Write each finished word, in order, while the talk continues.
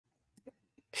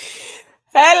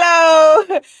Hello.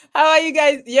 How are you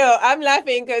guys? Yo, I'm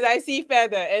laughing because I see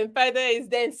Feather and Feather is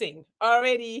dancing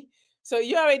already. So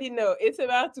you already know it's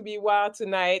about to be wild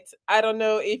tonight. I don't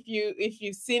know if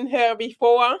you've seen her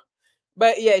before,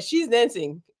 but yeah, she's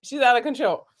dancing. She's out of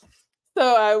control.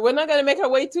 So we're not gonna make her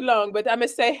wait too long, but I'm gonna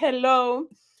say hello,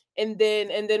 and then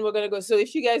we're gonna go. So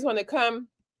if you guys want to come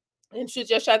and shoot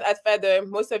your shot at Feather,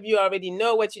 most of you already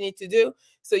know what you need to do.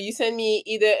 So you send me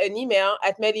either an email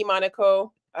at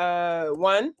Monaco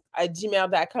 1 at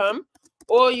gmail.com,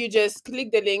 or you just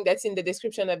click the link that's in the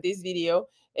description of this video,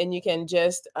 and you can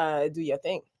just do your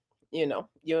thing. You know,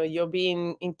 you're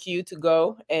being in queue to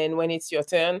go, and when it's your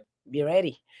turn, be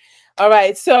ready. All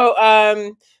right.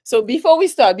 So before we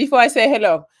start, before I say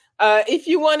hello, if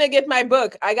you want to get my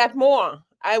book, I got more.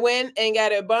 I went and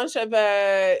got a bunch of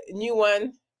new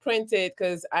one printed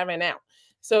because I ran out.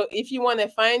 So if you want to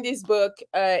find this book,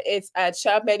 it's at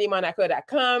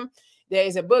shopmellymonaco.com. There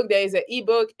is a book, there is an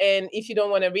ebook, and if you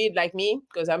don't want to read like me,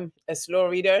 because I'm a slow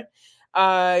reader,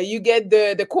 you get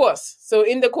the course. So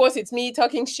in the course, it's me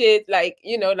talking shit like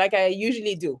like I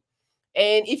usually do.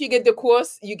 And if you get the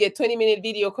course, you get 20-minute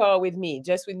video call with me,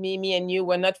 just with me and you.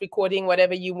 We're not recording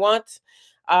whatever you want.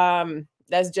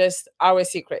 That's just our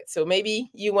secret. So maybe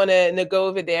you want to go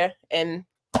over there and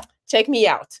check me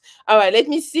out. All right, let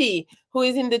me see who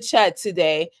is in the chat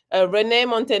today. Renee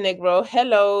Montenegro,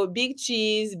 hello. Big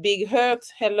Cheese, Big Hurt,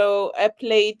 hello. A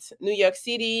Plate, New York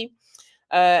City.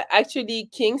 Actually,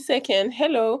 King Second,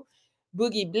 hello.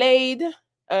 Boogie Blade.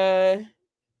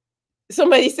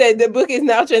 Somebody said the book is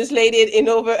now translated in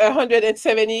over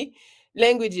 170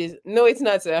 languages. No, it's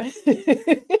not, sir.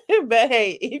 But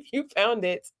hey, if you found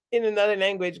it in another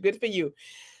language, good for you.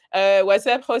 What's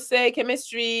up, Jose?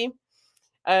 Chemistry.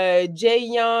 Jay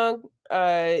Young.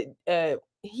 I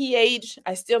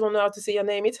still don't know how to say your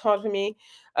name. It's hard for me.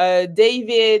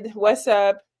 David, what's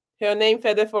up? Her name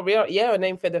Feather for real? Yeah, her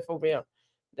name Feather for real.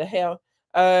 The hell.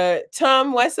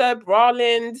 Tom, what's up?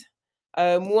 Roland.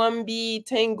 Mwambi,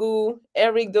 Tengu,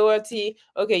 Eric Doherty.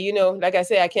 Okay, like I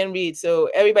said, I can read. So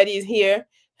everybody is here.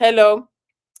 Hello.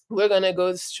 We're gonna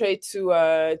go straight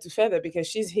to Feather because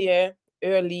she's here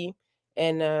early,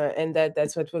 and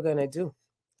that's what we're gonna do.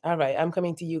 All right, I'm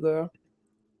coming to you, girl.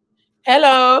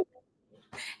 Hello.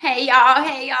 Hey y'all,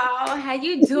 how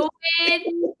you doing?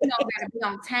 You know, gotta be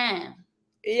on time.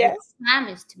 Yes. Time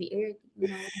is to be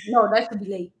early. No, that's to be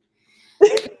late.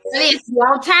 It's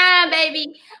on time,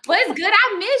 baby. What's good?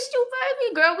 I missed you,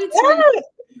 baby. Girl,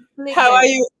 we How are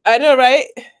you? I know, right?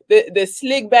 The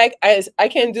slick back. I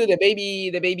can do the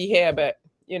baby hair, but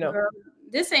Girl,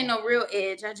 this ain't no real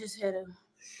edge. I just had a.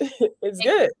 It's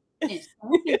good.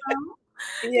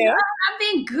 Yeah, I've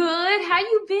been good. How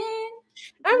you been?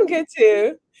 I'm good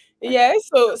too. Yeah.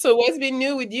 So what's been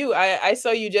new with you? I saw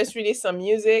you just released some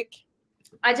music.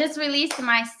 I just released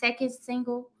my second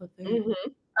single.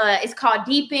 Mm-hmm. It's called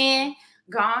Deep End.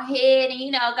 Go ahead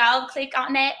and go click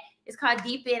on that. It's called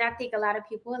Deep End. I think a lot of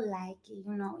people like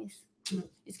it.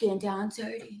 It's getting down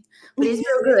dirty, but it's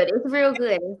real good. It's real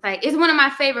good. It's one of my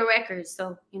favorite records.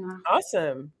 So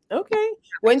Awesome. Okay.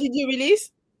 When did you release?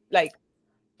 Like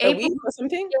a week or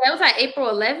something? Yeah, it was like April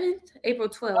 11th, April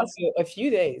 12th. Also, a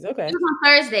few days. Okay. It was on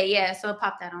Thursday. Yeah, so I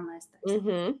popped that on last Thursday.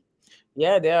 Mm-hmm.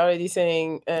 Yeah, they're already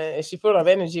saying she's full of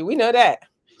energy. We know that.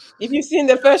 If you've seen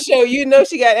the first show, you know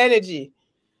she got energy.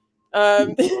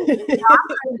 I'm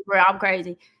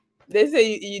crazy. They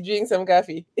say you drink some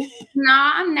coffee. No,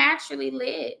 I'm naturally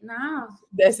lit. No.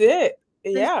 That's it.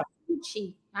 Yeah.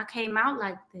 I came out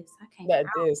like this.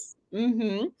 This.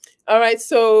 Mm-hmm. All right.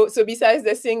 So besides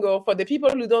the single, for the people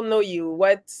who don't know you,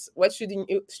 what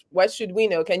should we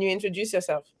know? Can you introduce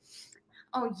yourself?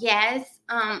 Oh yes.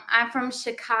 I'm from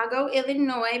Chicago,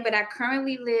 Illinois, but I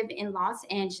currently live in Los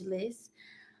Angeles.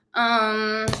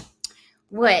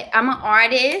 What? I'm an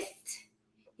artist.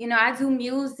 I do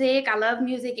music. I love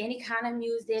music, any kind of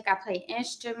music. I play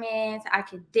instruments. I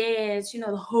could dance,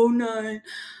 the whole nine.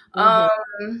 I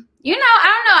don't know.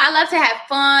 I love to have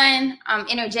fun. I'm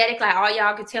energetic, like all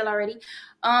y'all could tell already.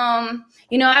 I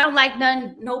don't like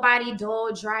nobody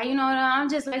dull, dry. I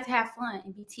just like to have fun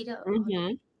and be teed up.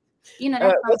 Mm-hmm.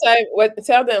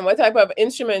 Tell them what type of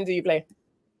instrument do you play?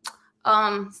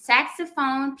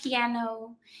 Saxophone,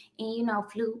 piano,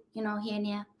 and flute, here and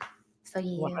there. So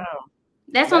yeah. Wow.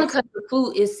 That's only because the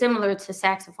flute is similar to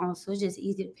saxophone, so it's just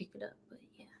easy to pick it up. But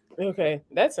yeah. Okay,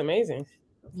 that's amazing.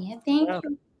 Yeah, thank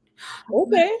you.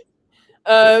 Okay.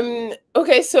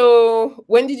 Okay, so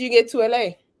when did you get to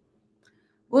LA?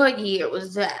 What year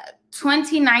was that?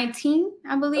 2019,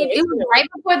 I believe. It was right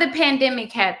before the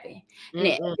pandemic happened. And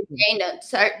everything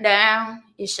shut down.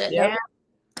 It shut down.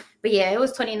 But yeah, it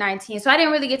was 2019. So I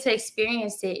didn't really get to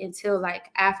experience it until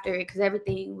like after it, because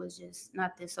everything was just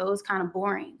nothing. So it was kind of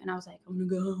boring. And I was like, I'm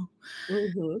gonna go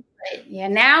home. But yeah,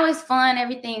 now it's fun.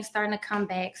 Everything's starting to come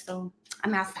back. So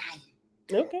I'm outside.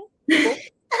 Okay. Cool.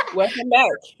 Welcome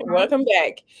back. Welcome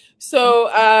back.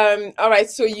 So, all right.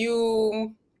 So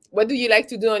what do you like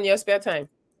to do on your spare time?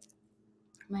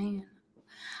 Man,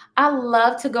 I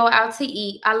love to go out to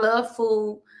eat. I love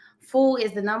food. Food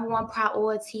is the number one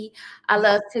priority. I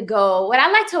love to go. I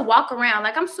like to walk around.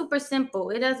 Like, I'm super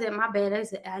simple. It doesn't, my bad, that's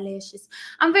the eyelashes.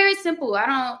 I'm very simple.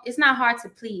 It's not hard to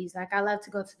please. Like, I love to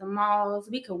go to the malls.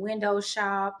 We can window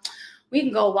shop. We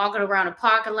can go walking around the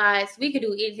parking lots. We can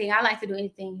do anything. I like to do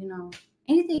anything,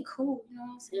 anything cool. You know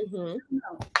what I'm saying?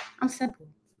 I'm simple.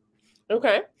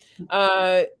 Okay.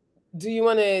 Do you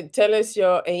want to tell us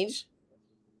your age?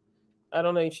 I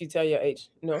don't know if you tell your age.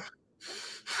 No.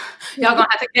 Y'all gonna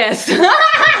have to guess. Y'all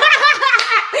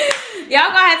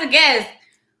gonna have to guess.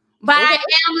 But okay. I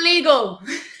am legal.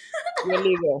 You're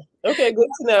legal. Okay, good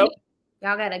to know.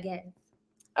 Y'all gotta guess.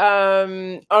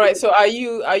 All right. So are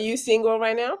you single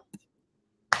right now?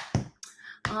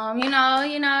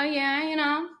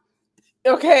 Yeah.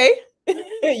 Okay.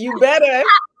 You better.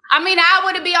 I mean, I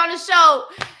wouldn't be on the show.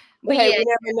 But hey, yeah. we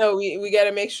never know. We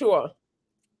gotta make sure.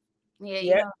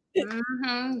 Yeah.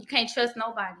 You can't trust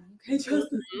nobody. You can't trust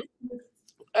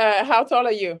how tall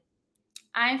are you?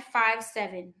 I'm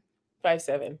 5'7".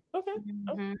 5'7". Okay.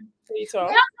 Pretty tall.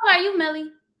 How tall are you, Melli?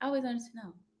 I always wanted to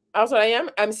know. How tall I am?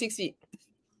 I'm 6 feet.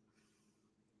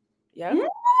 Yeah.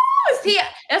 See,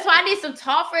 that's why I need some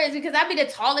tall friends, because I be the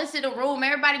tallest in the room.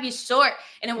 Everybody be short,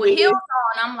 and then with heels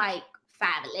on, I'm like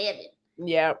 5'11".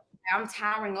 Yeah. I'm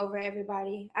towering over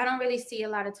everybody. I don't really see a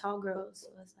lot of tall girls, so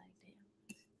it's like, damn.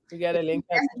 You gotta link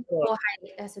that.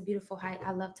 That's a beautiful height.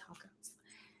 I love tall girls.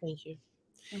 Thank you.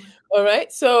 All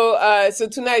right. So so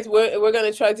tonight we're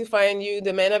gonna try to find you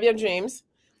the man of your dreams.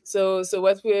 So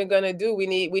what we're gonna do, we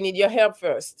need your help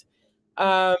first.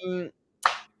 So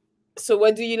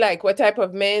what do you like? What type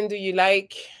of man do you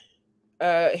like?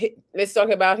 Let's talk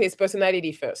about his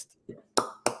personality first.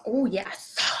 Oh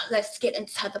yes. Let's get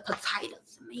into the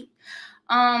potatoes, meat.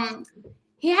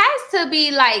 He has to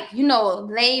be like,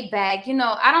 laid back.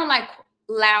 I don't like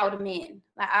loud men.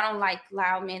 Like, I don't like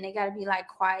loud men. They gotta be like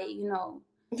quiet, Not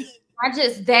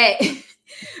just that.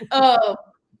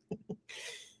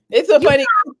 It's so funny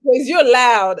because you're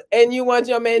loud and you want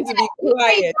your man to be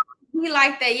quiet. He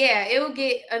like that, yeah. It will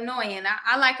get annoying.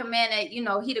 I like a man that,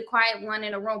 he the quiet one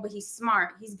in the room, but he's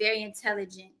smart. He's very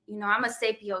intelligent. I'm a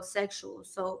sapiosexual,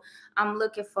 so I'm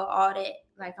looking for all that.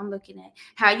 Like, I'm looking at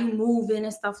how you moving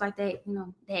and stuff like that.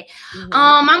 That.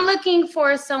 I'm looking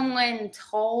for someone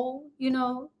tall.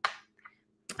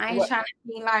 I ain't trying to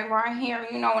be like right here.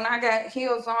 When I got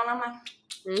heels on, I'm like,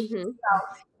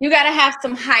 you gotta have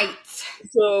some height.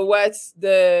 So what's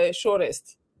the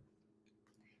shortest?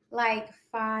 Like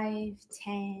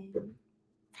 5'10".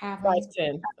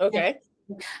 5'10". Okay.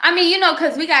 I mean,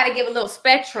 because we got to give a little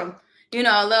spectrum, a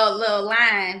little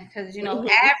line, because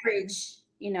average,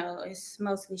 is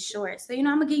mostly short. So I'm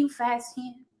gonna give you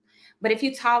 5'10". But if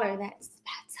you're taller, that's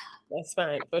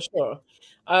fine for sure.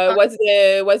 What's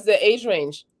the age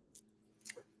range?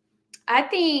 I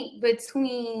think I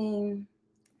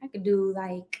could do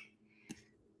like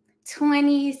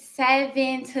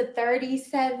 27 to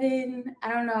 37. I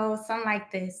don't know, something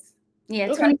like this. Yeah,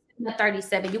 okay. 27 to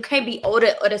 37. You can't be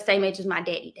older or the same age as my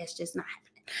daddy. That's just not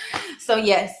happening. So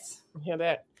yes. I hear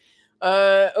that.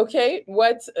 Okay.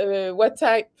 What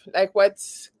type? Like, what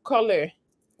color?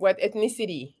 What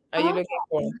ethnicity are you looking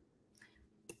for?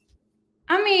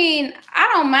 I mean, I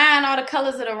don't mind all the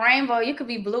colors of the rainbow. You could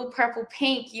be blue, purple,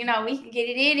 pink. We can get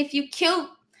it in. If you cute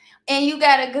and you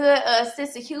got a good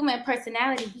sense of humor and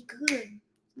personality, be good.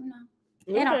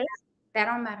 That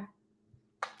don't matter.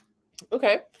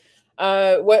 Okay.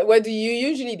 What do you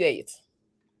usually date?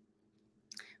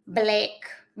 Black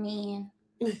men.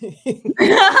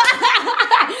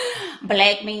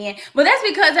 Black men. But that's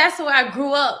because that's where I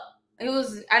grew up. I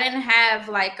didn't have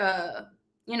like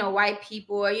white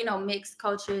people or mixed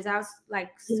cultures. I was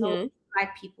like so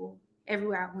black people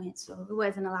everywhere I went, so it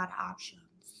wasn't a lot of options.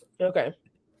 Okay.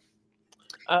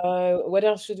 What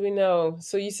else should we know?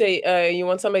 So you say you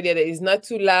want somebody that is not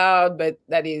too loud, but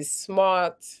that is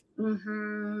smart.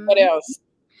 What else?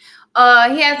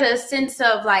 He has a sense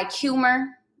of like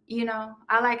humor.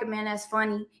 I like a man that's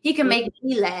funny. He can make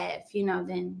me laugh.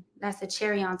 Then that's a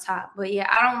cherry on top. But yeah,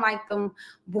 I don't like them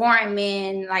boring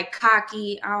men, like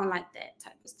cocky. I don't like that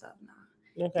type of stuff. No.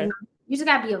 Okay. You just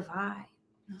gotta be a vibe.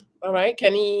 All right.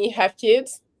 Can he have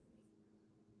kids?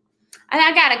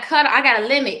 I got a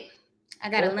limit. I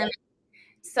got a limit.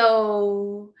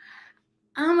 So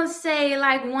I'm gonna say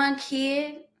like one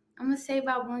kid. I'm gonna say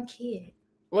about one kid.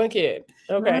 One kid.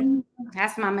 Okay.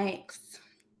 That's my max.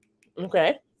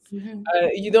 Okay. Mm-hmm.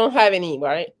 You don't have any,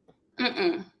 right?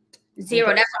 Zero.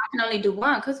 Okay. That's why I can only do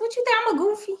one. Cause what you think I'm a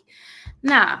goofy?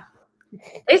 Nah.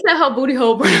 They said her booty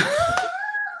hole brown.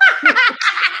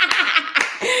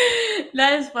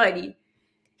 That is funny.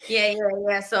 Yeah.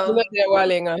 So They're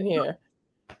walling on here.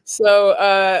 So,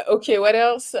 okay, what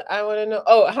else I want to know?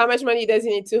 Oh, how much money does he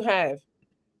need to have?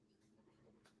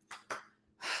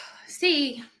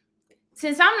 see,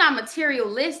 since I'm not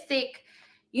materialistic,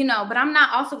 but I'm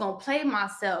not also gonna play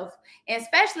myself. And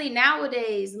especially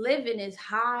nowadays, living is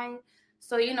high.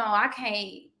 So, I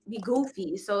can't be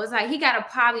goofy. So it's like he gotta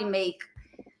probably make,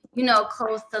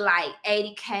 close to like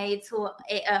 80K to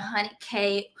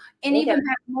 100K and Okay. even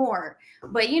more.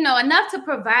 But enough to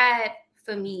provide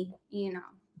for me,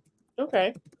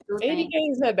 Okay.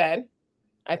 80K is not bad,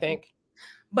 I think.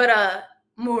 But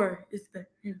more is better.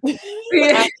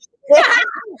 Yeah.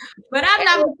 But I'm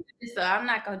not, so I'm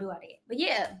not gonna do all that. But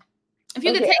yeah, if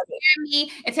you could take care of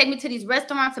me and take me to these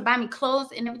restaurants and buy me clothes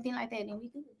and everything like that, then we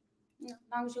good. As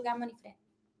long as you got money for that.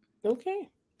 Okay.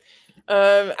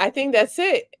 I think that's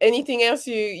it. Anything else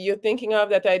you're thinking of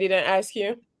that I didn't ask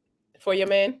you for your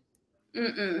man?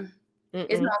 It's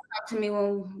gonna come to me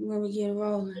when we get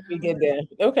rolling. We get there.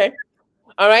 Okay.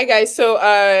 All right, guys. So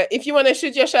if you want to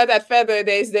shoot your shot at Feather,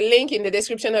 there's the link in the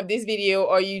description of this video,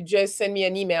 or you just send me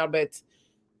an email, but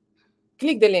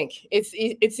click the link. It's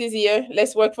easier.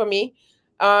 Less work for me.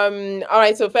 All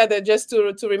right, so Feather, just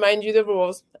to remind you the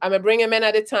rules, I'm gonna bring a man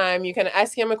at a time. You can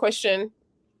ask him a question.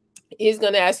 He's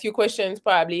gonna ask you questions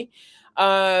probably.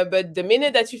 But the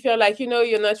minute that you feel like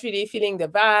you're not really feeling the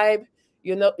vibe,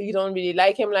 you don't really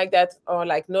like him like that, or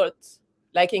like not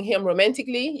liking him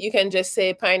romantically, you can just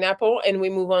say pineapple and we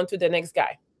move on to the next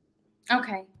guy.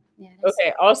 Okay. Yeah.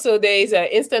 Okay. Also, there is an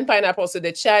instant pineapple, so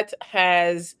the chat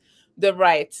has the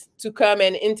right to come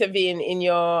and intervene in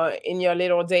your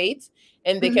little date,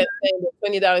 and they can send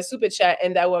a $20 super chat,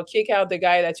 and that will kick out the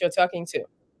guy that you're talking to.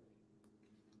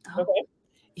 Okay.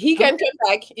 He can come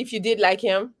back if you did like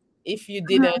him. If you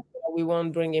didn't, we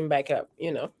won't bring him back up.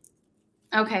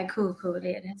 Okay. Cool.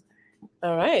 Yeah. That's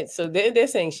all right. So they're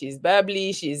saying she's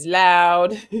bubbly, she's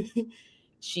loud,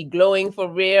 she glowing for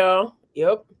real.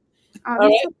 Yep. all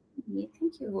right.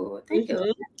 Thank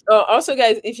you. Oh, also,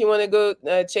 guys, if you want to go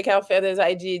check out Feather's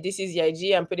IG, this is the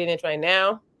IG. I'm putting it right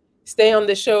now. Stay on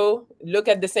the show. Look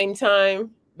at the same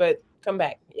time, but come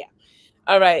back. Yeah.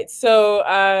 All right. So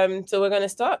we're gonna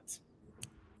start.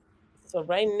 So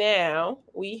right now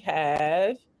we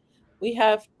have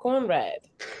Conrad.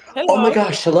 Hello. Oh my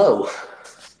gosh! Hello.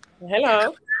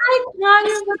 Hello.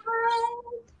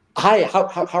 Hi.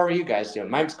 How are you guys doing?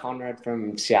 My name's Conrad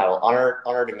from Seattle.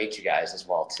 Honor to meet you guys as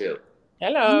well too.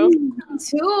 Hello.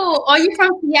 Too. Are you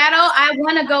from Seattle? I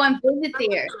want to go and visit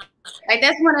there. Like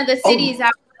that's one of the cities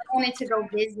I wanted to go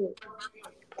visit.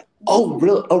 Oh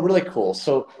really? Oh really cool.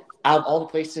 So out of all the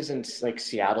places in like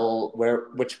Seattle,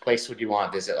 which place would you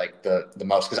want to visit like the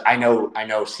most? Because I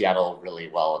know Seattle really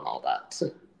well and all that.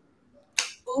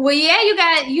 Well, yeah, you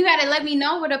gotta let me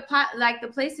know where the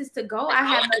places to go. I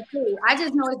have no clue. I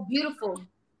just know it's beautiful,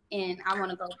 and I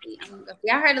want to go see.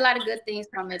 I heard a lot of good things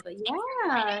from it, but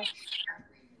yeah.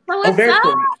 So what's up?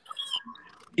 Cool.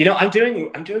 I'm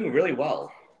doing really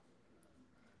well.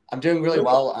 I'm doing really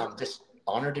well. I'm just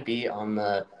honored to be on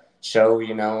the show.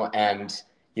 And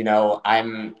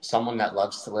I'm someone that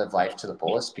loves to live life to the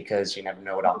fullest because you never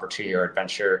know what opportunity or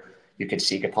adventure you could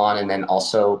seek upon, and then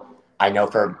also. I know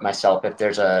for myself, if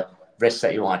there's a risk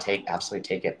that you want to take, absolutely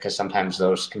take it because sometimes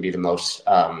those can be the most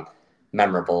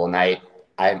memorable. And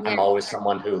I'm always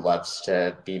someone who loves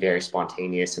to be very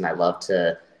spontaneous and I love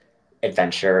to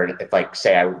adventure. If like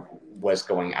say I was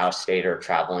going out of state or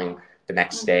traveling the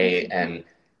next day, and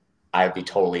I'd be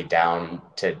totally down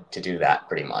to do that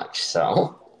pretty much.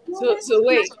 So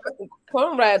wait,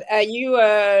 Conrad, are you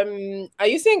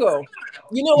single?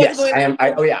 You know what's going on? I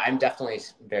am. I'm definitely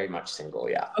very much single.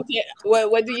 Yeah. Okay.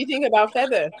 What do you think about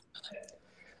Feather?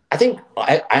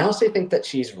 I honestly think that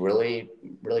she's really,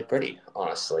 really pretty,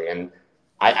 honestly. And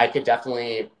I could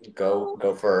definitely go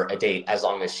for a date as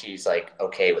long as she's like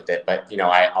okay with it. But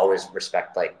I always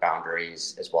respect like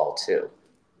boundaries as well too.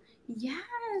 Yeah,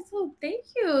 so thank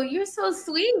you. You're so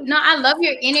sweet. No, I love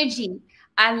your energy.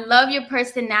 I love your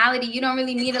personality. You don't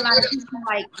really meet a lot of people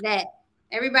like that.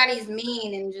 Everybody's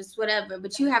mean and just whatever,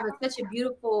 but you have such a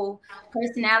beautiful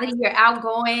personality. You're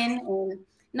outgoing and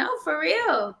no, for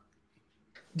real.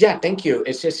 Yeah, thank you.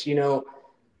 It's just,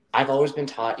 I've always been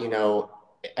taught,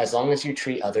 as long as you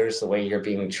treat others the way you're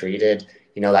being treated,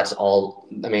 that's all.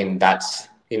 I mean, that's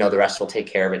you know, the rest will take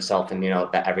care of itself, and, you know,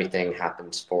 that everything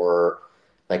happens for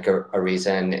like a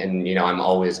reason. And, you know, I'm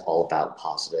always all about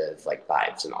positive like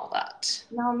vibes and all that.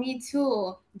 No, me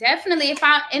too. Definitely. If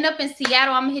I end up in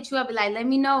Seattle, I'm gonna hit you up and be like, let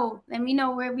me know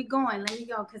where we going. Let me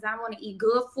go, because I want to eat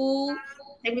good food.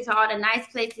 Take me to all the nice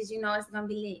places. You know, it's gonna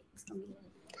be lit. It's gonna be lit.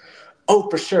 Oh,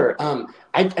 for sure.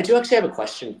 I do actually have a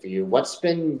question for you. What's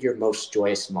been your most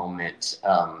joyous moment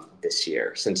this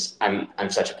year? Since I'm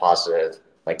such a positive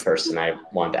like person, I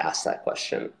wanted to ask that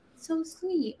question. So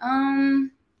sweet.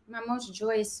 My most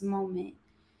joyous moment.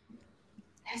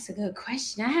 That's a good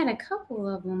question. I had a couple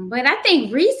of them, but I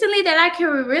think recently that I can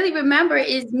really remember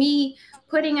is me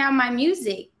putting out my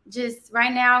music. Just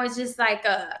right now, it's just like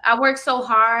I work so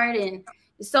hard and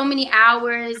there's so many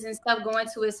hours and stuff going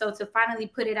to it. So to finally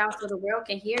put it out so the world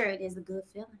can hear it is a good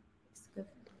feeling. It's a good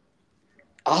feeling.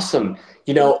 Awesome.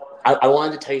 You know, I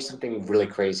wanted to tell you something really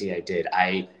crazy I did.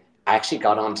 I actually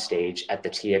got on stage at the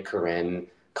Tia Corinne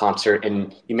concert,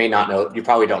 and you may not know, you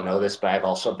probably don't know this, but I've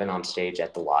also been on stage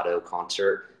at the Lotto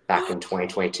concert back in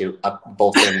 2022,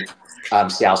 both in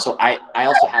Seattle. So I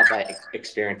also have that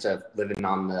experience of living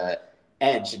on the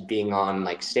edge and being on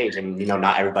like stage, and, you know,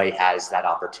 not everybody has that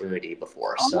opportunity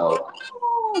before. So,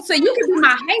 So you could be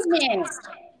my hype man.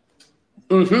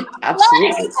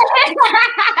 Absolutely.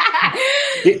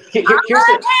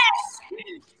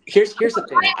 Here's the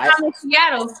thing. I'm in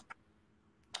Seattle.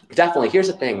 Definitely. Here's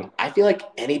the thing. I feel like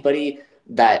anybody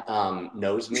that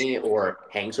knows me or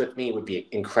hangs with me would be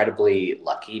incredibly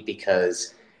lucky,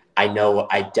 because I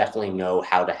definitely know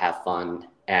how to have fun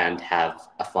and have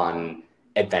a fun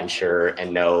adventure,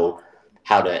 and know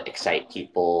how to excite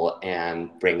people and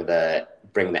bring the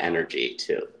energy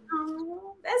too.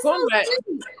 Oh, that's so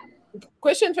sweet.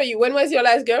 Question for you. When was your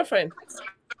last girlfriend?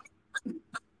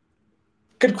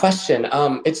 Good question.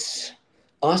 It's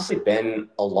honestly been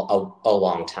a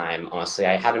long time. Honestly,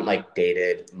 I haven't like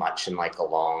dated much in like a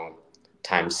long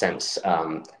time since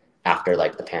after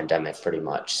like the pandemic, pretty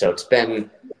much. So it's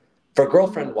been, for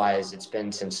girlfriend wise, it's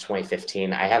been since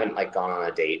 2015. I haven't like gone on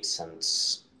a date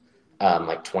since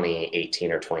like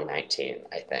 2018 or 2019,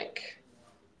 I think.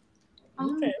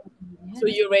 Okay. So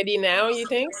you're ready now, you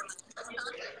think?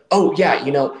 Oh yeah,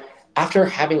 you know, after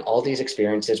having all these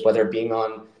experiences, whether being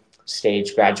on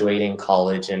stage, graduating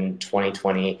college in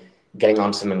 2020, getting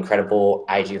on some incredible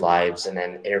IG lives, and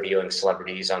then interviewing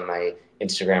celebrities on my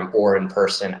Instagram or in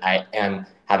person, and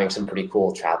having some pretty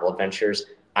cool travel adventures,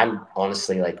 I'm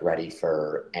honestly like ready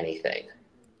for anything,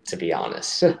 to be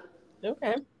honest. Okay.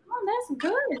 Oh, that's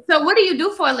good. So what do you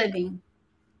do for a living?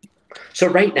 So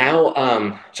right now,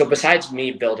 so besides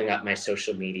me building up my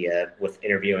social media with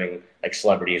interviewing like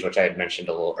celebrities, which I had mentioned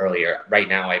a little earlier, right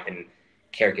now I've been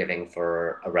caregiving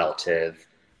for a relative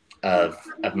of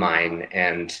mine,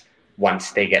 and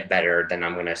once they get better, then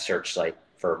I'm gonna search like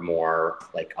for more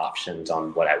like options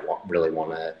on what I really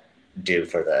want to do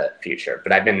for the future.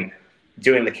 But I've been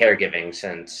doing the caregiving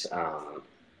since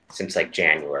like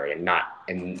January, and not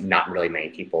really many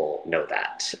people know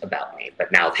that about me,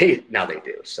 but now they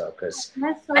do. So because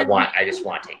I just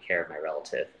want to take care of my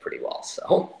relative pretty well.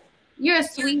 So you're a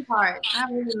sweetheart. I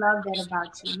really love that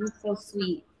about you. You're so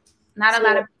sweet. Not a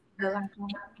lot of people like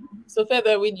that. So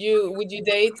further, would you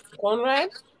date Conrad?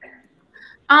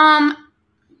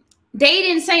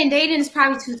 Saying dating is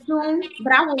probably too soon,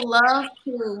 but I would love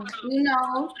to, you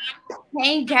know,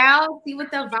 hang out, see what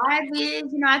the vibe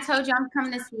is. You know, I told you I'm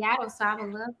coming to Seattle, so I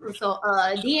would love to. So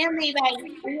DM me,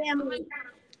 baby. DM me.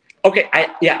 Okay,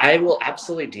 I will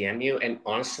absolutely DM you. And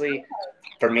honestly,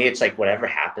 for me, it's like whatever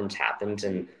happens,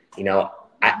 and, you know,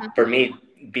 for me,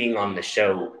 being on the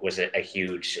show was a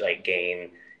huge like gain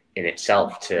in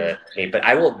itself to me. But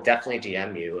I will definitely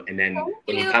DM you, and then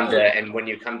when you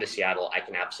come to Seattle, I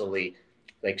can absolutely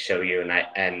like show you,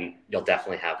 and you'll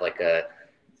definitely have like a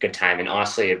good time. And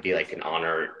honestly, it'd be like an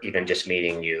honor even just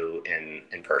meeting you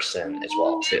in person as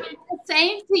well too.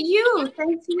 Same to you.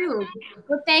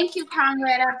 Well, thank you,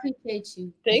 Conrad. I appreciate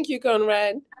you. Thank you,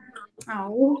 Conrad.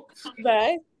 Oh,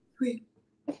 Bye. He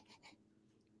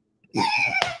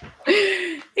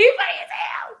funny as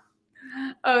hell.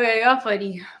 Okay, you're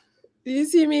funny. Do you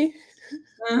see me?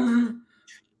 I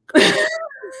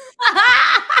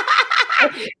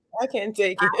can't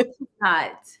take it.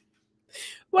 Not.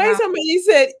 Why somebody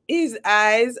said his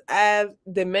eyes have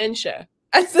dementia?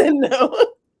 I said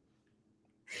no.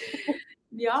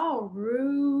 Y'all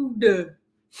rude.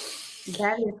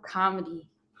 That is comedy.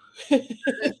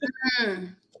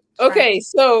 Okay,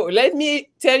 so let me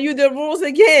tell you the rules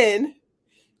again.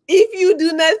 If you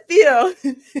do not feel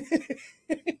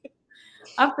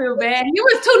I feel bad. You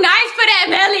was too nice for that,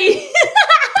 Melli.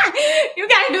 You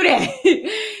gotta do that.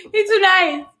 He's too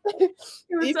nice.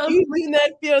 If you do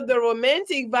not feel the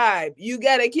romantic vibe, you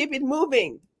gotta keep it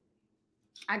moving.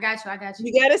 I got you. I got you.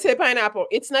 You gotta say pineapple.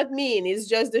 It's not mean. It's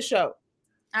just the show.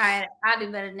 All right, I'll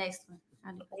do better next one.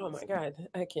 Oh my God,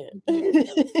 I can't.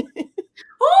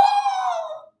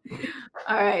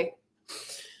 All right.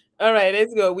 All right,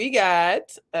 let's go. We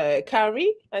got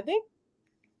Carrie, I think.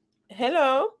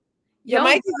 Hello. Your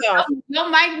mic is off. Your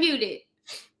mic muted.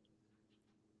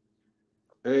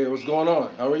 Hey, what's going on?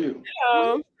 How are you?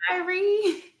 Hello.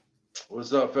 Kyrie.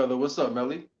 What's up, fella? What's up,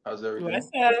 Melli? How's everything?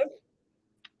 What's up?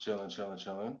 Chilling.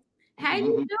 How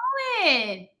you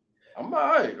doing? I'm all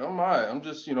right. I'm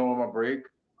just, on my break,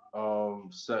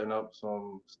 setting up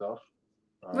some stuff.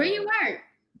 Where you work?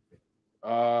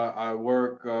 I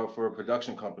work for a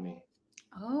production company.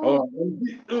 Oh.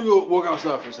 Let me go walk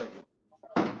outside for a second.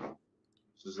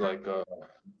 This is like, I don't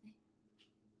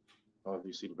know if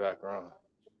you see the background.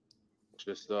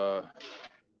 Just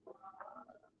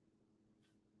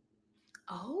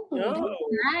Oh, that's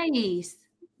nice.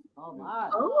 Oh my.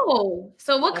 Oh,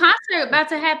 so what concert about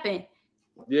to happen?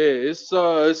 Yeah, it's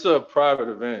a private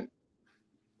event,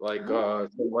 like some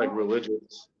like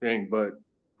religious thing, but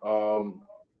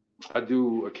I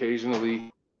do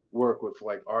occasionally work with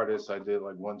like artists. I did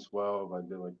like 112. I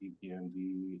did like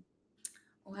EPMD.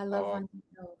 Oh, I love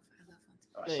 112.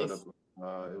 I set up.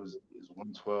 It was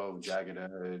 112, Jagged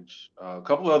Edge, a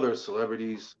couple other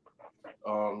celebrities.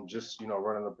 Just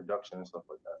running the production and stuff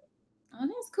like that. Oh,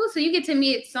 that's cool. So you get to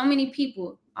meet so many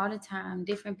people all the time,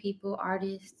 different people,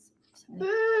 artists.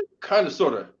 Kind of,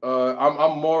 sort of.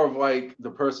 I'm more of like the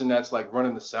person that's like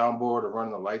running the soundboard or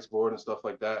running the lights board and stuff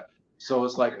like that. So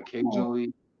it's like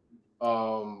occasionally,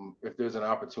 if there's an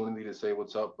opportunity to say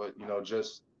what's up, but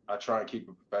just I try and keep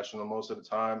it professional most of the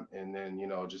time, and then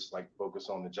just like focus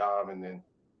on the job, and then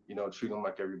treat them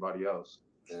like everybody else.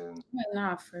 And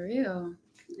nah, for real,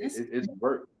 it's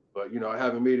work, but I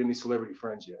haven't made any celebrity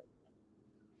friends yet.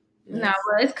 No,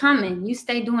 well, it's coming. You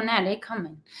stay doing that, they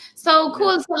coming. So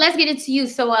cool. Yeah. So let's get into you.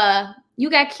 So you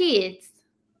got kids?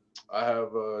 I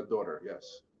have a daughter,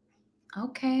 yes.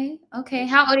 Okay.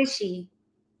 How old is she?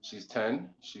 She's 10.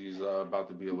 She's about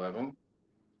to be 11.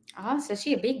 Oh, so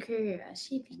she a big girl. Yeah,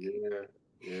 she's getting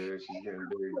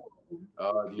big.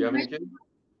 Do you have any kids?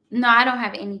 No, I don't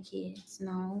have any kids.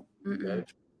 No. Okay.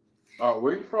 Where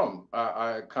are you from?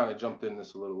 I kind of jumped in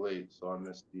this a little late, so I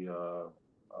missed the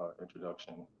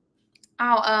introduction.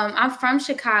 Oh, I'm from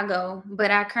Chicago, but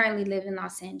I currently live in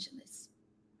Los Angeles.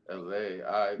 LA.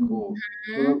 All right, cool.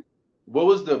 Mm-hmm. What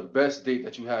was the best date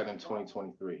that you had in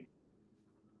 2023?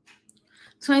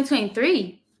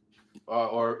 2023?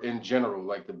 Or in general,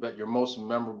 like your most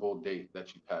memorable date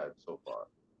that you've had so far?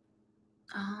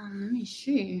 Let me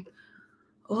see.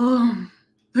 Oh,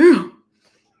 damn.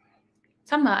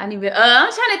 Talking about I'm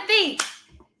trying to think.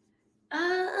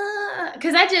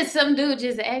 Cause some dude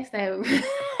just asked that question.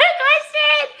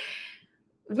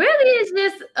 Really, it's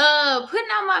just putting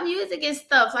out my music and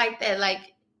stuff like that.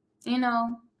 Like,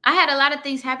 I had a lot of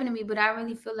things happen to me, but I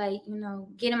really feel like,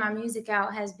 getting my music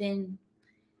out has been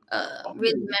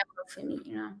really memorable for me,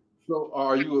 So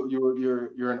are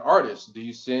you're an artist? Do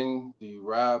you sing? Do you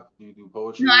rap? Do you do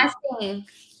poetry? No, I sing.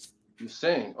 You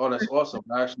sing? Oh, that's awesome.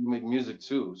 I actually make music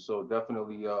too. So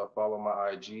definitely follow my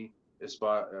IG. It's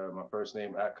by my first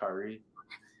name @Kyrie.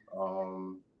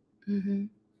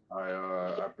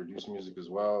 I produce music as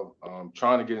well.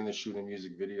 Trying to get into shooting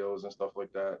music videos and stuff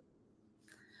like that.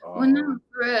 Well, no,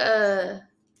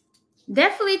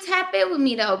 definitely tap in with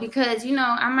me though, because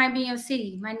I might be in your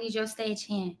city, might need your stage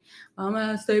hand. I'm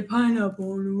gonna say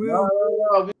pineapple on the real.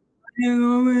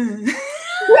 No.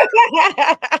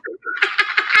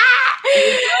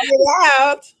 It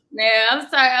out. Yeah, I'm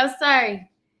sorry.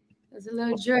 It's a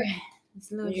little dry.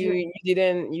 You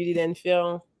didn't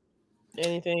feel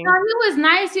anything? No, he was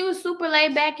nice. He was super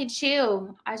laid back and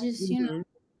chill. I just,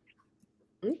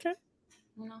 Okay.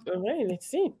 All right, let's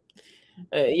see.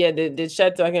 The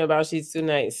chat talking about she's too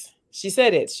nice. She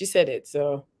said it.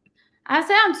 So I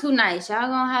said I'm too nice. Y'all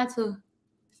gonna have to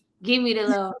give me the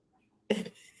love.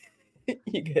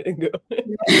 You gotta go.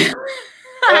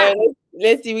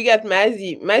 Let's see. We got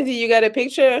Mazzy. Mazzy, you got a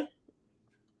picture?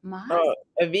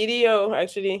 A video,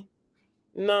 actually.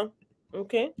 No.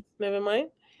 Okay. Never mind.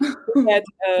 We got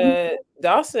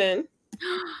Dawson.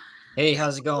 Hey,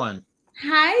 how's it going?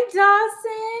 Hi,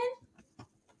 Dawson.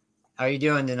 How are you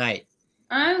doing tonight?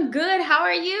 I'm good. How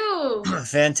are you?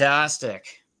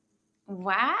 Fantastic.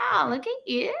 Wow, look at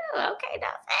you. Okay,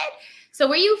 Dawson. So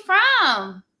where you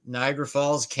from? Niagara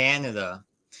Falls, Canada.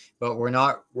 but we're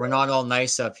not all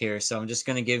nice up here. So I'm just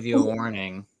gonna give you a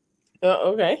warning.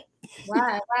 Okay.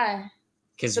 Why? Why?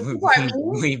 Because The people are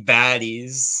mean? we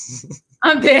baddies.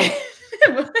 I'm dead.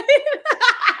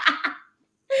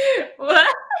 What?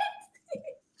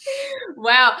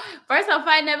 Wow. First off,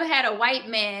 I never had a white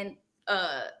man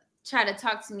try to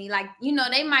talk to me. Like, you know,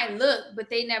 they might look, but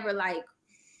they never like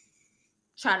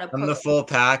try to. I'm the full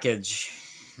package.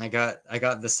 I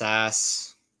got the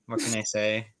sass. What can I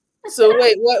say? So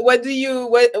wait, what do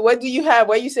you have?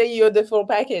 Why you say you're the full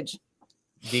package?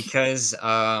 Because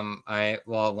one,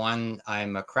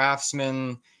 I'm a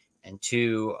craftsman, and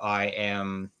two, I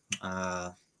am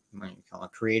what do you call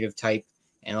it, creative type,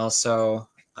 and also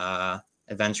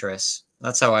adventurous.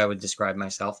 That's how I would describe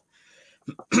myself.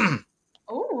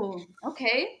 Oh,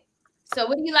 okay. So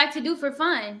what do you like to do for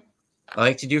fun? I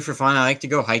like to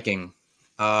go hiking.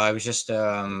 I was just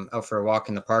out for a walk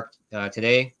in the park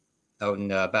today, out in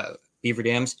Beaver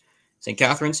Dams, St.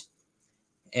 Catharines.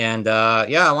 And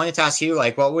yeah, I wanted to ask you,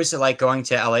 like, what was it like going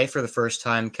to LA for the first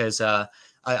time? Because I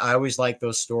always like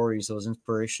those stories, those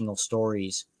inspirational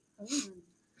stories. That's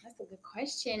a good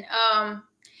question.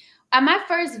 My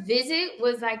first visit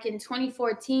was like in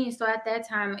 2014. So at that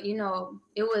time, you know,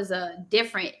 it was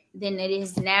different than it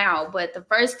is now. But the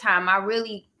first time I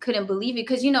really couldn't believe it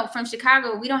because, you know, from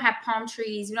Chicago, we don't have palm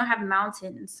trees. We don't have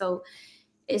mountains. So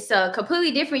it's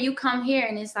completely different. You come here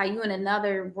and it's like you in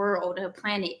another world, a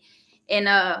planet. And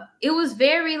it was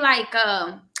very like,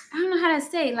 I don't know how to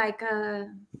say, like,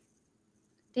 damn,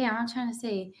 I'm trying to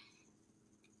say.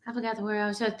 I forgot the word I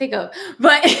was trying to think of,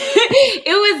 but it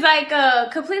was like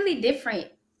completely different.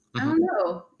 I don't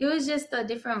know. It was just a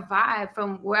different vibe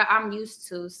from where I'm used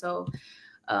to. So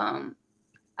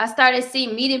I started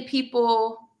meeting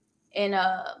people and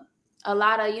a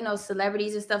lot of, you know,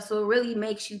 celebrities and stuff. So it really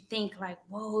makes you think like,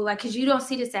 whoa, like, because you don't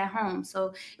see this at home. So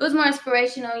it was more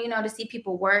inspirational, you know, to see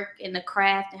people work in the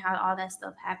craft and how all that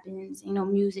stuff happens, you know,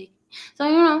 music. So,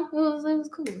 you know, it was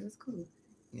cool. It was cool.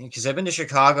 Because I've been to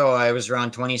Chicago. I was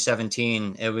around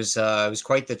 2017. It was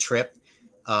quite the trip.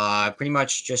 Pretty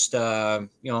much just you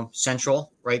know,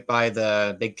 central, right by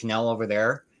the big canal over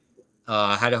there.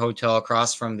 Had a hotel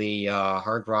across from the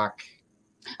Hard Rock.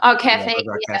 Oh, cafe. Hard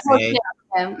Rock Yeah,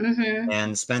 Cafe.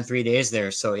 And spent 3 days there.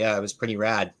 So yeah, it was pretty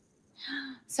rad.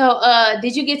 So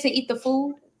did you get to eat the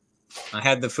food? I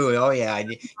had the food. Oh yeah.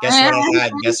 Guess what I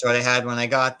had? Guess what I had when I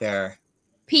got there?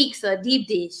 Pizza, deep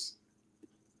dish.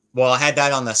 Well, I had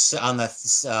that on the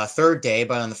third day,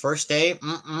 but on the first day,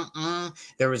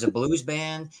 there was a blues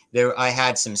band. There, I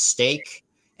had some steak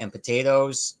and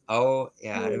potatoes. Oh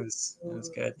yeah, it was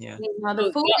good. Yeah. No,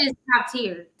 the food is top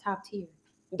tier. Top tier.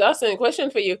 Dawson, question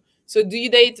for you. So, do you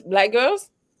date black girls?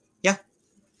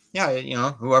 Yeah, you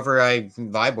know, whoever I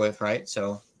vibe with, right?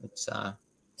 So it's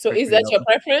So is that your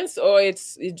preference, or it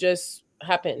just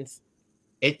happens?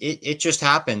 It just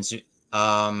happens.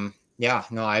 Yeah,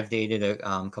 no, I've dated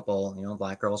a couple, you know,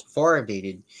 black girls before. I've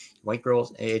dated white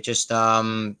girls. It just you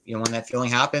know, when that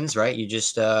feeling happens, right? You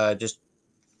just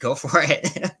go for it.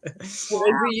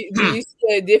 Do you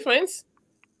see a difference?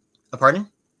 Pardon?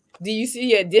 Do you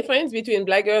see a difference between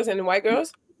black girls and white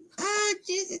girls?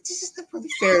 It's just not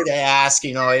fair to ask.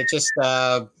 You know, it just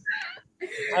I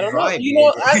don't know. You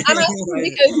know, I'm asking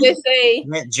because they say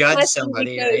you can't judge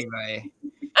somebody, right?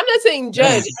 I'm not saying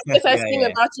judge. I'm just asking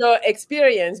about your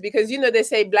experience because, you know, they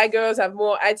say black girls have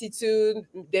more attitude.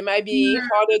 They might be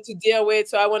harder to deal with.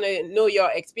 So I want to know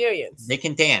your experience. They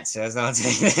can dance. That's what I'm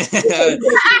saying.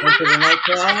 Went to the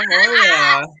nightclub. Oh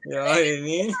yeah, you know what I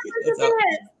mean.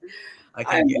 I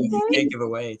can't give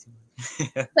away.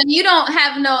 So you don't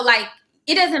have no, like,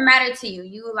 it doesn't matter to you.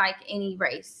 You like any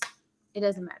race. It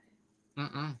doesn't matter.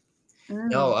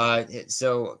 No,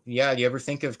 so yeah, do you ever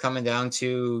think of coming down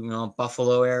to, you know,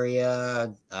 Buffalo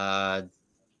area,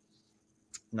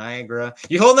 Niagara?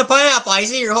 You holding the pineapple? I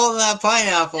see you're holding that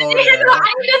pineapple. I didn't do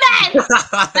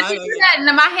that. I didn't do that.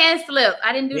 No, my hand slipped.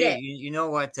 I didn't do that. You know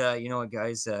what? You know what,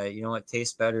 guys? You know what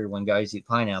tastes better when guys eat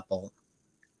pineapple?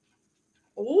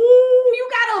 Ooh, you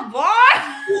got a bar.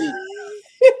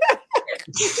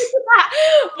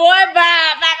 Boy, bye.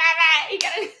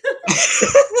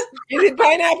 Is it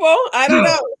pineapple? I don't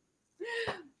know.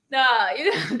 No,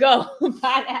 you go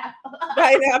pineapple.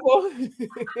 Pineapple. He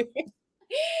said,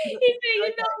 you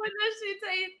know when that shit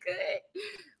tastes good.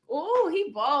 Oh,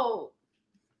 he bold.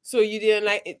 So you didn't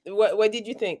like it. What did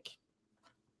you think?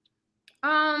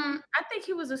 I think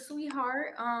he was a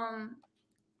sweetheart.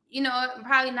 You know,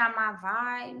 probably not my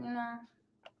vibe, you know.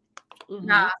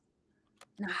 Nah.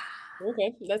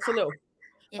 Okay, that's a no.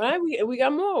 Yeah. All right, we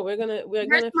got more. We're gonna my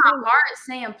heart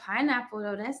saying pineapple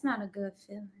though. That's not a good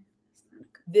feeling.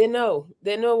 They know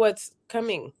what's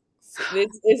coming.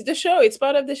 It's the show. It's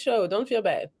part of the show. Don't feel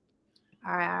bad.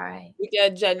 All right. We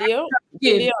got Jaleo.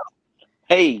 Yeah.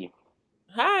 Hey,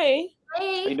 Hi. how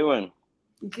you Hey. doing?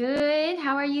 Good.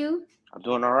 How are you? I'm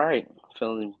doing all right.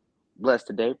 Feeling blessed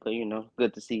today, but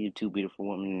good to see you two beautiful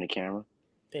women in the camera.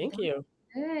 Thank you.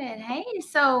 Good. Hey.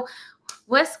 So,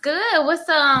 what's good? What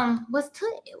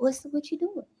you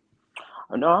doing?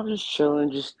 No, I'm just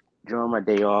chilling, just enjoying my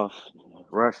day off.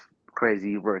 Rough,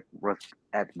 crazy work, rough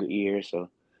at the ear, so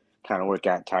kind of work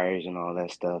out tires and all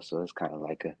that stuff. So it's kind of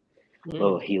like a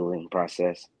little healing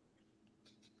process.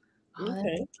 Oh, that's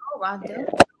Okay. dope. I do.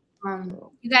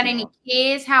 So, You got any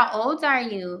kids? How old are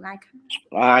you? Like,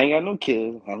 I ain't got no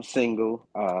kids. I'm single.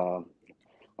 I'm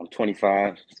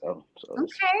 25, so okay,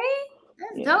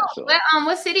 that's yeah. dope. So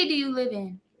What city do you live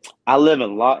in? I live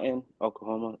in Lawton,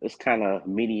 Oklahoma. It's kind of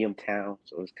medium town,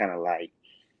 so it's kind of like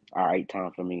all right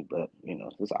town for me, but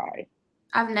it's all right.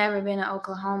 I've never been to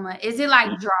Oklahoma. Is it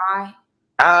like dry?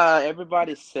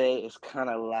 Everybody say it's kind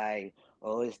of like,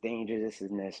 oh, it's dangerous, this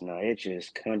and this. No, it's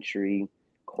just country,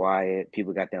 quiet.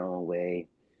 People got their own way.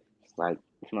 It's like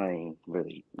it's not even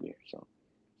really weird. So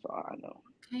I know.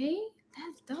 Okay,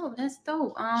 that's dope. That's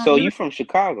dope. So you from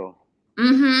Chicago?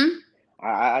 Mm-hmm.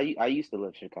 I used to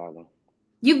live in Chicago.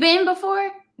 You been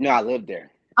before? No, I lived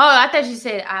there. Oh, I thought you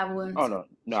said I wouldn't. Oh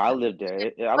no, I lived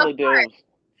there. I lived there.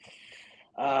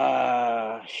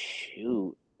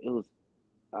 Shoot, it was.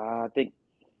 I think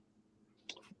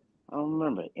I don't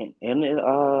remember. And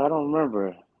I don't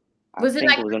remember. Was it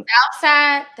like the south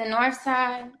side, the north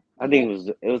side? I think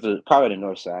it was probably the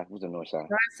north side. It was the north side.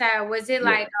 North side. Was it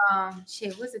like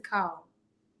what's it called?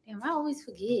 Damn, I always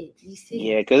forget. You see?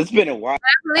 Yeah, because it's been a while.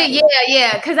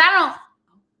 Yeah. Because I don't.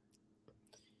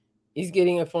 He's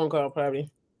getting a phone call probably.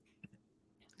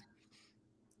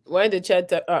 Why the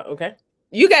chat? Okay.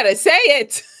 You gotta say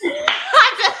it.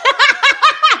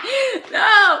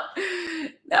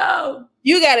 No.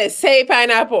 You gotta say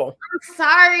pineapple. I'm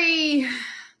sorry.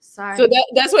 So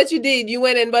that's what you did. You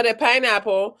went and bought a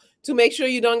pineapple to make sure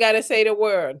you don't gotta say the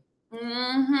word.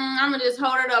 I'm gonna just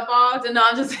hold it up all the no.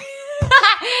 I'm just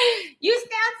you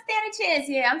stand a chance.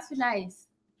 Yeah, I'm too nice.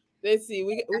 Let's see.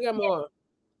 We got more.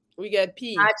 We got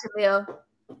P. Hi, Jamil.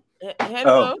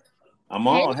 Hello. Oh, I'm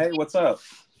on. Hey, what's up?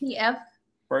 PF.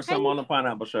 First time on the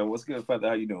Pineapple Show. What's good, Feather?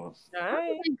 How you doing? All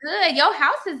right. Good. Your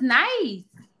house is nice.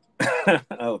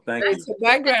 Oh, thank you. It's the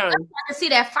background. I can see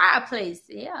that fireplace.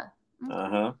 Yeah.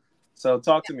 So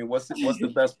talk to me. What's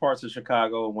the best parts of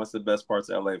Chicago and what's the best parts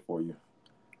of LA for you?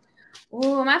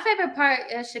 Oh, my favorite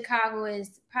part of Chicago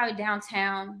is probably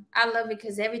downtown. I love it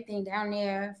because everything down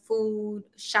there, food,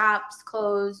 shops,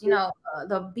 clothes,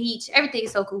 the beach, everything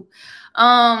is so cool.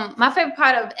 My favorite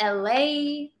part of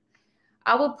LA,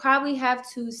 I would probably have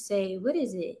to say, what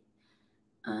is it?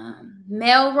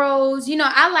 Melrose.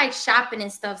 I like shopping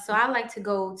and stuff, so I like to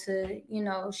go to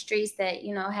streets that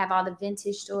have all the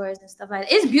vintage stores and stuff like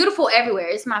that. It's beautiful everywhere.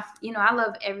 It's my I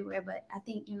love everywhere, but I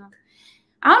think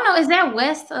I don't know, is that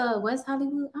West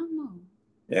Hollywood? I don't know.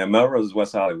 Yeah, Melrose is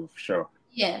West Hollywood for sure.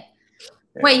 Yeah.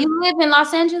 Wait, you live in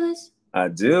Los Angeles? I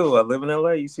do. I live in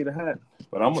LA. You see the hat,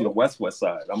 but I'm on the west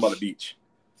side. I'm by the beach.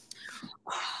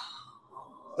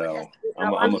 So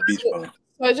I'm a beach bum.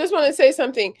 So I just want to say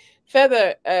something.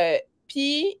 Feather,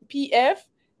 PF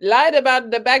lied about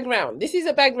the background. This is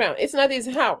a background. It's not his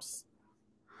house.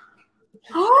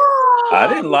 I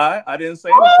didn't lie. I didn't say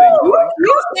anything.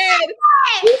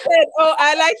 You said, "Oh,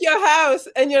 I like your house,"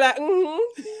 and you're like,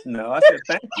 No, I said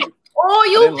thank you. Oh,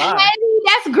 you petty.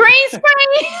 That's green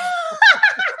screen.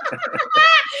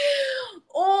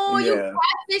 Oh, Yeah. you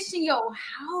catfishing your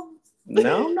house.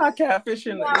 No, I'm not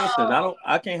catfishing. No. Listen,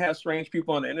 I can't have strange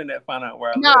people on the internet find out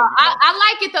where I live. No,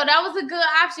 I like it though. That was a good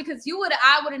option because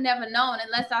I would have never known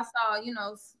unless I saw,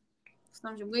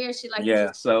 some weird shit like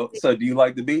yeah. So do you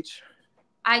like the beach?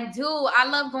 I do. I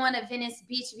love going to Venice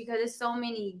Beach because there's so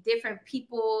many different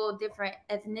people, different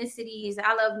ethnicities.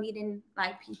 I love meeting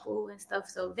like people and stuff.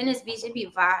 So Venice Beach, it'd be a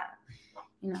vibe.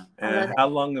 And how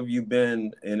long have you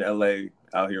been in LA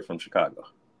out here from Chicago?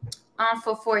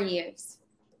 For 4 years.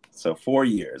 So 4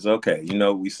 years. Okay.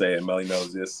 We say, and Melli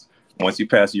knows this, once you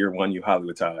pass year one, you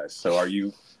Hollywoodized. So are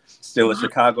you still a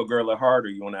Chicago girl at heart or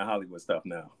you on that Hollywood stuff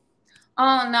now?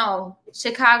 Oh, no.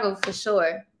 Chicago for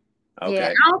sure. Okay. Yeah,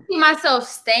 I don't see myself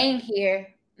staying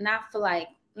here, not for like,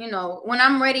 when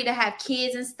I'm ready to have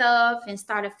kids and stuff and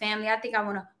start a family, I think I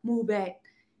want to move back.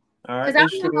 All right.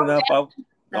 Interesting enough.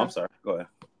 I'm sorry. Go ahead.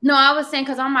 No, I was saying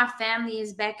because all my family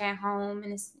is back at home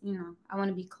and it's, I want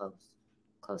to be close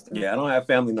to Yeah, I don't have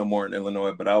family no more in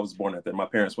Illinois, but I was born out there. My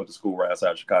parents went to school right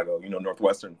outside Chicago,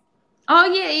 Northwestern. Oh,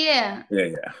 yeah.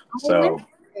 Yeah. So,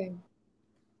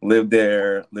 lived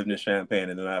there, lived in Champaign,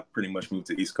 and then I pretty much moved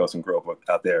to East Coast and grew up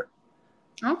out there.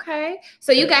 Okay.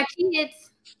 So you got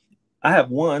kids? I have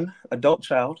one adult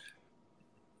child.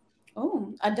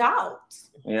 Oh, adult.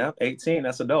 Yeah, 18.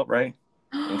 That's adult, right?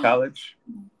 In college.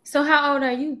 So how old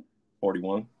are you?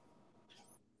 41.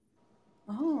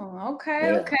 Oh,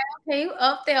 okay, Yeah. okay. You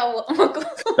up there,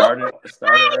 started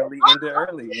early, ended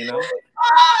early, you know.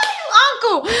 Oh,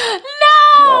 uncle,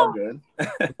 It's all no. good.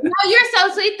 No, you're so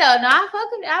sweet though. No, I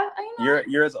fucking, you know.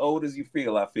 You're as old as you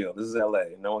feel. I feel this is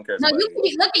LA. No one cares. No, about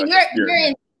you look at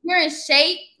you're in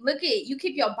shape. Look at you,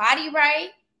 keep your body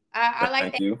right. I like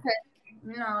Thank that you. because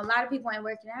you know a lot of people ain't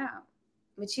working out,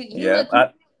 but you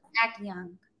act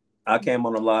young. I came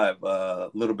on the live a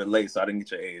little bit late, so I didn't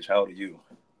get your age. How old are you?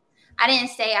 I didn't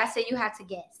say. I said you have to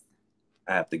guess.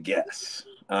 I have to guess.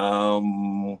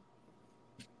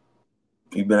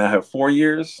 You've been out here 4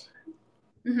 years.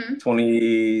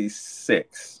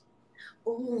 26.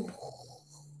 Ooh,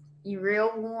 you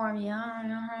real warm,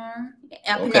 yeah.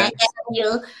 Okay.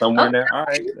 Somewhere in there. All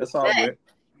right, that's all good.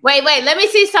 Wait. Let me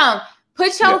see some.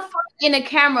 Put your foot in the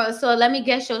camera. So let me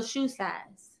guess your shoe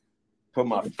size. Put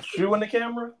my shoe in the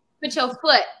camera. Put your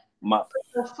foot. My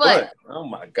foot. Oh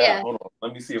my God! Yeah. Hold on.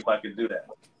 Let me see if I can do that.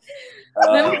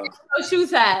 Let me guess your shoe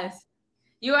size.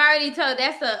 You already told.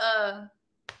 That's a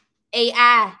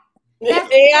AI.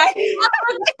 That's AI.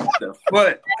 The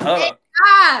foot.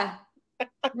 AI.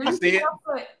 You see it?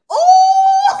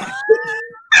 Oh.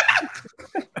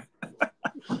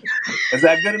 Is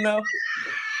that good enough?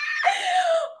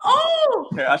 Oh.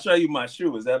 Here, I'll show you my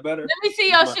shoe. Is that better? Let me see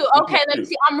your shoe. Okay, let me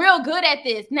see. I'm real good at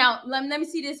this. Now, let me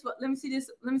see this. Let me see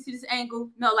this angle.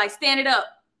 No, like stand it up.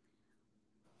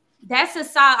 That's a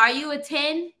size. Are you a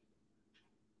 10?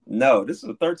 No, this is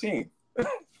a 13.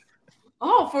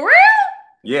 Oh, for real?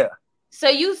 Yeah. So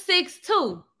you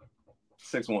 6'2".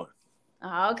 6'1".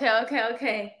 Oh,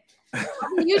 okay.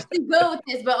 I'm usually good with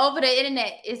this, but over the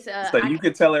internet, it's So you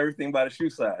can tell everything by the shoe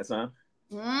size, huh?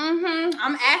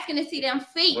 I'm asking to see them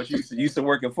feet. What, you used to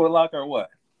work at Foot Locker or what?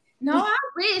 No, I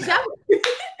wish. I'll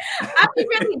be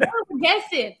really good at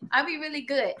guessing. I'll be really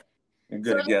good. You're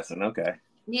good at guessing, okay.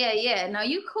 Yeah. No,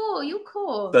 you cool.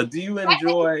 So do you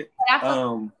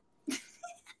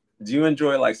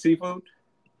enjoy like seafood?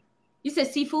 You said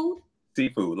seafood?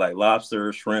 Seafood, like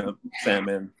lobster, shrimp,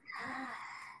 salmon.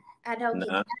 I don't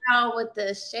get down with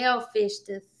the shellfish,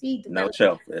 the sea. No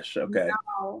shellfish, okay.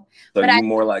 No. So you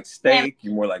more like steak,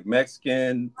 you more like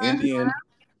Mexican, Indian?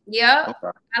 Yeah.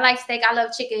 Okay. I like steak. I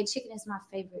love chicken. Chicken is my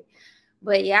favorite.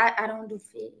 But yeah, I don't do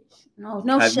fish. No.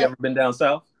 Have you ever been down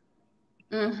south?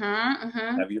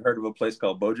 Mm-hmm. Have you heard of a place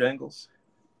called Bojangles?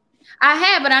 I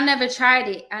have, but I never tried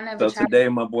it. So today,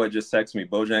 my boy just texted me.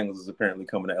 Bojangles is apparently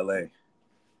coming to LA.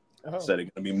 Oh. So they're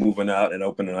gonna be moving out and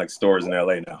opening like stores in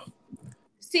LA now.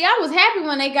 See, I was happy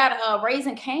when they got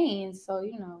Raising Cane's. So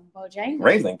you know, Bojangles.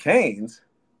 Raising Cane's.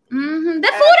 The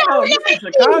food out here in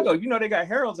Chicago. You know they got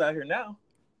Harold's out here now.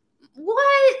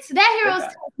 What? That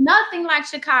Harold's nothing like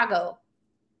Chicago.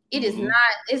 It is not.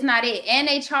 It's not it. And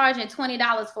they charging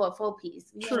 $20 for a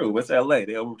 4-piece. True. It's LA.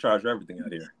 They overcharge everything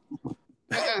out here.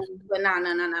 But no.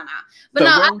 But so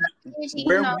no,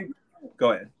 where would you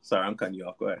go ahead? Sorry, I'm cutting you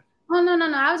off. Go ahead. Oh no.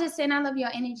 I was just saying I love your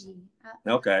energy.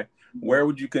 Okay. Where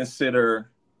would you consider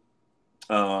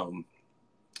an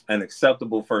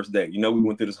acceptable first date? You know, we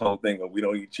went through this whole thing of we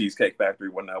don't eat Cheesecake Factory,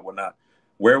 whatnot.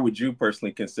 Where would you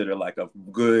personally consider like a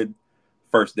good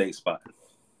first date spot?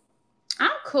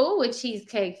 I'm cool with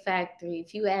Cheesecake Factory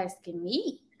if you asking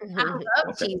me. I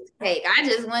love cheesecake. I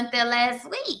just went there last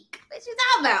week. What you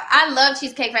talking about? I love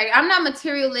Cheesecake Factory. I'm not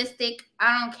materialistic.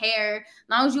 I don't care. As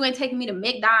long as you ain't taking me to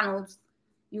McDonald's,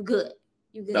 you good.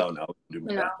 No. No.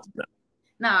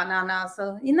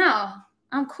 So,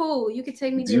 I'm cool. You can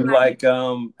take me to Do you like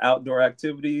outdoor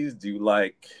activities?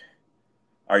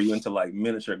 Are you into like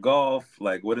miniature golf?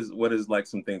 Like what is like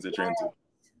some things that you're into?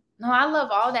 No, I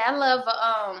love all that. I love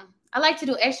I like to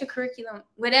do extracurriculum,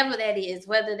 whatever that is,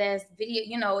 whether that's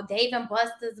video, Dave and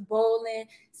Buster's, bowling,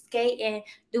 skating,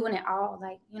 doing it all.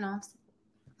 Like,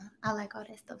 I like all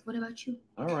that stuff. What about you?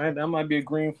 All right. That might be a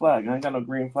green flag. I ain't got no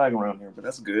green flag around here, but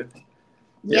that's good.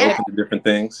 Yeah. Open to different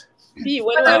things.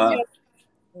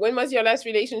 When was your last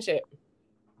relationship?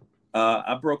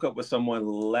 I broke up with someone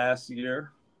last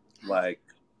year, like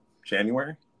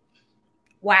January.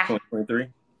 Wow. 2023.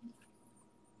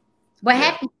 What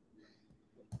happened?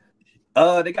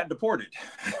 They got deported.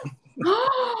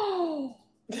 I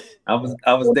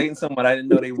was dating someone I didn't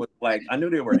know they would like. I knew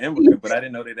they were immigrant, but I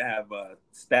didn't know they'd have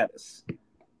status.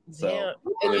 So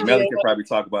Melli could probably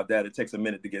talk about that. It takes a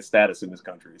minute to get status in this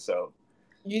country. So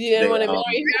you didn't want to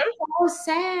marry her? So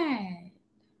sad.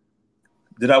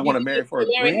 Did I want to marry for a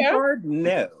marry green her? card?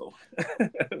 No.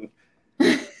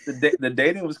 The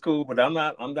dating was cool, but I'm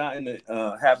not in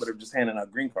the habit of just handing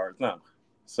out green cards. No.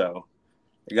 So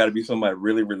it got to be somebody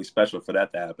really, really special for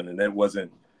that to happen, and it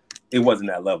wasn't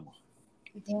that level.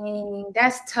 Dang,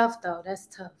 that's tough though. That's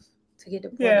tough to get the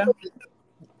point. Yeah.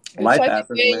 The Life chat is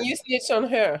happens, saying man. you snitched on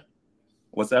her.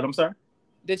 What's that? I'm sorry.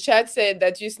 The chat said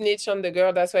that you snitched on the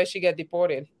girl. That's why she got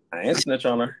deported. I ain't snitch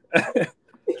on her.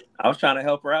 I was trying to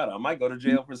help her out. I might go to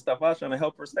jail for stuff. I was trying to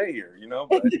help her stay here, you know.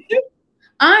 But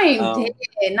I ain't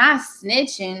dead, not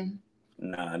snitching.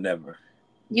 Nah, never.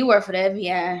 You work for the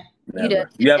FBI. Never.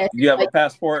 You have a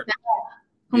passport?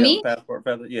 Who, you me? Have a passport,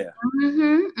 Feather? Yeah.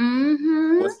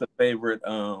 Mm-hmm. What's the favorite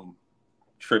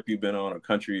trip you've been on, or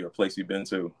country or place you've been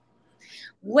to?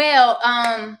 Well,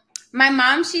 my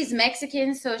mom, she's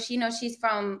Mexican, so she's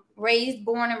born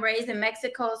and raised in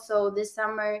Mexico. So this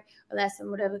summer or last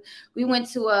summer, whatever, we went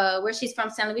to where she's from,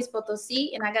 San Luis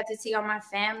Potosí, and I got to see all my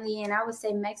family. And I would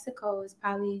say Mexico is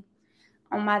probably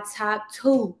on my top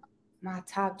two.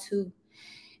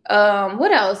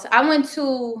 What else? I went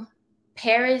to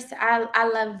Paris. I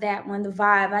love that one, the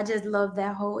vibe. I just love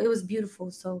that it was beautiful.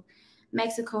 So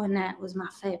Mexico and that was my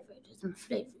favorite. It's my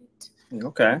favorite.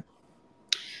 Okay.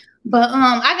 But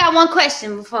I got one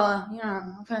question before,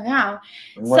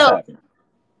 What's happening?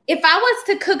 If I was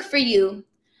to cook for you,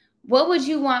 what would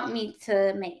you want me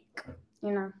to make?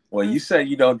 Well, you say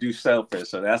you don't do shellfish,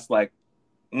 so that's like,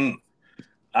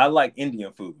 I like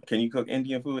Indian food. Can you cook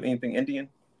Indian food? Anything Indian?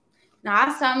 Now,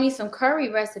 I saw me some curry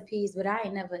recipes, but I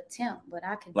ain't never attempt. But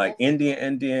I can like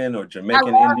Indian or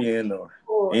Jamaican Indian or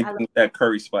anything with that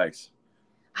curry spice.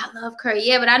 I love curry,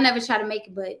 yeah, but I never try to make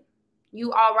it. But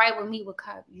you all right with me with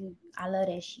curry? I love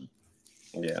that shit.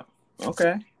 Yeah.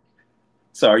 Okay.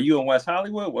 So, are you in West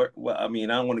Hollywood? Well, I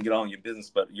mean, I don't want to get all in your business,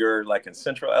 but you're like in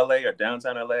Central LA or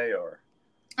downtown LA, or?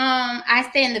 I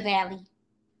stay in the Valley.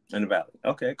 In the Valley.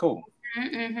 Okay, cool.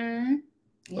 Mm-hmm.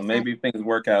 So maybe if things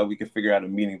work out, we can figure out a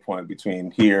meeting point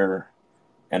between here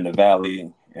and the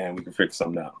Valley, and we can figure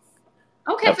something out.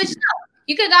 Okay, for sure.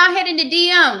 You could go ahead in the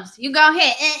DMs. You go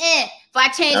ahead. If I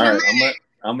change my mind.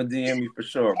 I'm a DM you for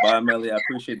sure. Bye, Melli. I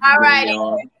appreciate you. All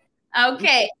right.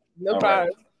 Okay. No problem.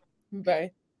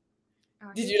 Bye.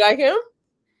 Did you like him?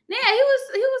 Yeah, he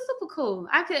was super cool.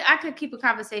 I could keep a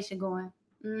conversation going.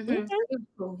 Mm-hmm. Okay.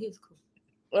 He was cool.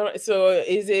 All right, so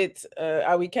is it?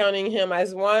 Are we counting him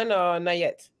as one or not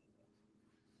yet?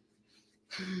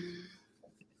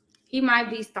 He might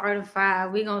be starting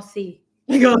 5. We gonna see.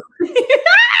 I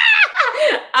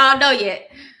don't know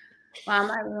yet. Well, I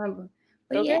might remember.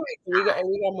 But okay, yeah. we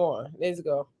got more. Let's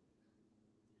go.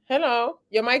 Hello,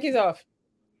 your mic is off.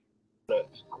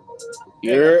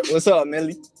 What's up,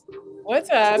 Melli? What's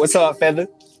up? What's up, Feather?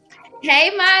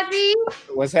 Hey, Mozzie.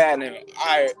 What's happening?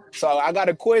 All right, so I got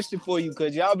a question for you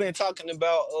because y'all been talking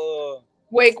about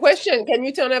Wait, question. Can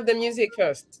you turn up the music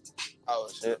first? Oh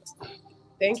shit.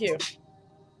 Thank you.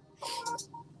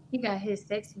 He got his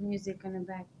sexy music in the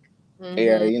back. Mm-hmm.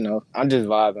 Yeah, I'm just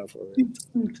vibing for it.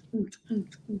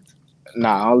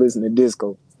 Nah, I don't listen to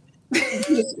disco.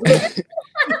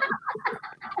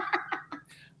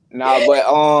 Nah, but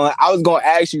I was gonna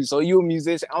ask you. So you a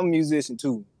musician? I'm a musician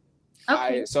too. Okay. All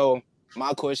right, so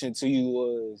my question to you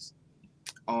was,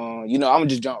 I'm gonna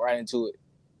just jump right into it.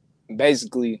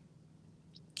 Basically,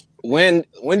 when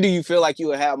do you feel like you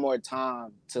would have more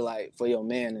time to like for your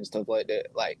man and stuff like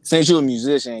that? Like since you're a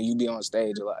musician, you be on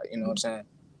stage a lot. You know what I'm saying?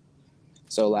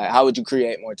 So like, how would you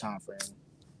create more time for him?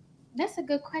 That's a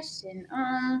good question.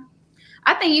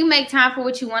 I think you make time for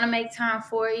what you want to make time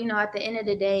for. At the end of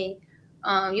the day,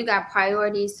 you got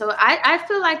priorities. So I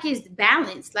feel like it's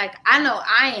balanced. Like I know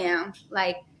I am.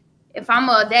 Like if I'm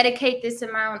gonna dedicate this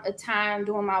amount of time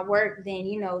doing my work, then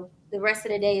the rest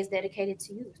of the day is dedicated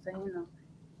to you. So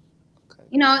okay.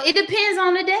 It depends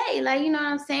on the day. Like what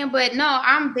I'm saying. But no,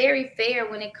 I'm very fair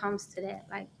when it comes to that.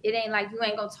 Like it ain't like you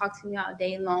ain't gonna talk to me all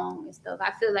day long and stuff.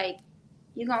 I feel like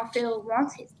you're gonna feel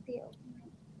wanted still.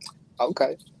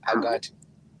 Okay, I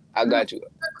got you.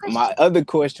 My other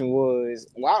question was,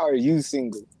 why are you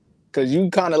single? Because you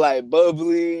kind of like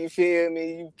bubbly, you feel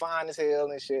me? You fine as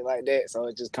hell and shit like that. So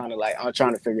it's just kind of like, I'm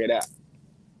trying to figure it out.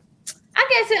 I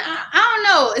guess, I don't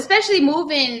know, especially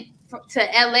moving to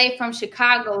LA from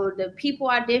Chicago, the people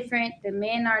are different, the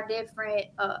men are different,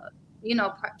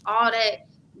 all that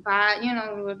by,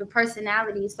 the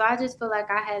personality. So I just feel like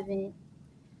I haven't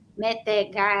met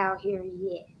that guy out here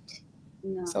yet.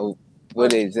 So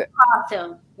what is it?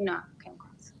 Came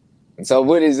across. So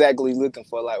what exactly looking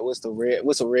for? Like, what's a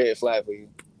red flag for you?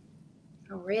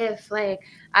 A red flag.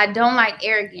 I don't like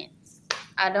arrogance.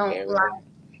 I don't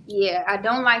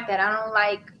like that. I don't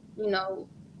like,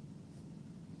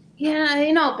 Yeah,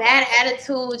 you know, bad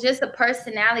attitude, just a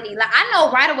personality. Like I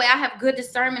know right away I have good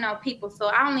discernment on people, so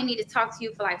I only need to talk to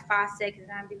you for like 5 seconds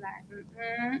and I'll be like,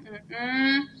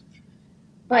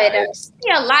 But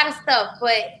yeah, a lot of stuff,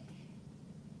 but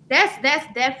that's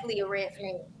definitely a red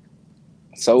flag.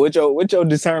 So what your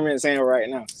discernment saying right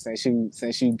now? Since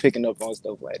you picking up on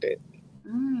stuff like that.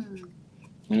 You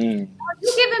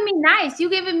giving me nice. You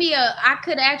giving me I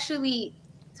could actually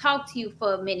talk to you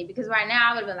for a minute, because right now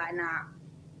I would have been like, nah.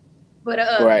 But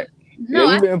right. No,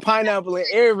 yeah, you've been pineappling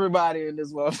everybody in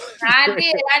this motherfucker. I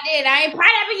did. I ain't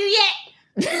pineapple you yet.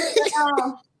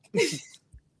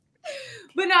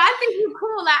 But no, I think you're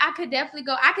cool. Like I could definitely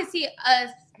go. I could see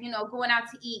us, you know, going out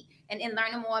to eat and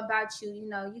learning more about you. You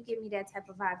know, you give me that type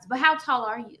of vibes. But how tall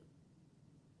are you?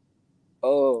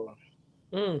 Oh,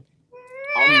 I'm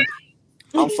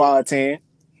 5'10".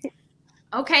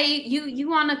 Okay, you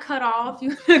want to cut off?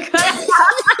 You cut off?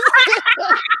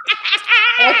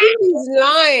 I think he's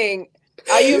lying.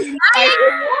 Are you lying?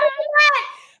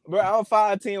 Bro, I'm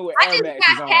 5'10" with Air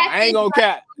Maxes on. I ain't gonna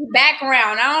cap.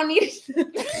 Background. I don't need.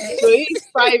 So he's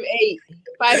 5'8".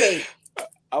 5'8".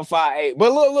 I'm 5'8".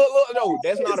 But look, no,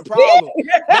 that's not a problem.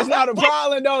 That's not a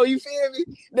problem, though. You feel me?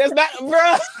 That's not,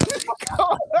 bro.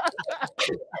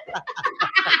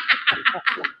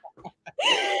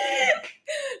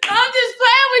 I'm just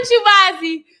playing with you,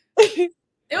 Mozzie.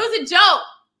 It was a joke.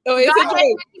 Oh, it's a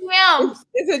joke.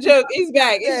 It's a joke. He's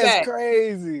back. He's That's back.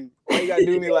 Crazy. Why you gotta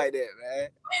do me like that, man?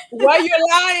 Why you're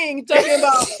lying? Talking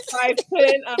about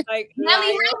 5'10". I'm like, Melli, how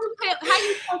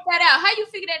you put that out? How you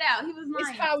figure that out? He was lying.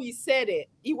 It's how he said it.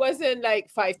 He wasn't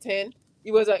like 5'10".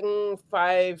 He was like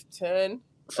 5'10".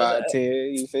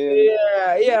 5'10", you feel me?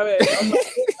 Yeah, man.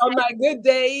 On my good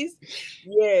days,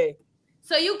 yeah.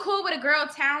 So you cool with a girl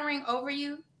towering over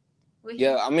you?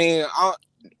 Yeah, I mean,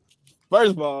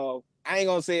 first of all, I ain't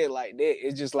gonna say it like that.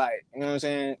 It's just like, you know what I'm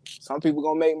saying? Some people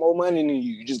gonna make more money than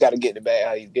you. You just gotta get the bag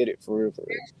how you get it, for real.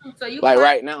 So you like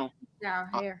right now. Down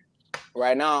here.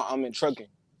 Right now, I'm in trucking.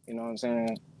 You know what I'm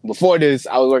saying? Before this,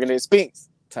 I was working at Spinks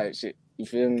type shit. You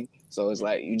feel me? So it's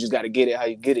like you just gotta get it how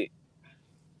you get it.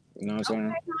 You know what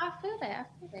I'm saying? I feel that.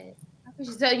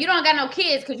 So you don't got no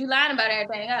kids because you lying about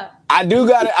everything else. I do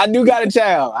got a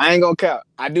child. I ain't gonna count.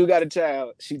 I do got a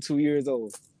child. She 2 years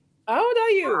old. How old are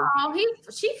you? Oh,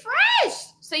 she fresh.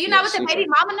 So you're not with the baby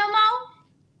mama no more?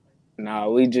 Nah,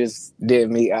 we just did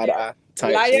meet eye to eye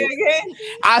type Liar shit. again?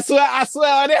 I swear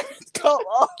on that. Come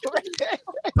on.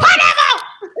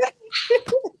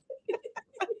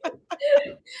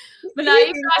 But no,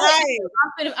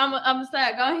 I'm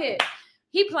sorry. Go ahead.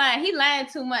 He lying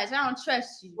too much. I don't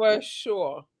trust you. For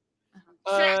sure.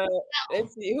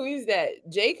 Let's see. Who is that?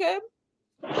 Jacob?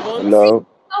 Hello.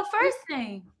 Oh, first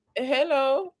name.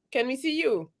 Hello. Can we see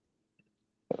you?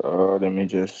 Let me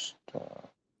just.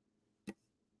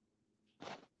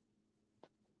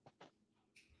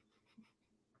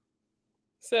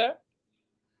 Sir?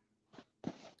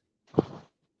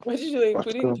 What you doing?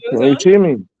 Putting clothes Can you on? see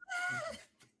me?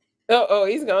 Oh,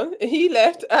 he's gone. He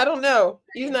left. I don't know.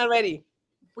 He's not ready.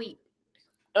 Wait.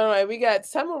 All right, we got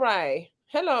Samurai.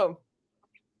 Hello.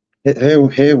 Hey,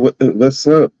 what's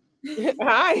up?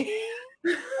 Hi.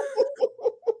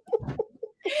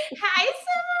 Hi,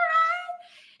 Samurai.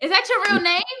 Is that your real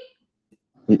name?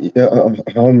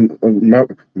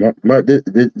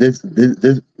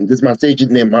 This is my stage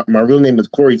name. My real name is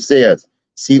Corey Sayers.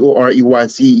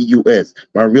 Coreyceus.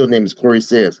 My real name is Corey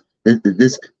Sayers.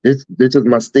 This is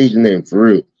my stage name for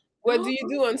real. What do you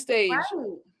do on stage?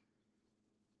 Right.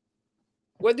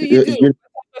 What do you do? What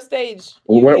type of stage?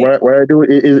 What I do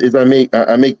is I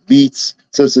make beats.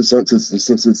 So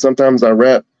sometimes I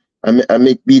rap. I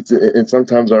make beats and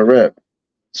sometimes I rap.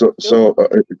 So rap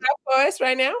for us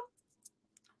right now?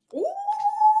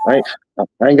 I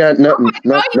ain't got nothing.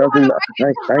 Nothing. I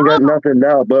ain't got nothing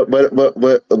now. But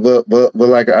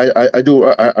like I do.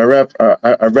 I rap.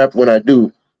 I rap when I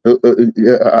do. I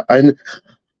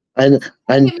had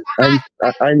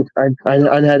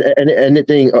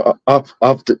anything off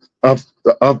the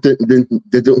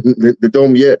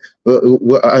dome yet.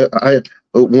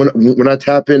 When I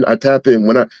tap in, I tap in.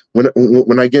 When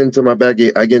I get into my bag,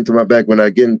 I get into my bag when I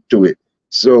get into it.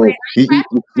 So you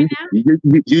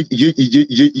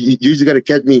just gotta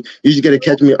catch me. You just gotta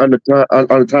catch me on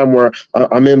the time where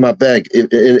I'm in my bag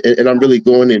and I'm really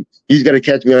going in. You just gotta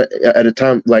catch me at a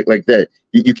time like that.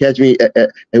 You catch me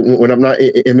when I'm not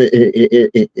in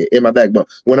my bag, but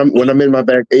when I'm in my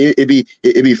bag, it be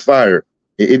fire.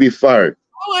 It be fire.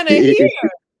 I wanna hear.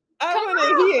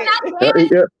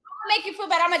 Yeah. Make you feel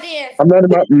bad. I'm a dance. I'm not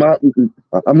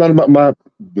about my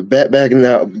bag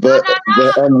now. But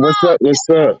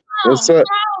what's up?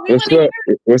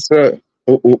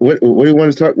 What do you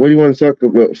want to talk? What do you want to talk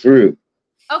about for real?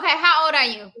 Okay, how old are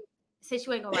you? Since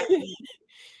you ain't gonna rap.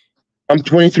 I'm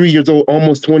 23 years old,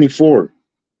 almost 24.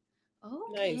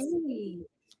 Okay. Nice.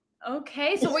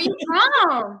 Okay, so where you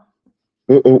from?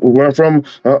 Where I'm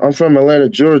from Atlanta,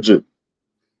 Georgia.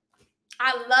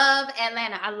 I love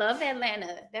Atlanta. I love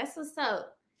Atlanta. That's what's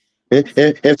up. In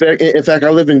fact, I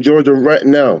live in Georgia right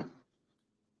now.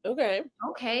 Okay.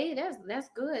 Okay, that's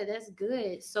good. That's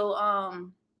good. So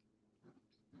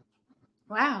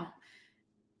wow.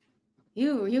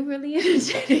 You really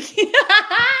energetic.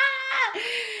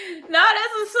 No,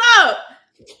 that's what's up.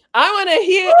 I want to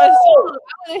hear a song. I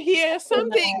want to hear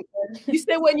something. You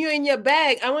said when you're in your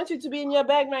bag. I want you to be in your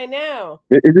bag right now.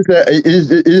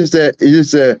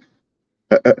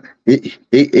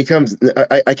 It comes.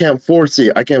 I can't force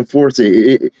it. I can't force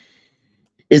it.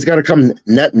 It's got to come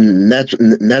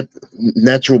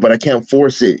natural, but I can't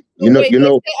force it. Wait,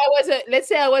 let's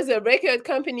say I was a record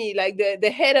company, like the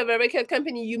head of a record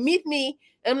company. You meet me,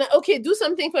 and I'm like, okay, do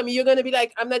something for me. You're gonna be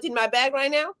like, I'm not in my bag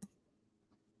right now,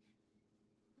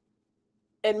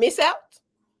 and miss out.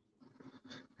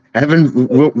 I haven't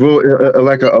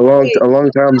like a long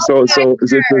time. So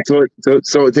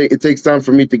it takes time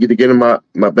for me to get in my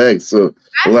bag. So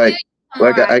okay,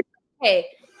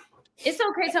 it's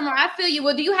okay, Tamara. I feel you.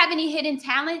 Well, do you have any hidden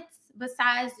talents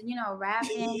besides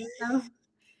rapping and stuff?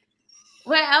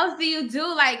 What else do you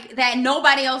do like that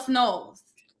nobody else knows?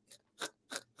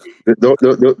 Those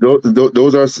are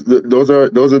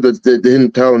the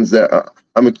hidden talents that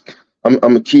I'm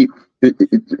gonna keep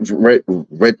right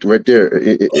there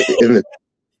in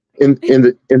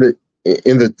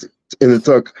the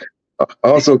tuck.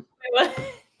 Also,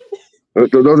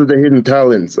 those are the hidden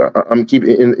talents I'm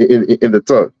keeping in the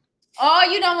tuck. Oh,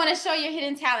 you don't want to show your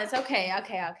hidden talents. Okay.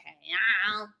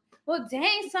 Well,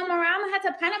 dang, Summer, I'm gonna have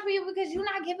to pen up for you because you're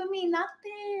not giving me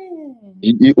nothing.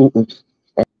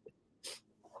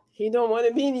 He don't want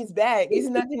to be in his bag. He's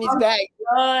not in his bag.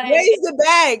 Where is the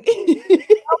bag?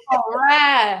 All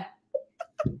right.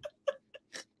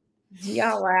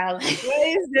 Y'all wow.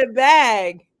 Where is the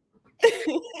bag?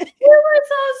 You were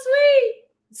so sweet.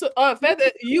 So,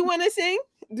 Feather, you want to sing?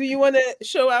 Do you want to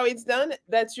show how it's done?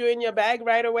 That you're in your bag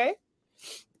right away?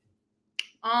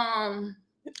 Let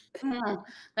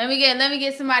me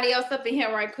get somebody else up in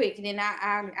here right quick, and then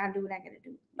I'll do what I gotta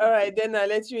do. All right, then I'll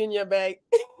let you in your bag.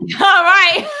 All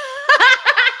right.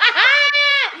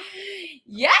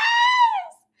 Yes.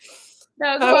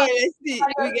 No, all right, let's see.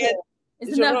 We get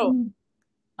Jerome.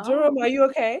 Jerome, are you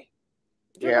okay?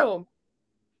 Jerome.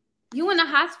 Yeah. You in the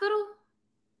hospital?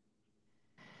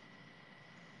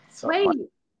 Wait.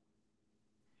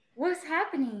 What's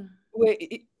happening?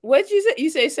 Wait, what'd you say? You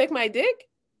say suck my dick?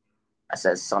 I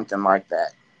said something like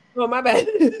that. Oh, my bad.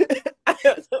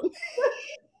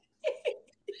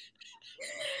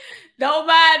 Don't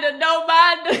mind.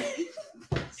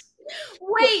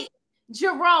 Wait,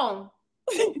 Jerome.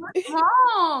 What's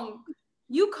wrong?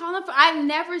 You calling for? I've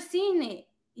never seen it.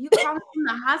 You calling from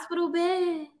the hospital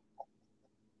bed?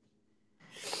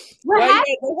 Why are you at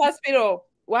the hospital?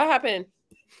 What happened?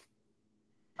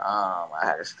 I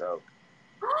had a stroke.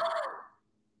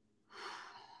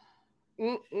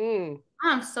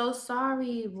 I'm so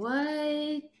sorry.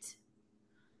 What?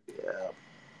 Yeah.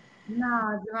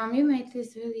 No, Jerome, you make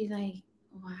this really like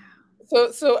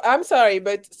wow. So I'm sorry,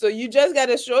 but so you just got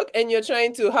a stroke and you're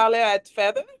trying to holler at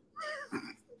Feather?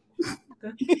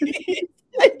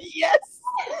 Yes.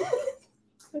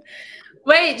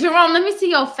 Wait, Jerome, let me see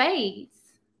your face.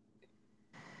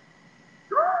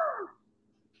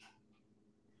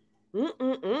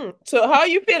 So how are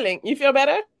you feeling? You feel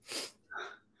better?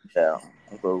 Yeah,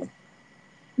 I'm cool.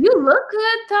 You look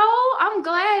good though. I'm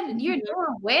glad you're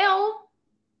doing well.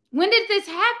 When did this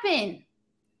happen?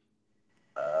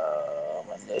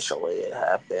 Initially it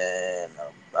happened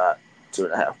about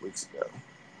 2.5 weeks ago.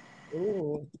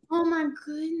 Ooh. Oh my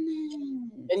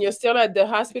goodness. And you're still at the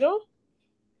hospital?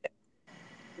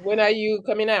 When are you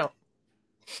coming out?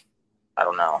 I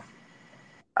don't know.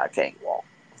 I can't walk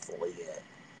fully yet.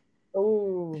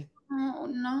 Oh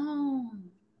no.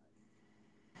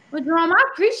 But Jerome, I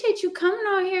appreciate you coming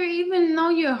on here even though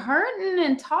you're hurting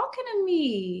and talking to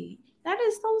me. That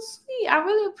is so sweet. I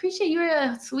really appreciate you're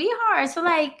a sweetheart. So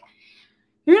like,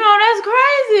 that's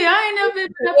crazy. I ain't never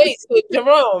been. Wait, so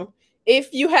Jerome,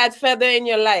 if you had Feather in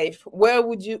your life, what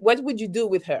would you do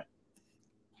with her?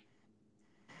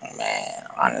 Man,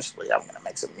 honestly, I'm gonna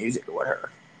make some music with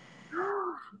her.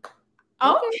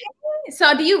 Okay.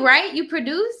 So do you write? You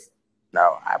produce?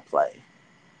 No, I play.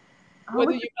 What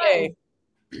do you play?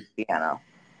 Piano.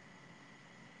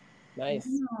 Nice.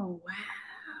 Oh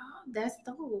wow, that's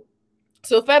dope.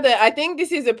 So, Feather, I think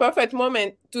this is a perfect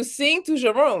moment to sing to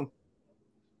Jerome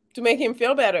to make him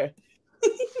feel better.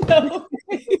 No.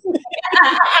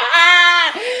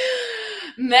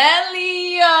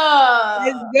 Melli.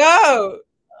 Let's go.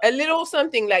 A little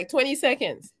something like 20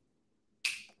 seconds.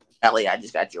 Ellie, I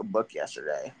just got your book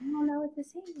yesterday. I don't know what to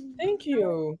say. Thank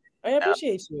you. I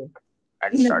appreciate you. I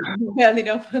just started. Melli,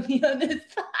 don't put me on this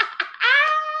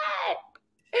side.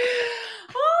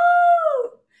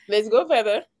 Woo! Let's go,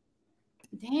 Feather.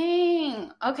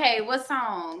 Dang. Okay, what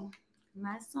song?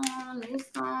 My song, new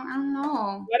song? I don't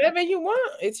know. Whatever you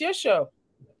want. It's your show.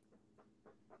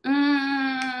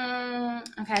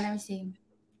 Okay, let me see.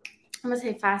 I'm gonna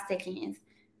say 5 seconds.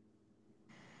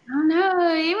 I don't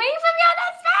know. You ain't put me on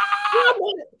that spot.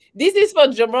 This is for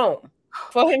Jerome,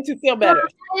 for him to feel better.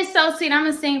 It's so sweet. I'm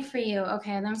gonna sing for you.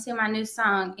 Okay, let me sing my new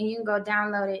song, and you can go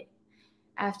download it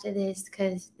after this,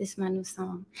 cause this is my new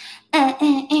song.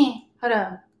 Hold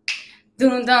up.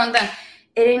 Dun dun dun.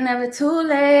 It ain't never too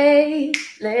late.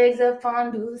 Legs up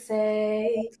on Duce.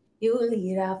 You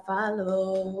lead, I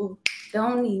follow.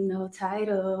 Don't need no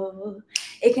title.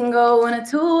 It can go one of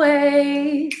 2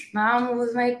 ways. My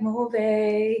moves make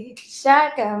movies.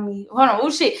 Shot got me. Hold on. Oh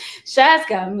shit. Shots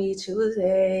got me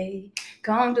choosing.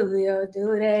 Come do your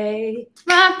duty.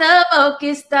 My the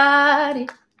focus started.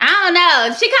 I don't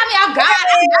know. She caught me off guard.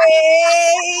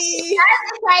 Hey!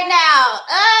 Right now.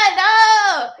 No.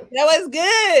 That was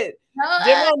good. No,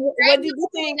 Jerome, what did you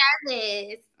think?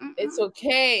 Nervous. It's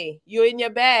okay. You're in your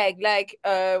bag, like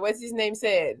what's his name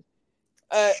said.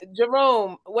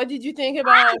 Jerome, what did you think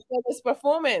about Feather's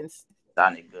performance?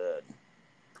 Sounded good.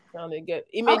 Sounded good.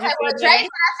 It made Okay, you well, feel Drake, better?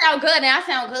 I sound good, and I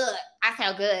sound good. I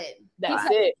sound good. That's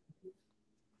it.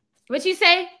 What you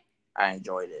say? I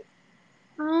enjoyed it.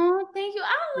 Oh, thank you.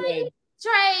 I like it.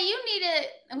 Trey, you need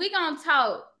to. We gonna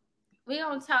talk. We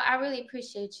gonna talk. I really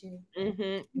appreciate you.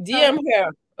 DM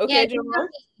her, okay, Yeah, Jerome?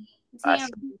 DM.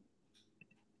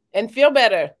 And feel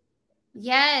better.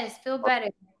 Yes, feel better.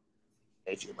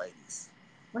 Thank you, ladies.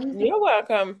 You're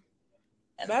welcome.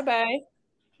 Bye bye.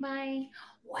 Bye.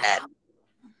 Wow.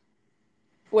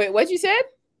 Wait, what you said?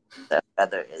 That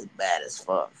Feather is bad as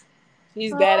fuck.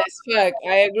 She's bad as fuck.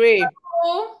 I agree.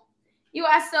 Oh, you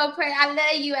are so pretty. I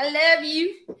love you. I love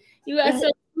you. You are so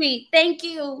sweet. Thank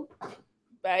you.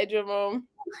 Bye, Jerome.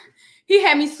 He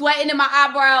had me sweating in my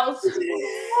eyebrows.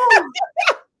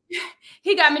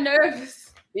 He got me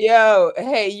nervous. Yo,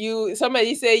 hey,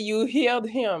 somebody say you healed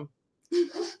him.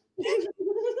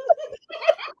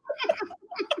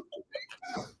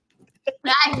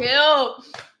 Not him.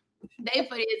 They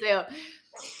funny as hell.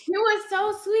 He was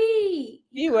so sweet.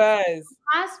 He was.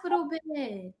 Hospital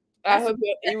bed. I hope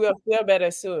you will feel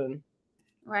better soon.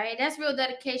 Right? That's real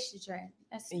dedication, Trey.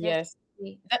 Yes.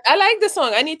 Sweet. I like the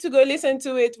song. I need to go listen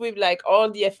to it with like all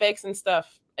the effects and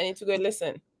stuff. I need to go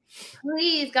listen.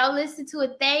 Please go listen to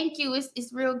it. Thank you.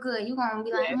 It's real good. You're gonna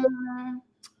be like,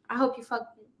 I hope you fuck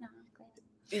with it. No,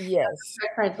 yes.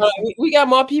 We got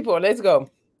more people. Let's go.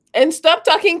 And stop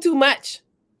talking too much.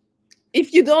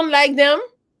 If you don't like them,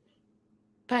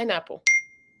 pineapple.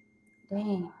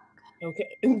 Damn.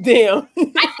 Okay. Damn. I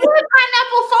did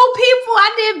pineapple 4 people.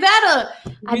 I did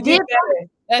better. You did better.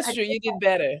 That's true. You did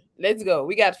better. Let's go.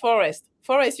 We got Forrest.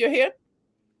 Forrest, you're here?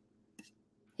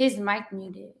 His mic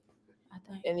muted.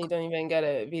 And you don't even got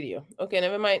a video. Okay,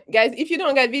 never mind. Guys, if you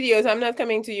don't got videos, I'm not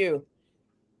coming to you.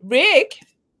 Rick.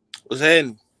 What's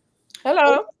happening?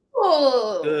 Hello.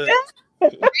 Oh.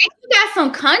 You got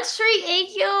some country in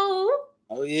you.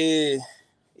 Oh yeah.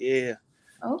 Yeah.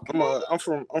 Okay. I'm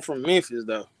from Memphis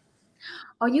though.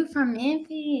 Oh, you from Memphis?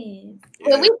 Yeah.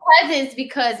 Well, we cousins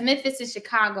because Memphis and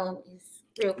Chicago is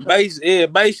real close.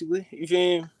 Basically. You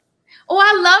feel me? Oh,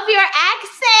 I love your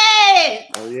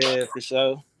accent. Oh yeah, for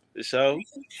sure. For sure.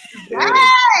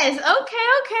 Yes.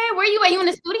 Okay. Where you at? You in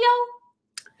the studio?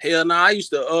 Hell no, I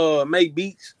used to make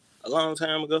beats a long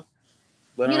time ago.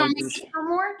 But you don't make beats no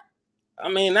more? I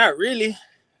mean, not really.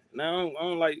 No, I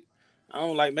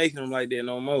don't like making them like that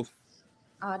no more.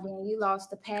 Oh damn, you lost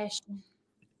the passion.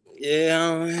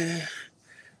 Yeah,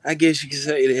 I guess you could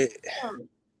say that.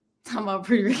 Talking about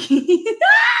pre-Ricky.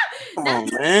 Come on,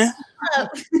 man.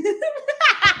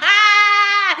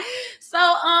 So,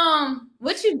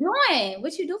 what you doing?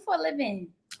 What you do for a living?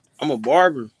 I'm a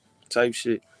barber type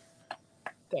shit.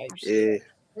 Yeah.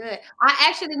 Good. I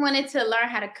actually wanted to learn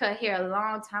how to cut hair a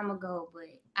long time ago, but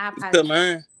I probably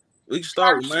man. We can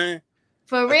start with mine.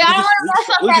 For real, I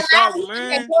don't want to start with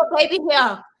mine. Baby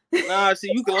hair. Nah, see,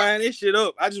 you can line this shit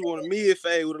up. I just want a mid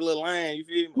fade with a little line. You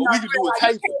feel me? Or we can do a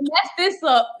taper. You can mess this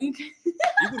up. You can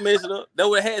mess it up. That's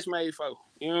what hat's made for.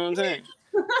 You know what I'm saying?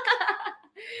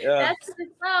 Yeah. That's what's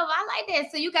up. I like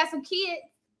that. So you got some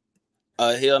kids?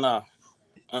 Hell no.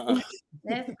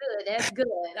 That's good. That's good.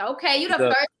 Okay, you the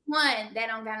first one that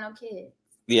don't got no kids.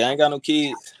 Yeah, I ain't got no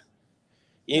kids.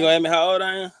 You ain't gonna ask me how old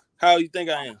I am? How old you think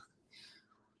I am?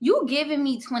 You giving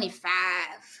me 25.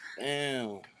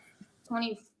 Damn.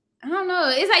 20. I don't know.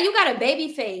 It's like you got a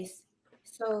baby face.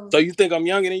 So you think I'm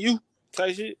younger than you?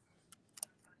 Type shit.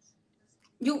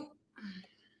 You.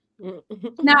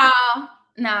 No.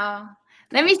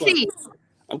 Let me see.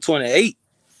 I'm 28.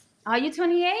 Are you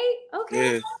 28?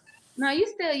 Okay. Yeah. No, you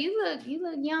look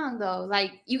young though.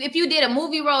 Like if you did a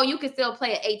movie role, you could still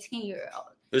play an 18-year-old.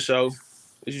 For sure.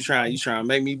 What you trying to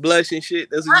make me blush and shit?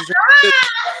 That's what you trying to do?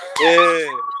 Yeah.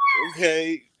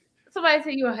 Okay. Somebody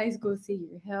said you a high school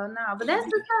senior. Hell no. But that's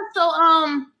the stuff. So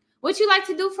what you like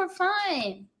to do for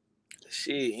fun?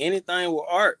 Shit, anything with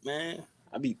art, man.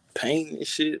 I be painting and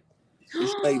shit.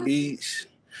 Just make beats,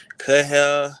 cut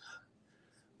hair,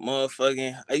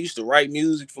 motherfucking. I used to write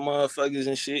music for motherfuckers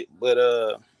and shit, but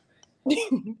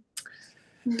he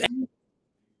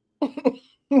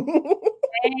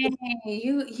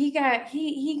got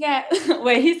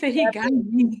wait, he said he got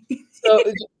me. So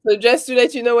just to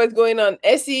let you know what's going on,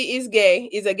 Essie is gay,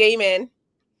 he's a gay man,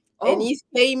 and he's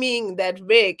claiming that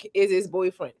Rick is his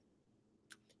boyfriend.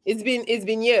 It's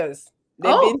been years.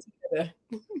 They've been together.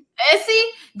 Essie?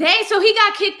 Dang, so he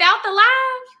got kicked out the live?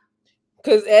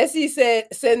 Because Essie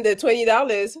said send the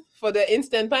 $20 for the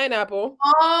instant pineapple.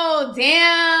 Oh,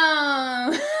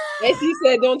 damn. Essie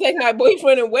said, don't take my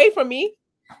boyfriend away from me.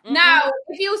 No,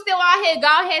 if you still out here,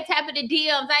 go ahead, tapping the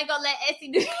DMs. I ain't gonna let Essie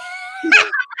do it.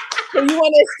 So you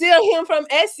want to steal him from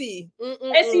Essie?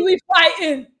 Essie, we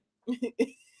fighting.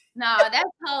 No,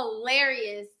 that's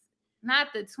hilarious.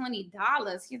 Not the $20.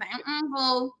 He's like,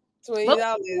 boo.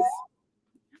 $20.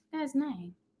 That's nice.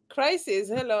 Crisis,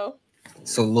 hello.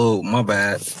 Salute, my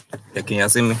bad. Yeah, can y'all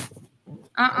see me?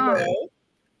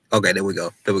 Okay, there we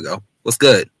go. What's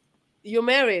good? You're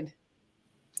married?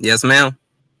 Yes, ma'am.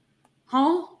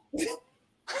 Huh?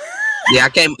 Yeah,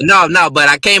 but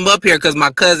I came up here because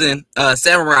my cousin,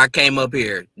 Samurai, came up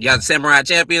here. Y'all the Samurai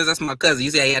Champions? That's my cousin.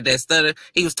 You see he had that stutter?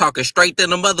 He was talking straight to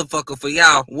the motherfucker for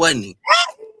y'all, wasn't he?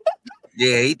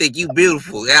 Yeah, he think you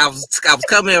beautiful. I was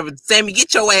coming here, Sammy,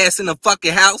 get your ass in the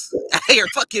fucking house. I hear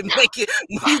fucking making,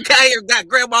 you got here, got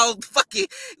grandma's fucking,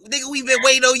 nigga, we been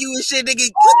waiting on you and shit, nigga.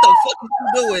 What the fuck are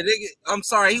you doing, nigga? I'm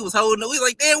sorry, he was holding, we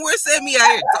like, damn, where's Sammy out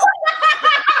here?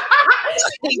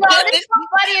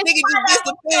 Nigga just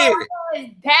disappeared.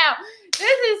 Down.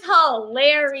 This is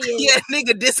hilarious. Yeah,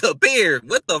 nigga disappeared.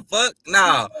 What the fuck?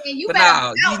 Nah. You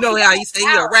know how he say he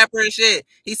a rapper and shit?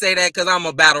 He say that because I'm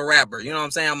a battle rapper. You know what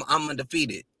I'm saying? I'm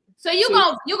undefeated. So you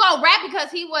gonna rap because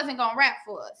he wasn't gonna rap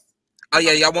for us. Oh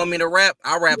yeah, y'all want me to rap?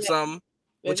 I'll rap something.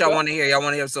 What y'all want to hear? Y'all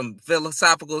want to hear some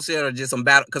philosophical shit or just some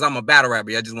battle? Because I'm a battle rapper.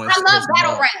 I just want to I love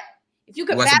battle rap. If you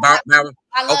could battle,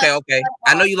 okay.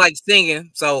 I know you like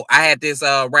singing, so I had this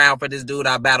round for this dude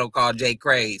I battled called Jay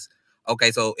Craze.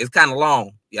 Okay, so it's kind of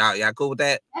long. Y'all cool with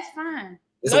that? That's fine.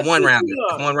 It's a one round.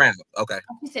 One round. Okay.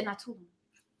 He said not too long.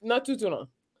 Not too long.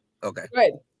 Okay.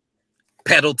 Right.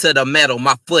 Pedal to the metal,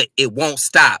 my foot, it won't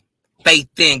stop. Faith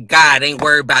in God, ain't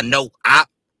worried about no op.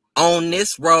 On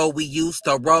this road, we used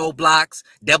to roadblocks.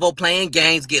 Devil playing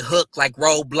games, get hooked like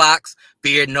roadblocks.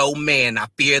 Fear no man, I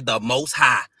fear the most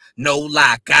high. No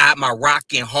lie, God, my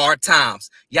rock in hard times.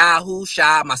 Yahoo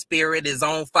Shah, my spirit is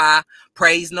on fire.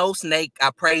 Praise no snake,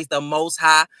 I praise the most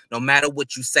high. No matter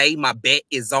what you say, my bet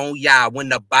is on Yah. When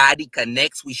the body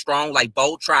connects, we strong like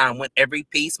Voltron. When every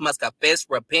piece must confess,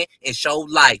 repent, and show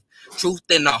life. Truth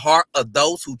in the heart of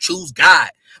those who choose God.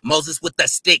 Moses with the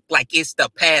stick like it's the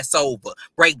Passover.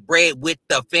 Break bread with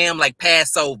the fam like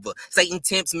Passover. Satan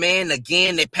tempts man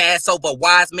again and Passover.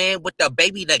 Wise man with the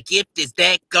baby, the gift is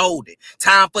that golden.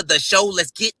 Time for the show,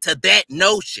 let's get to that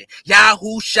notion.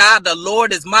 Yahushua, the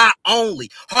Lord is my only.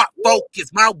 Heart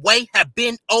focus, my way have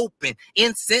been open.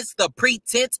 Incense, the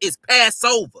pretense is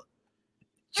Passover.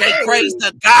 Jay praise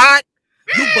to God.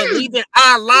 You believe in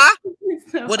Allah?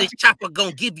 What is Chopper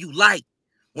gonna give you light?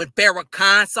 When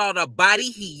Farrakhan saw the body,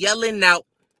 he yelling out,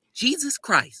 Jesus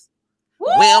Christ.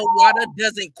 Well, water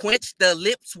doesn't quench the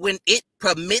lips when it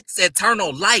permits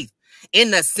eternal life.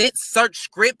 In a sense, search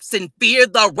scripts and fear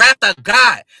the wrath of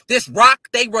God. This rock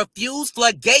they refuse,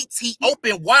 floodgates he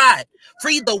open wide.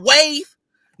 Free the wave.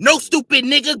 No stupid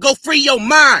nigga, go free your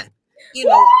mind. You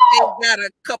know, they got a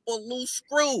couple loose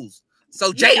screws.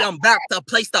 So Jay, I'm about to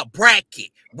place the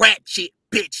bracket. Ratchet,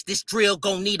 bitch, this drill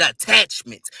gon' need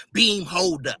attachments. Beam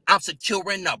holder, I'm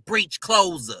securing a breech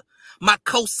closer. My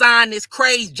cosign is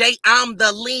crazy, Jay, I'm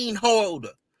the lean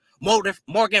holder.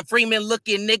 Morgan Freeman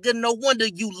looking nigga, no wonder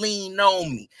you lean on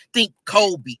me. Think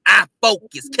Kobe, I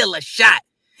focus, kill a shot.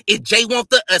 If Jay want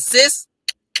the assist,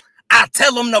 I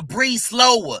tell him to breathe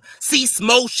slower, cease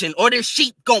motion, or this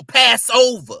sheep gon' pass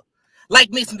over.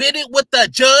 Like Miss Minute with the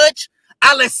judge,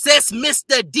 I'll assess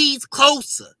Mr. D's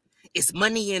closer. It's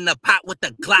money in the pot with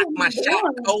the Glock, my shot,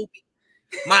 Kobe.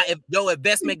 Your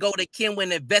investment go to Kim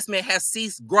when investment has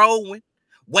ceased growing.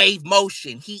 Wave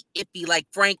motion, he iffy like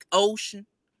Frank Ocean.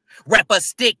 Wrap a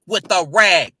stick with a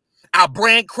rag. I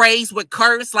brand craze with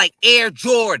curves like Air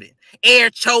Jordan. Air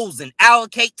chosen,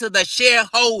 allocate to the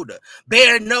shareholder.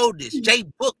 Bear notice, J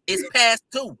Book is past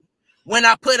 2. When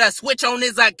I put a switch on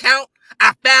his account,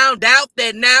 I found out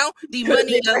that now the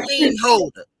money a lien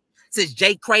holder. Since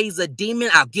J Craze a demon,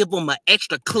 I'll give him an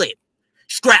extra clip.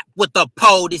 Strapped with a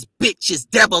pole, this bitch is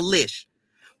devilish.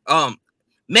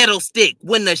 Metal stick,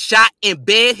 when the shot in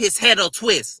bed, his head'll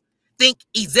twist. Think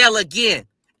Ezel again.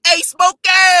 Hey,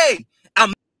 Smokey!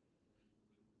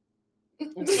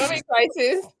 Sorry,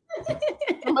 crisis.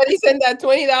 Somebody send that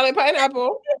 $20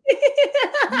 pineapple.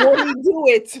 Won't he do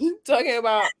it? Talking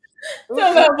about.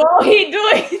 Won't he do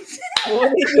it?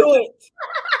 Won't he do it?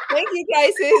 Thank you,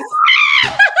 crisis.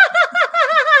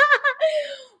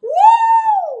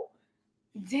 Woo!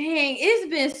 Dang, it's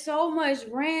been so much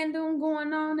random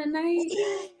going on tonight.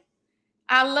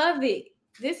 I love it.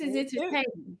 This is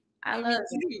entertaining. I love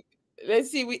it. Let's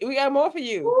see. We got more for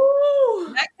you. Ooh.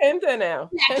 Black Panther now.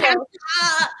 Black Panther.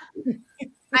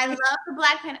 I love the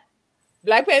Black Panther.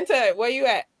 Black Panther, where you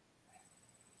at?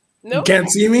 No, you can't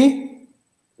see me.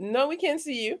 No, we can't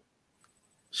see you.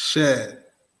 Shit,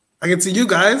 I can see you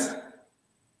guys.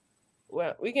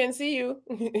 Well, we can see you.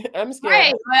 I'm scared.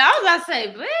 Right, but I was about to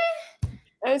say, but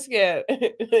I'm scared.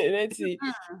 Let's see.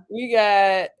 We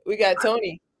got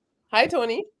Tony. Hi,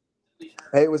 Tony.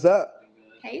 Hey, what's up?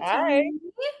 Hey, Tony. Hi.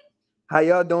 How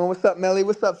y'all doing? What's up, Melli?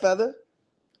 What's up, Feather?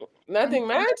 Nothing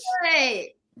much.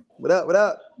 What up? What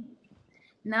up?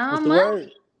 No, What's the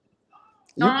word?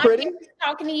 You pretty?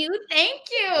 Talking to you. Thank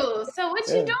you. So what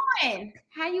you doing?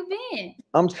 How you been?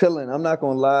 I'm chilling. I'm not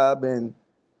gonna lie.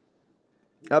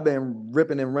 I've been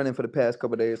ripping and running for the past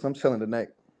couple of days. So I'm chilling tonight.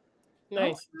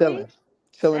 Nice.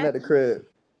 Chilling at the crib.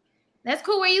 That's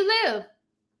cool. Where you live?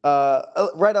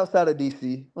 Right outside of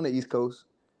DC on the East Coast.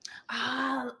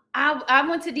 I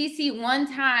went to DC one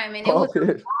time and it was a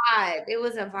vibe. It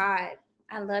was a vibe.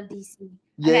 I love DC.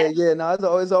 Yeah.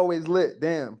 No, it's always lit.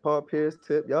 Damn, Paul Pierce,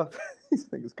 Tip, y'all. These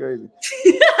niggas crazy.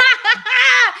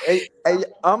 hey,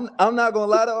 I'm not gonna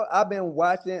lie though. I've been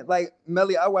watching, like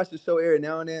Melli. I watch the show every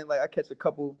now and then. Like I catch a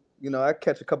couple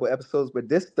episodes, but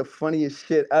this is the funniest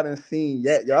shit I done seen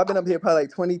yet. Y'all been up here probably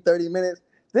like 20, 30 minutes.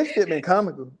 This shit been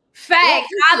comical. Facts.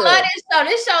 I love this show.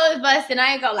 This show is busting.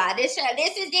 I ain't gonna lie. This is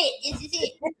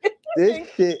it. This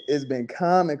shit has been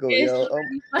comical, yo.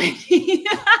 Tony, you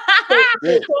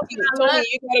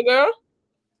got a girl?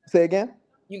 Say again?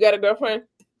 You got a girlfriend?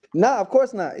 Nah, of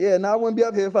course not. Yeah, I wouldn't be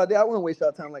up here if I did. I wouldn't waste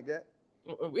y'all time like that.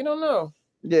 We don't know.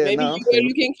 Yeah, maybe you were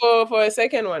looking for a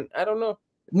second one. I don't know.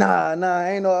 Nah,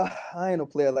 I ain't no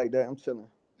player like that. I'm chilling.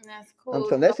 That's cool. I'm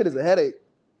chilling. That shit is a headache.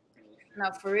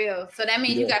 No, for real. So that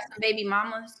means you got some baby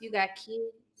mamas. You got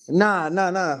kids. Nah.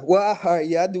 Well, all right,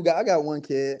 yeah, I got one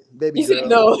kid, baby girl.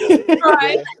 No.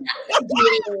 Right.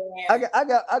 I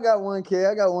got one kid.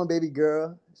 I got one baby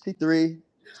girl. She 3.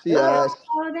 Oh,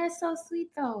 that's so sweet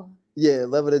though. Yeah,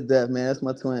 love her to death, man. That's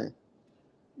my twin.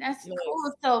 That's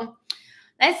cool. So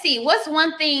let's see. What's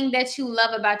one thing that you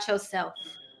love about yourself?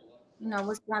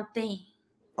 What's one thing?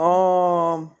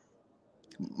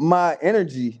 My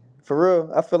energy. For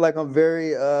real, I feel like I'm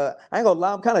very I ain't gonna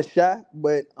lie, I'm kind of shy,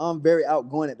 but I'm very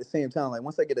outgoing at the same time. Like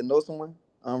once I get to know someone,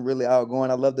 I'm really outgoing.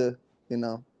 I love to,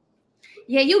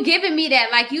 Yeah, you giving me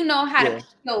that. Like you know how to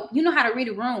read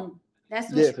a room.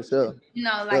 That's what for sure. You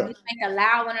make a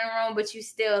loud one in a room, but you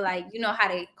still how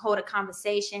to hold a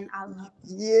conversation. I love it.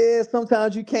 Yeah,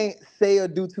 sometimes you can't say or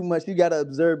do too much. You gotta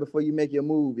observe before you make your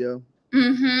move, yo.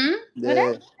 Mm-hmm. Yeah. Well,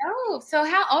 that's dope. So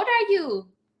how old are you?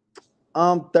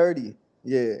 I'm 30.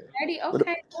 Yeah. 30.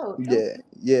 Okay. Cool.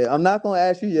 Yeah. I'm not gonna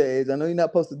ask you your age. I know you're not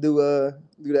supposed to do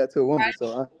that to a woman. Right.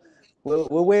 So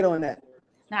we'll wait on that.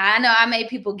 Nah, I know I made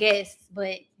people guess,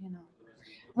 but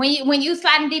when you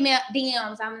slide in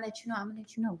DMs, I'm gonna let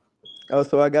you know. Oh,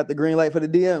 so I got the green light for the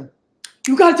DM.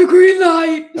 You got the green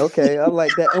light. Okay, I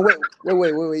like that. And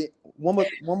wait. One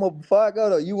more before I go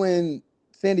though. You in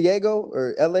San Diego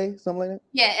or LA, something like that?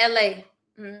 Yeah, LA.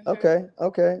 Mm-hmm. Okay.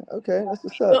 That's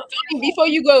what's up. Tony, before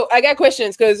you go, I got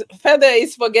questions because Feather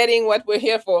is forgetting what we're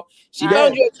here for. She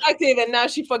found you attractive and now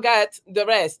she forgot the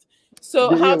rest.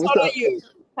 So how tall are you?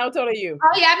 How tall are you?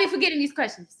 Oh yeah, I've been forgetting these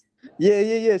questions.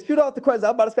 Yeah. Shoot off the questions.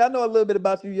 I'm about to say I know a little bit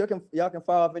about you. Y'all can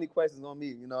fire off any questions on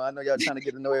me. I know y'all trying to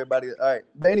get to know everybody. All right.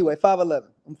 But anyway, 5'11".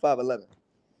 I'm 5'11".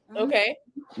 Okay.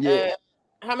 Yeah.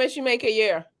 How much you make a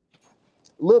year?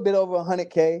 A little bit over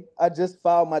 100K. I just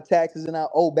filed my taxes and I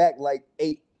owe back like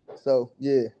 8. So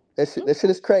yeah, that shit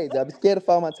is crazy. I'd be scared to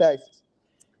file my taxes.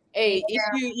 Hey,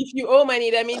 if you owe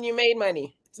money, that means you made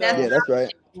money. So Yeah, that's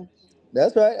right.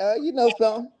 That's right. You know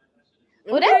something.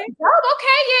 Well, that's dope.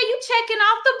 Okay, yeah, you checking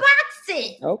off the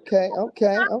boxes.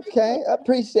 Okay. I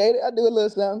appreciate it. I do a little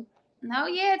something. No,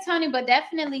 yeah, Tony, but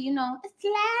definitely, you know, a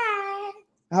slide.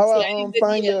 How I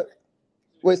find your?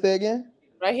 Wait, say again.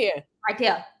 Right here. Right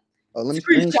there. Oh, let me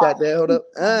screenshot that. Hold up.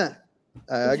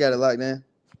 I got it locked in.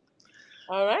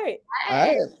 All right. All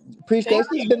right. Appreciate it.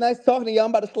 It's been nice talking to y'all.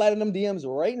 I'm about to slide in them DMs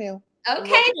right now. Okay,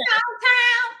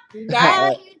 Tom.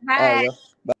 Bye. Bye.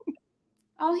 Bye.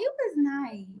 Oh, he was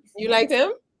nice. You liked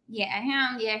him? Yeah,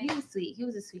 him. Yeah, he was sweet. He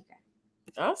was a sweet guy.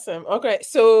 Awesome. Okay,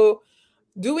 so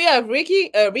do we have Ricky?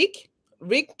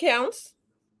 Rick counts.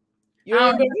 You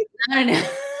remember Rick? I don't know.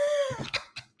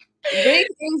 Rick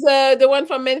is the one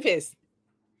from Memphis.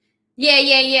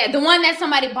 Yeah. The one that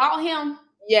somebody bought him.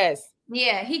 Yes.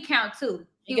 Yeah, he count too.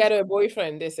 He got a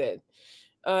boyfriend, they said.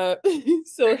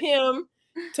 So him,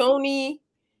 Tony,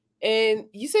 and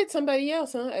you said somebody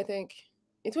else, huh? I think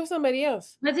it was somebody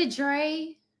else. Was it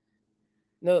Dre?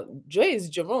 No, Dre is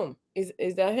Jerome.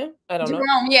 Is that him? I don't know.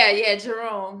 Jerome, yeah,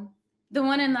 Jerome. The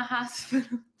one in the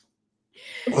hospital.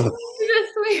 He's a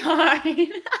sweetheart.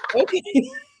 Okay.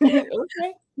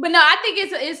 Okay. But no, I think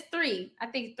it's 3. I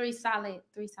think 3 solid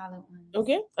ones.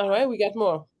 Okay. All right. We got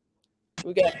more.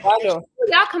 We got Rado.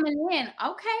 Y'all coming in.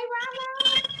 Okay,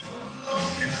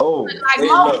 Rado. Oh, Like,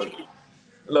 hey,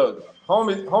 look,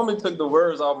 homie took the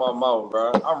words out my mouth,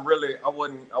 bro. I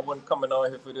wasn't coming on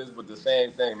here for this, but the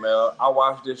same thing, man. I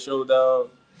watched this show, dog.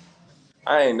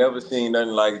 I ain't never seen nothing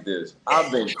like this.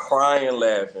 I've been crying,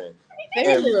 laughing.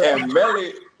 And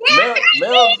Melli,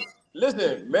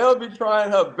 Mel be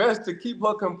trying her best to keep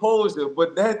her composure,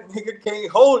 but that nigga can't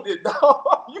hold it, dog.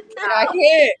 I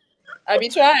can't. I be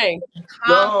trying.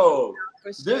 No,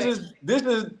 this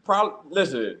is probably,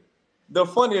 listen, the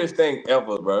funniest thing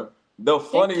ever, bro. The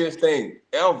funniest thing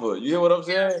ever. You hear what I'm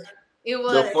saying? It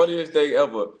was the funniest thing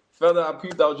ever. Fella, I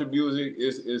peeped out your music.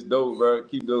 It's dope, bro.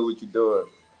 Keep doing what you're doing.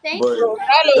 Thank you.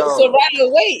 So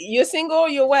Rado, wait, you're single or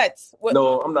you're what?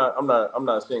 No, I'm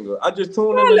not single. I just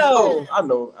tuned in. I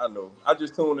know. I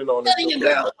just tuned in on this. Your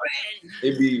girlfriend.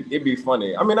 It'd be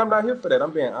funny. I mean, I'm not here for that.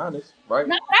 I'm being honest, right?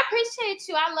 No, I appreciate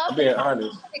you. I love I'm being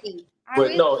honest.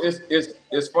 But no,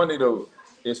 it's funny though.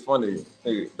 It's funny.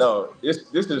 Hey, no, this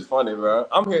is funny, bro.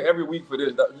 I'm here every week for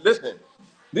this. Listen,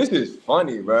 this is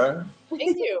funny, bro.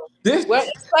 Thank you. Well,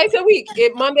 it's twice a week.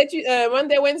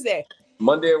 Monday, Wednesday.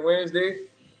 Monday and Wednesday.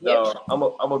 No, Yep. I'm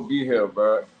gonna be here,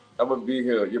 bro. I'm gonna be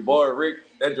here. Your boy Rick,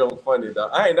 that joke funny,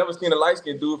 dog. I ain't never seen a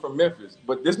light-skinned dude from Memphis,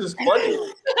 but this is funny.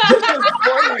 This is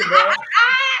funny, bro.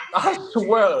 I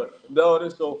swear, no,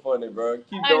 this is so funny, bro.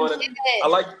 Keep doing it.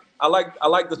 I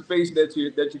like the space that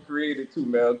you created too,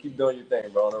 Mel. Keep doing your thing,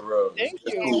 bro. On the road. Thank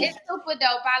you. Cool. It's super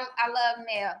dope. I love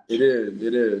Mel. It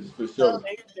is for sure.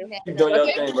 Keep doing your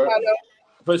thing, bro.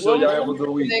 For sure, y'all have a good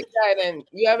week.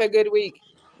 You have a good week.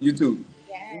 You too.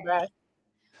 Yeah. Bye.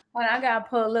 Well, I gotta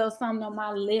put a little something on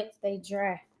my lips. They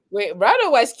dry. Wait,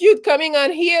 Rado was cute coming on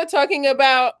here talking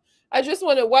about, I just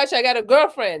want to watch. I got a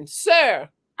girlfriend, sir.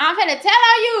 I'm gonna tell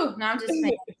on you. No, I'm just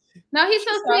saying. No, he's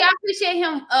so sweet. I appreciate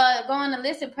him going to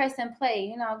listen, press and play.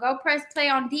 You know, go press play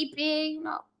on DP. You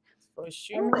know, for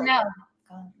sure. No.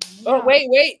 Oh,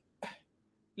 wait.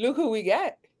 Look who we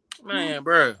got. Man,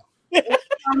 bro.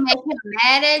 I'm making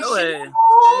mad at you.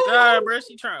 God, bro,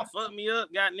 she trying to fuck me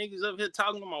up. Got niggas up here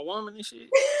talking to my woman and shit.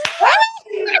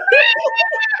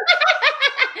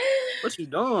 What you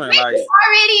doing? Like,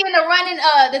 already in the running,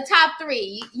 the top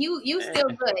 3. You still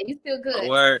good. You still good.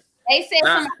 Word. They said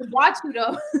somebody bought you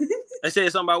though. They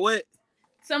said something about what?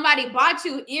 Somebody bought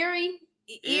you, Erie.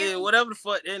 Yeah, whatever the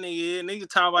fuck that nigga is. Nigga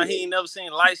talking about he ain't never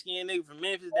seen a light skinned nigga from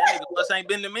Memphis. That nigga must ain't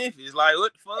been to Memphis. Like,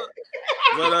 what the fuck?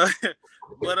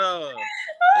 But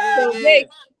yeah.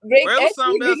 There was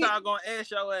something else I was gonna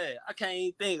ask your ass. I can't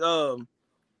even think.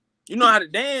 You know how to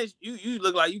dance? You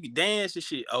look like you can dance and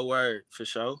shit. Oh, word, for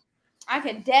sure. I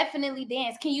can definitely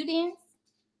dance. Can you dance?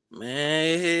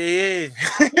 Man, yeah.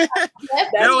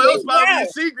 That was supposed to be a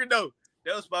secret though.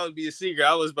 That was supposed to be a secret.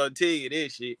 I was about to tell you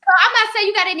this shit. So I'm about to say,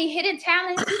 you got any hidden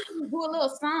talents? You can do a little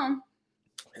song.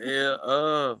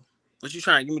 Yeah, what you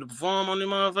trying to get me to perform on them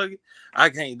motherfucker? I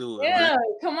can't do it. Yeah, man.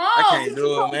 Come on. I can't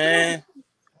do it, man.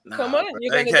 Nah, come on,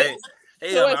 you're gonna do it.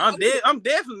 Hell, I'm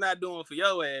definitely not doing it for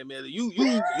your ass, man. You,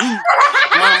 my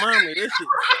mama,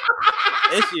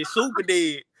 that shit super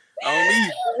dead. On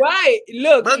me. Right.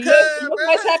 Look, Because, look bro,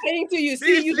 what's happening to you.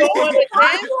 See, you see. don't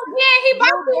understand. Yeah, he No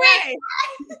about way.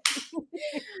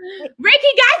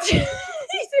 Ricky got you.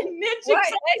 He said, Ninja. What?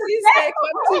 Essie said,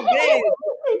 come to bed.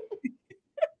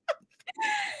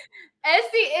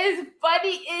 Essie is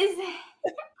funny is.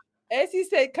 Essie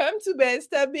said, come to bed.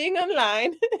 Stop being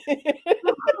online.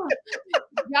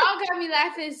 Y'all got me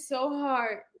laughing so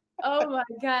hard. Oh my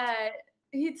God.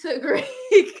 He took Rick.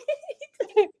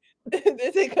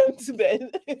 They say, come to bed.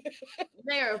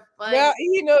 They're funny. Well,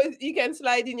 he knows you can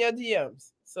slide in your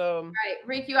DMs. So, Right,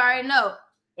 Rick, you already know.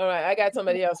 all right, I got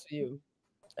somebody else for you.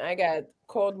 I got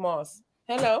Cold Moss.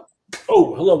 Hello.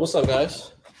 Oh, hello. What's up,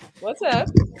 guys? What's up?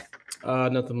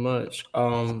 Nothing much.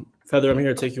 Feather, I'm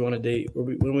here to take you on a date.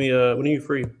 When are you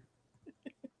free?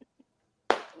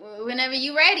 Whenever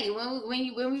you ready. When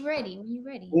you ready. When you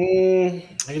ready.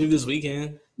 I can do this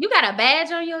weekend. You got a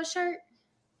badge on your shirt?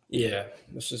 Yeah,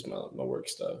 that's just my work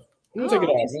stuff. I'm Oh, gonna take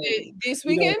it off. Man. This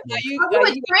weekend? Are you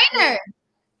a trainer?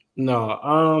 No,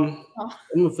 I'm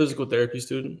a physical therapy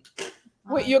student.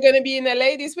 Wait, you're gonna be in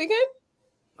LA this weekend?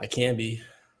 I can be.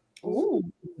 Ooh,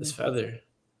 It's Feather.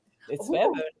 it's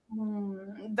Feather.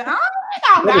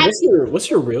 Feather, what's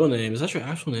your real name? Is that your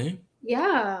actual name?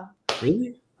 Yeah.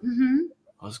 Really? Mm-hmm.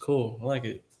 Oh, that's cool. I like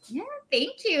it. Yeah,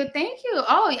 thank you.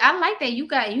 Oh, I like that. You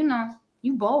got,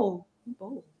 you bold. You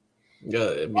bold. Yeah,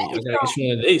 I mean, I gotta get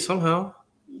you on a date somehow.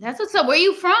 That's what's up. Where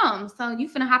you from? So you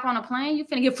finna hop on a plane? You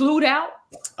finna get flued out?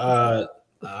 I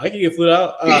can get flew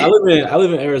out. I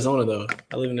live in Arizona though.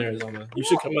 I live in Arizona. You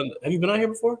should come on. Have you been out here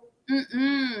before?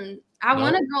 I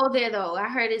want to go there though. I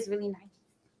heard it's really nice.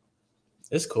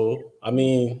 It's cool. I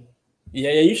mean,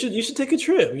 yeah. You should take a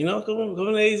trip. You know, go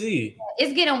to AZ.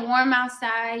 It's getting warm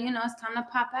outside. It's time to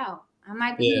pop out. I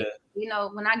might be.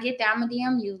 When I get there, I'm gonna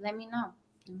DM you. Let me know.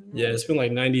 Yeah, it's been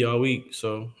like 90 all week,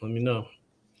 so let me know.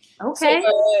 Okay.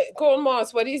 So, Cole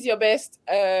Moss, what is your best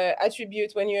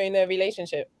attribute when you're in a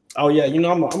relationship? Oh yeah,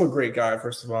 I'm a great guy.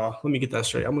 First of all, let me get that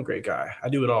straight. I'm a great guy. I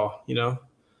do it all.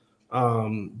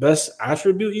 Best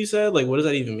attribute you said? Like, what does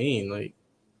that even mean? Like,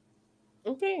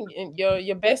 okay,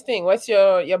 your best thing. What's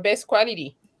your best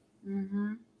quality?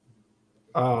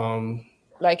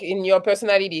 Like in your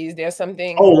personality, is there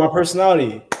something? Oh, my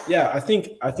personality. Yeah, I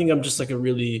think I'm just like a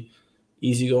really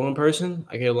easygoing person.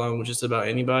 I get along with just about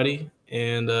anybody,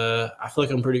 and I feel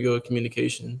like I'm pretty good at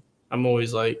communication. I'm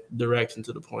always like direct and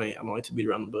to the point. I don't like to beat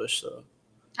around the bush. So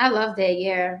I love that.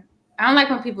 Yeah, I don't like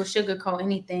when people sugarcoat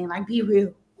anything. Like, be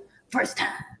real. First time.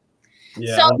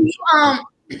 yeah. So,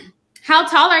 how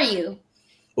tall are you?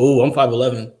 Oh, I'm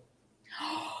 5'11".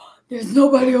 There's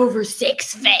nobody over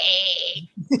 6 feet.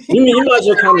 You might as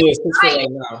well count me as 6 foot right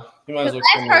now. You might as well.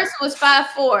 The last person was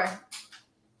 5'4".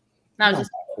 No, I'm just.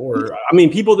 I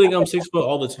mean, people think I'm 6 foot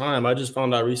all the time. I just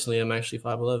found out recently I'm actually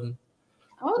 5'11".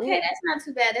 Okay, that's not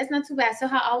too bad. That's not too bad. So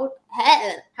how old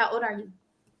are you?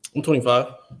 I'm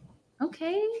 25.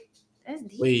 Okay, that's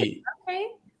deep. Wait.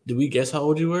 Okay. Did we guess how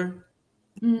old you were?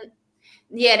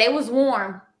 Yeah, they was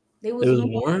warm. It was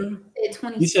warm? At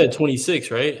 26. You said 26,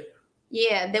 right?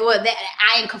 Yeah, they were.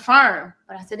 I ain't confirmed,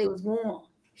 but I said it was warm.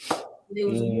 It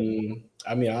was warm.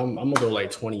 I mean, I'm gonna go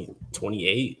like 20,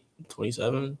 28,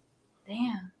 27.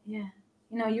 Damn, yeah.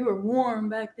 You were warm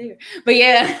back there. But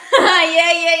yeah.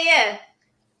 yeah.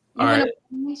 You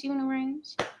want to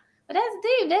range? But that's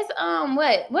deep. That's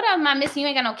what am I missing? You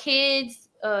ain't got no kids.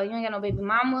 You ain't got no baby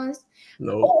mamas.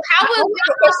 No. Oh, how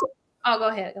was go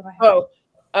ahead.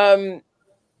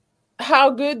 How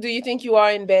good do you think you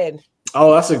are in bed?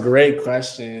 Oh, that's a great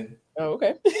question. Oh,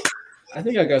 okay. I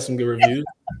think I got some good reviews.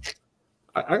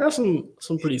 I got some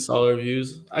pretty solid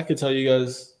reviews. I could tell you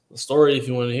guys a story if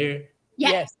you want to hear.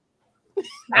 Yes.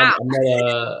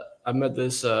 I met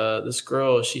this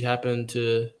girl. She happened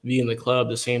to be in the club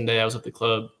the same day I was at the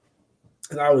club,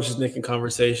 and I was just making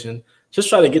conversation, just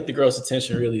trying to get the girl's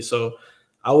attention, really. So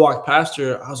I walked past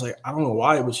her. I was like, I don't know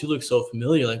why, but you look so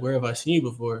familiar. Like, where have I seen you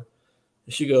before?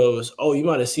 And she goes, oh, you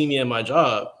might have seen me at my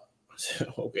job. I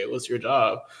said, okay, what's your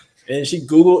job? And she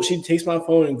takes my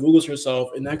phone and Googles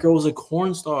herself, and that girl was a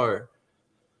corn star.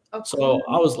 Okay. So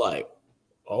I was like,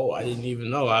 oh, I didn't even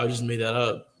know. I just made that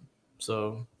up.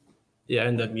 So yeah, I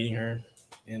ended up meeting her.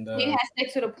 And you had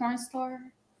sex with a porn star?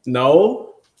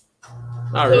 No,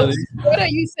 not really. What are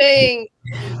you saying?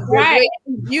 Right.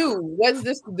 What's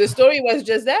this? The story was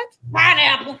just that?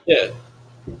 Pineapple. Yeah.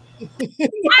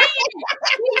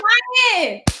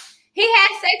 He had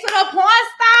sex with a porn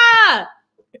star.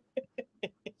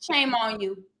 Shame on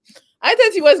you. I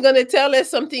thought he was gonna tell us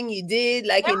something he did,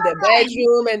 like in the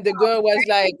bedroom, and the girl was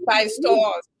like 5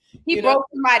 stars. He broke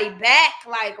somebody back.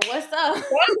 Like, what's up?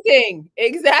 Something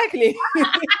exactly.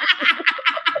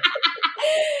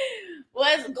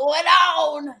 What's going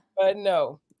on? But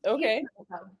no. Okay.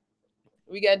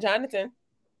 We got Jonathan.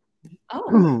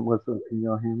 Oh. What's up? Can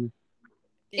y'all hear me?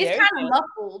 It's kind of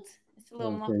muffled. It's a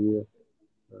little Okay, muffled. yeah.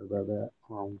 Sorry about that.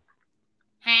 Huh?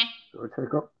 So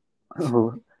check up.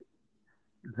 Don't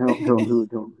do it.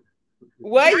 Don't.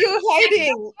 Why are you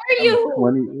hiding? Where are you?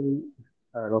 28.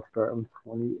 All right, I'll start. I'm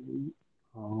 28.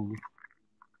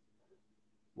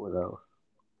 What else?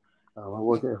 I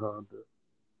work at Honda.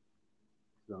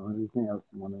 So anything else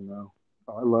you want to know?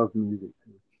 Oh, I love music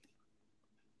too.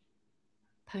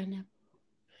 Pineapple.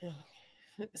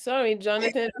 Sorry,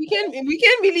 Jonathan. We can't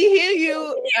really hear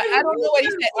you. I don't know what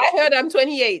you said. I heard I'm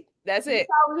 28. That's it. That's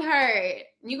all we heard.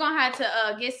 You're gonna have to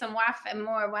get some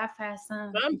more Wi-Fi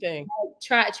something.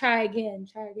 Try again.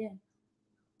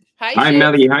 Hi,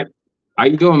 Melli. How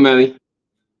you doing, Melli?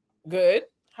 Good.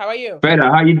 How are you?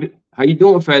 Feda, how you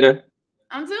doing, Feda?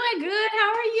 I'm doing good.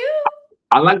 How are you?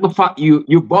 I like the fact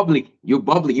you're bubbly. You're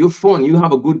bubbly. You're fun. You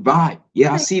have a good vibe.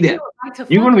 Yeah, I see that.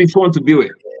 You're gonna be fun to be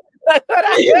with. I like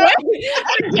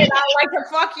to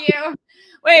fuck you.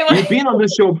 Wait, what? You've been on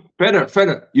this show,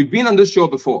 Feda. You've been on this show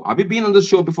before. Have you been on this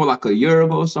show before, like a year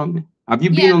ago or something? Have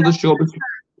you been on this show before?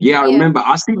 Yeah, I remember.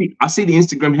 I see the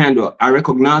Instagram handle. I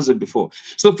recognize it before.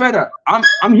 So, Feda,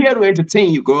 I'm here to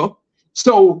entertain you, girl.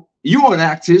 So you're an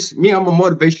actress. Me, I'm a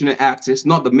motivational actress,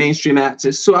 not the mainstream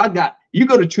actress. So you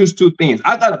got to choose two things.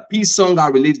 I got a peace song I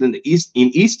released in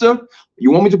Easter. You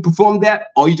want me to perform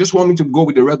that, or you just want me to go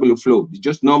with the regular flow,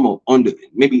 just normal,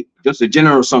 maybe just a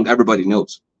general song everybody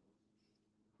knows?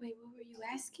 Wait, what were you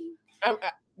asking?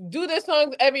 Do the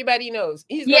song everybody knows.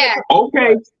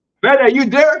 Okay, Feda, you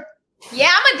there? Yeah,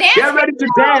 I'm a dancer. Get ready to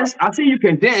dance. I see you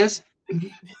can dance.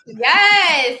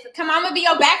 Yes. Come on, I'm gonna be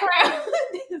your background.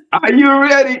 Are you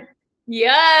ready?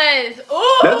 Yes.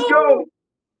 Ooh. Let's go.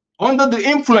 Under the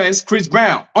influence, Chris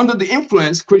Brown. Under the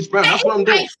influence, Chris Brown. That's what I'm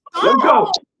doing. Let's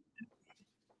go.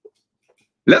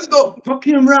 Let's go.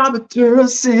 Fucking Robert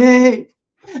say,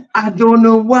 I don't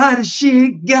know why the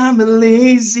shit got me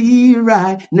lazy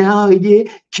right now. Yeah,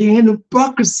 can the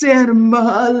fucker set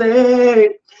Molly?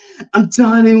 I'm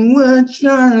turning one,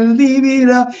 trying to leave it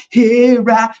up. Hey,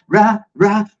 right,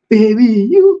 baby,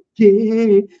 you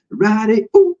yeah, ride it,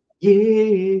 ooh,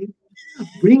 yeah.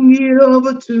 Bring it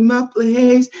over to my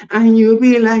place, and you'll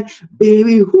be like,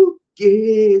 baby, who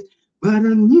cares? But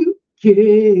I'm you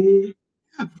care.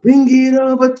 Bring it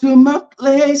over to my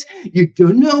place. You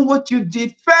don't know what you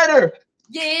did, Feather.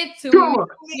 Get to Come on.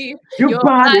 me. Your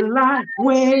body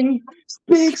lightweight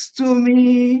speaks to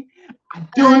me. I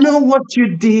don't know what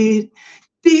you did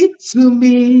to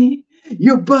me.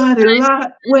 Your body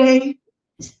lightweight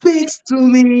speaks to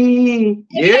me.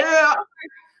 Yeah.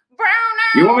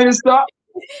 You want me to stop?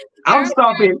 I'm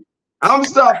stopping.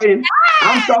 Yes,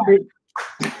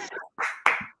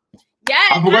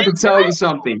 I forgot to tell you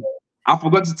something. I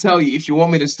forgot to tell you, if you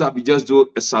want me to stop, you just do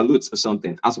a salute or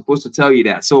something. I'm supposed to tell you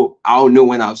that. So I'll know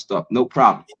when I'll stop. No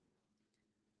problem.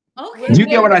 Okay. Do you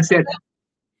get what I said?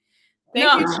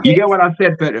 Thank you. You get what I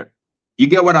said, Peter? You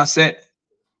get what I said?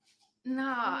 No,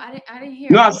 I didn't hear.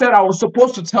 No, I said I was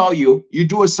supposed to tell you, you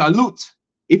do a salute.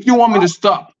 If you want me to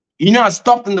stop. I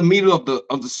stopped in the middle of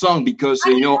the song because,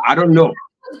 I don't know.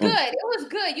 It was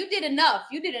good. You did enough.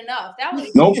 That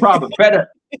was no problem. Better.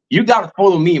 You gotta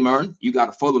follow me, man. You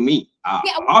gotta follow me. I'll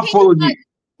follow you.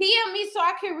 DM me so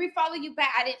I can refollow you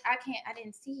back. I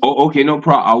didn't see you. Oh, okay, no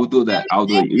problem. I will do that. I'll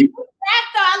do it. I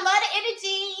love the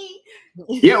energy.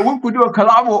 Yeah, we could do a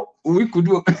collab. We could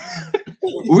do a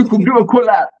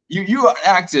collab. You're an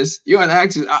actress. You're an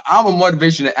actress. I'm a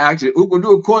motivational actor. We could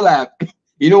do a collab.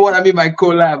 You know what I mean by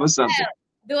collab or something?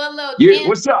 Do a little dance.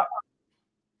 What's up?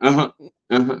 I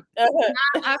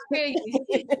feel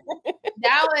you.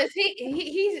 That was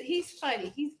he's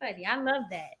funny. He's funny. I love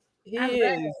that. He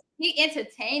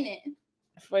entertaining.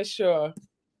 For sure.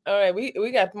 All right,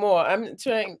 we got more. I'm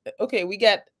trying. Okay, we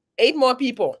got 8 more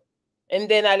people, and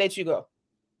then I'll let you go.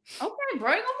 Okay,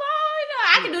 bring them on.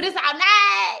 I can do this all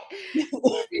night.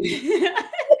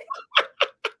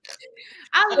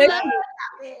 I love it.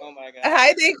 Oh my God.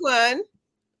 Hi, Daquan.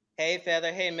 Hey,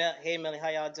 Feather. Hey, Melli. How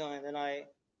y'all doing tonight?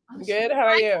 Good. How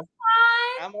are you?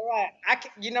 I'm all right.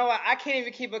 You know what? I can't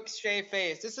even keep a straight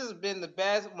face. This has been the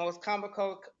best, most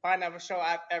comical pineapple show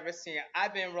I've ever seen.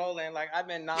 I've been rolling like I've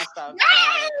been nonstop.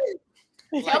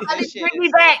 Tell Melli to bring me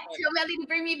back. Tell Melli to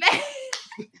bring me back.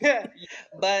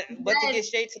 But to get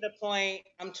straight to the point,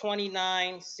 I'm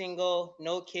 29, single,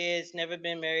 no kids, never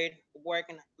been married, work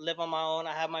and live on my own.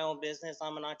 I have my own business.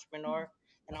 I'm an entrepreneur,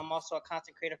 and I'm also a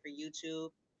content creator for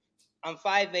YouTube. I'm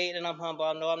 5'8" and I'm humble.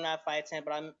 I know I'm not 5'10",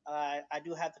 but I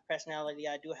do have the personality.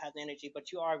 I do have the energy.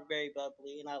 But you are very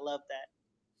bubbly, and I love that.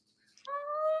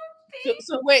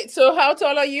 So wait, so how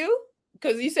tall are you?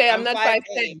 Because you say I'm not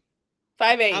 5'10".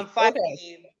 5'8". I'm 5'8",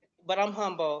 Okay. but I'm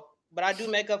humble. But I do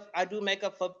makeup. I do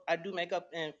makeup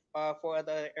in for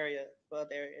other areas.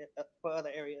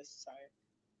 Sorry.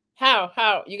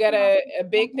 How? You got a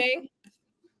big thing?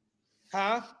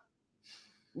 Huh?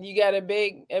 You got a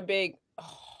big.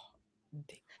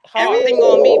 Everything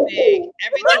on me big.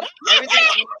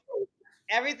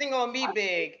 Everything on me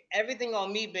big. Everything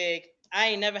on me big. I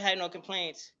ain't never had no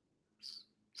complaints.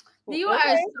 You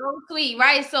are so sweet,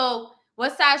 right? So,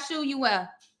 what size shoe you wear?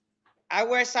 I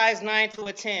wear size 9 to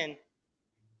a 10.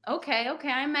 Okay,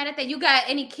 I ain't mad at that. You got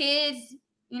any kids?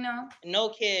 You know? No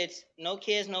kids, no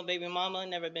baby mama.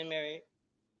 Never been married.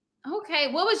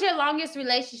 Okay, what was your longest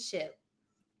relationship?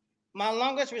 My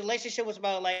longest relationship was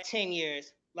about like 10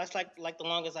 years. That's like the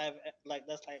longest I've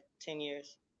that's like 10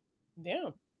 years.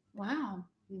 Damn. Wow.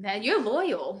 That you're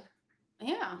loyal.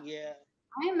 Yeah. Yeah.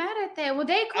 I ain't mad at that. Well,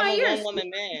 they I'm a you're one-woman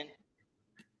man.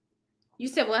 You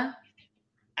said what?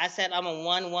 I said I'm a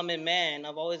one-woman man.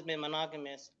 I've always been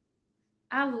monogamous.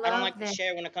 I don't like that. to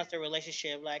share when it comes to a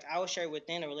relationship. Like I will share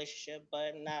within a relationship,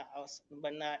 but not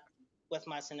with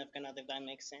my significant other. If that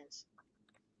makes sense.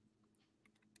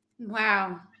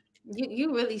 Wow,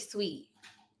 you really sweet.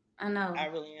 I know. I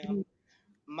really am.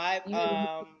 My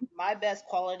best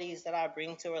qualities that I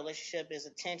bring to a relationship is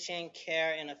attention,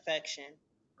 care, and affection.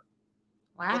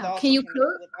 Wow. Can you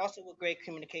cook? With great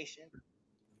communication.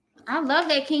 I love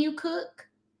that. Can you cook?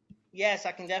 Yes,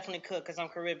 I can definitely cook because I'm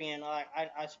Caribbean. I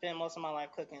spend most of my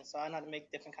life cooking, so I know how to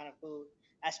make different kind of food.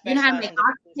 You know how to make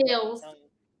oxtails.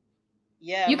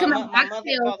 Yeah, you can make my mother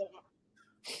and oxtails.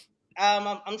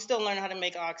 father. I'm still learning how to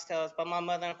make oxtails, but my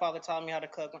mother and father taught me how to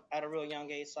cook at a real young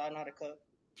age, so I know how to cook.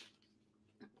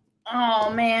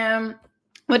 Oh man,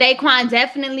 well, Daquan,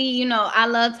 definitely. You know, I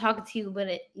love talking to you, but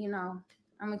I'm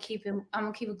gonna keep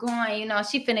it going. You know,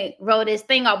 she finna roll this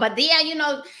thing off. But yeah,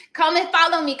 come and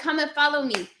follow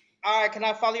me. All right, can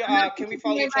I follow you? Can we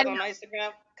follow each other on Instagram?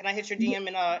 Can I hit your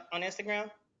DM on Instagram?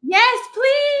 Yes,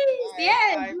 please. Right,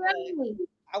 yes, right,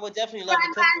 I would definitely love to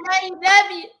cook. I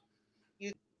love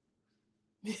you.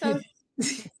 So,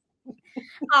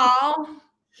 oh,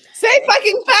 say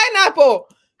fucking pineapple.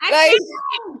 I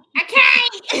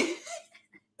can't.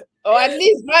 Or at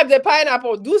least grab the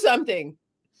pineapple. Do something.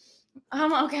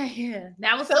 Okay. Yeah,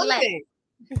 that was the last.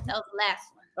 That was the last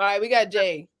one. All right, we got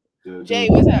Jay. Yeah, Jay,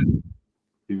 what's up?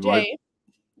 Jay.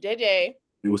 JJ. Hey,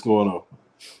 what's going on?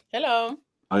 Hello.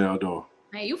 How y'all doing?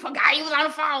 Hey, you forgot you was on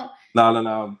the phone. No.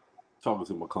 I'm talking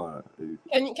to my client.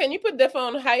 Can you put the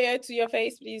phone higher to your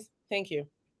face, please? Thank you.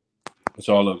 What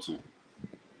y'all up to?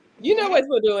 You know what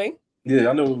we're doing. Yeah,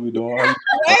 I know what we're doing.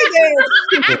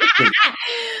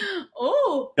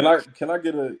 Oh. Can I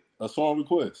get a song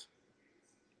request?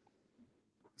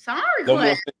 Song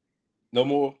request? No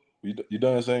more? You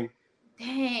done singing?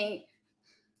 Dang.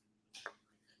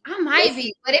 I might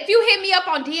be, but if you hit me up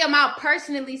on DM, I'll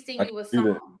personally sing you a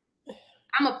song.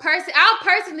 I'll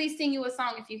personally sing you a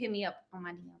song if you hit me up on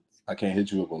my DMs. I can't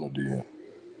hit you up on no DM.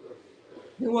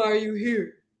 Then why are you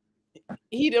here? I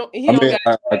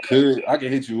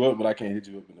can hit you up, but I can't hit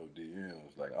you up in no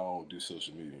DMs. Like I don't do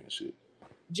social media and shit.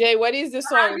 Jay, what is the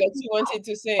song that you wanted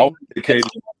to sing? I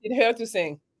wanted her to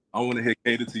sing. I want to hit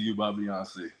 "Cater to You" by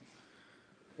Beyonce.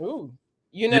 Ooh,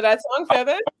 you know that song,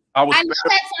 Feather? I know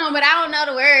that song, but I don't know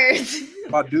the words.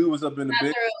 My dude was up in the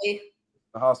bed, early.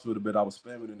 the hospital bed. I was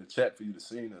spamming in the chat for you to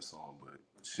sing that song, but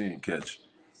she didn't catch.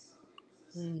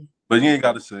 But you ain't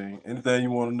got to sing. Anything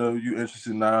you want to know, you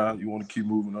interested now, you want to keep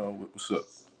moving on, what's up?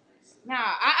 Nah,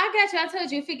 I got you. I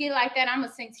told you if you get like that, I'm going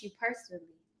to sing to you personally.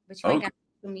 But you ain't got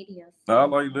social media. So. I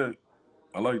like that.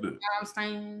 You know what I'm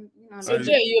saying? So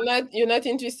Jay, you're not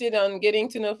interested in getting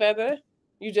to know Feather?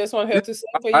 You just want her to sing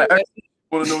for you? I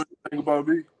want to know anything about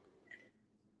me?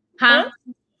 Huh?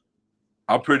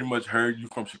 I pretty much heard you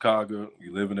from Chicago.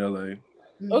 You live in LA.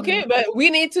 Okay, but we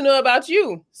need to know about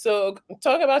you. So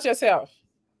talk about yourself.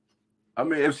 I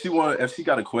mean, if she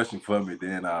got a question for me,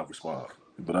 then I'll respond.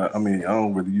 But I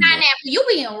don't really use it. You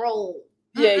being rolled.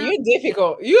 Yeah, you're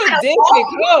difficult. You're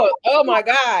difficult. Oh my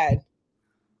God.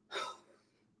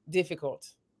 Difficult.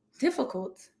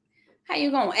 How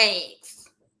you gonna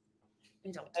ask?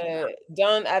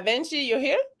 Don Avenchi, you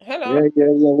here? Hello. Yeah.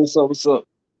 What's up? What's up?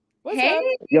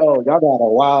 Yo, y'all got a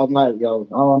wild night, yo.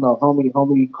 I don't know,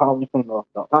 homie calling from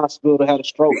the hospital, had a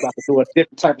stroke, about to do a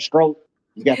different type of stroke.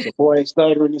 You got your boy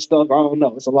stuttering and stuff. I don't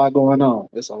know. It's a lot going on.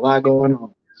 And it's a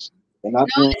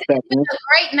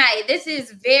great night. This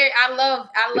is I love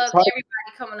everybody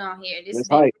coming on here. It's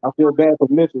hype. I feel bad for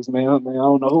Memphis, man. I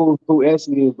don't know who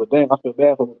Essie is, but damn, I feel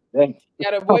bad for him.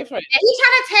 Got a boyfriend. Yeah, he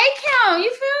trying to take him. You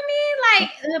feel me? Like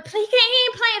he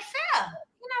ain't playing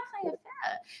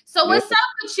So what's up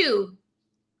with you?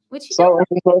 What you So doing?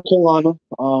 I'm from Carolina.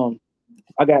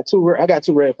 I got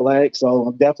two red flags. So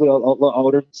I'm definitely a little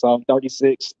older. So I'm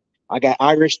 36. I got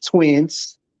Irish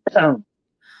twins.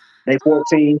 They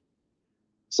 14.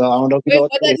 So I don't know if you Wait, know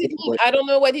what what does that it is, mean? but I don't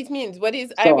know what it means. What is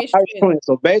so Irish Irish twin? twins.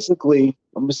 So basically,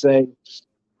 I'm gonna say,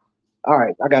 all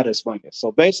right, I gotta explain it.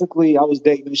 So basically, I was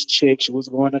dating this chick. She was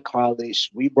going to college.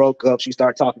 We broke up. She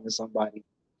started talking to somebody.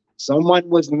 Someone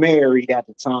was married at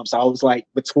the time, so I was like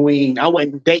between. I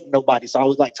wasn't dating nobody, so I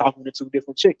was like talking to two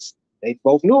different chicks. They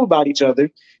both knew about each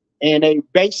other, and they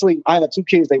basically. I had 2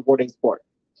 kids. They 4 days apart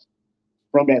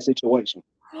from that situation,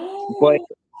 but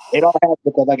it all happened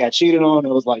because I got cheated on. It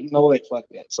was like, you know what, fuck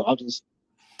that. So I just.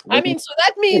 I mean, so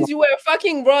that means you were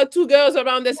fucking brought 2 girls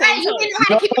around the same time.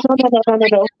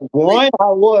 No. One, I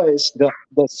was the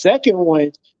second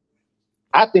one.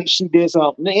 I think she did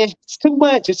something. Man, it's too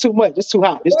much. It's too much. It's too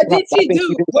hot. It's What too hot. did she I think do?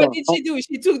 she did What something. did she do?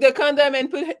 She took the condom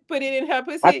and put it in her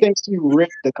pussy. I think she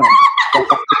ripped the condom.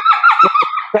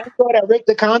 Thank God I ripped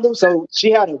the condom. So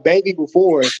she had a baby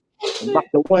before.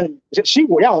 The one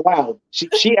y'all wow.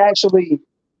 She actually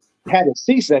had a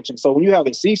C-section. So when you have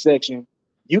a C-section,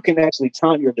 you can actually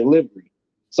time your delivery.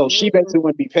 So she basically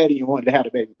wouldn't be petty and wanted to have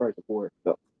the baby first before.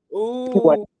 So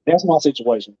anyway, that's my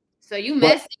situation. So you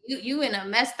in a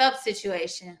messed up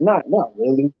situation. Not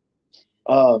really.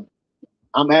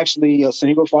 I'm actually a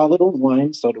single father to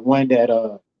one. So the one that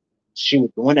the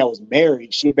one that was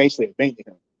married, she basically abandoned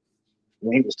him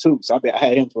when he was 2. So I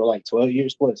had him for like 12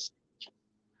 years plus.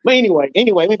 But anyway,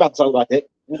 we about to talk about that.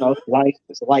 You know, life.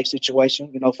 It's a life situation.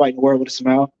 You know, fighting the world with a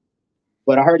smile.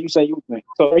 But I heard you say you think.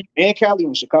 So are you in Cali or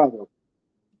in Chicago?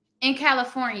 In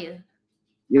California.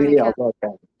 Yeah, I love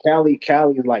Cali.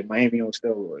 Cali is like Miami on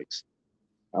steroids.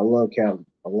 I love Cali.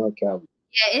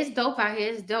 Yeah, it's dope out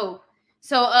here. It's dope.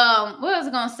 So what was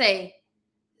I gonna say?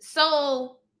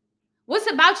 So what's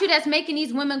about you that's making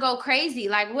these women go crazy?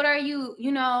 Like, what are you,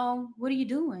 what are you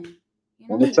doing?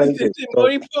 Let me tell you this.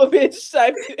 Maury Povich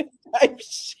type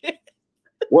shit.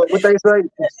 What they say?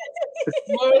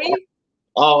 Maury,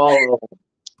 Oh,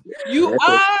 you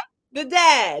are the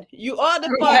dad. You are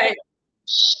the father.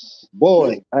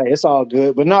 Boy, hey, it's all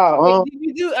good. But nah, Did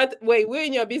you do? Wait, we're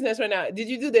in your business right now. Did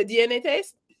you do the DNA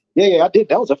test? Yeah, I did.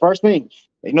 That was the first thing.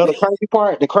 You know, the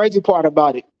crazy part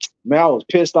about it, man, I was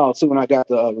pissed off too when I got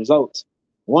the results.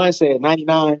 One said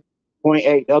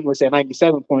 99.8, the other one said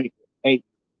 97.8.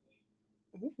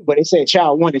 But it said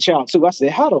child 1 and child 2. I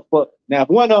said, how the fuck? Now, if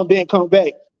one of them didn't come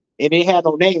back and they had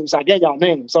no names, I gave y'all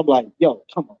names. So I'm like, yo,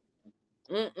 come on.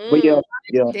 But yeah.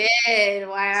 Dead.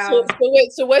 Wow.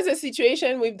 So what's the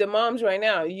situation with the moms right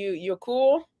now? You're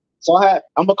cool? So I'm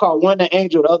gonna call one the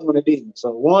angel, the other one the demon.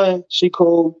 So one, she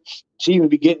cool. She even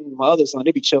be getting my other son.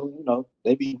 They be chilling, you know.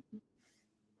 They be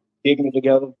digging it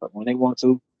together when they want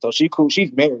to. So she cool.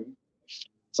 She's married.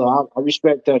 So I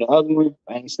respect her. The other one,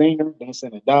 I ain't seen her. They ain't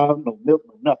seen a dime, no milk,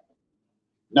 no nothing.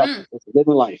 Nothing. It's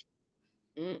living life.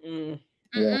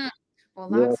 Yeah. Well,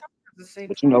 Yeah.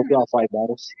 But you know, we all fight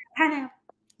battles.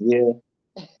 Yeah.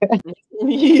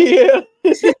 Yeah.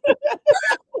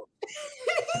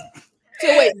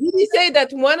 So wait, did he say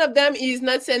that one of them is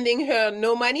not sending her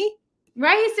no money?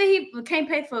 Right, he said he can't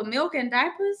pay for milk and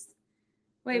diapers.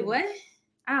 Wait, what?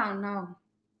 I don't know.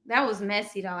 That was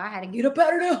messy though. I had to get up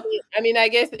out of there. I mean, I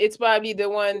guess it's probably the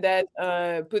one that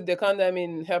put the condom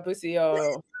in her pussy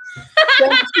or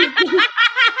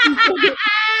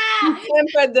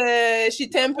she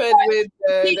tempered with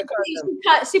the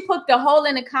condom. She put the hole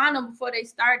in the condom before they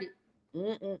started.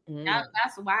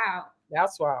 That's wild.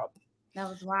 That's wild. That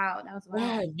was wild. That was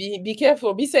wild. Be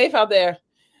careful. Be safe out there.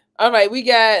 All right, we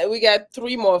got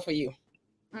 3 more for you.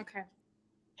 Okay.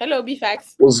 Hello,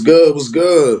 BFAX. What's good? What's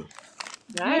good?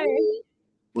 Hi.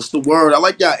 What's the word? I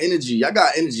like y'all energy. Y'all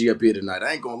got energy up here tonight.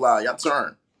 I ain't gonna lie. Y'all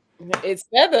turn. It's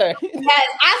feather. Yes,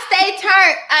 I stay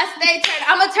turned.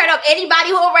 I'm gonna turn up anybody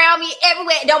who around me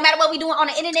everywhere. It don't matter what we doing on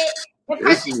the internet.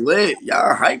 This is lit.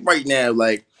 Y'all hype right now.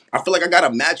 Like, I feel like I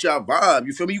gotta match y'all vibe.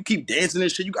 You feel me? You keep dancing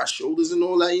and shit. You got shoulders and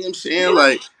all that. You know what I'm saying?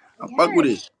 Like, I fuck with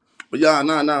it. But y'all,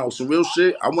 nah. Some real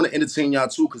shit. I want to entertain y'all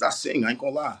too, because I sing. I ain't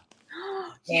gonna lie.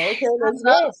 Okay, let's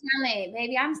go. Talent,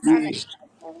 baby. I'm starting.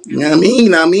 You know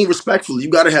what I mean? Respectfully, you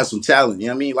gotta have some talent. You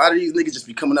know what I mean? A lot of these niggas just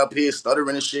be coming up here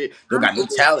stuttering and shit. They don't got no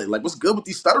talent. Like, what's good with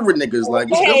these stuttering niggas? Like,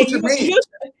 what's good with your man?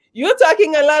 You're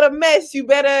talking a lot of mess. You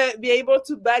better be able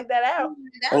to back that out.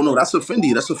 Oh no, that's a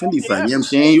Fendi. That's a Fendi fan. You know what I'm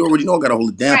saying? You already know I gotta hold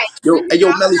it down. Right.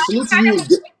 Yo, Melli, salute to you.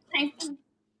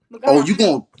 Oh,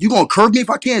 you gonna curb me if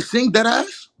I can't sing that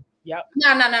ass? Yep. No.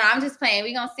 I'm just playing.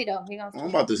 We gonna see though. I'm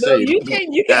about to No, say. you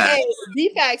can. Hey,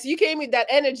 D-Fax, you came with that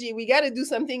energy. We got to do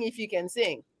something if you can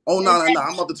sing. Oh no.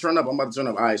 I'm about to turn up. All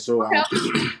right, so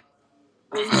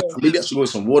Maybe I should go with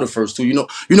some water first too. You know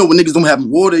when niggas don't have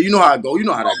water. You know how I go. You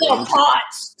know how that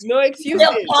goes. No excuses.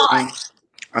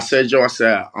 I said, Joe. I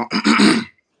said,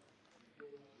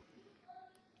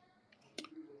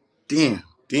 damn.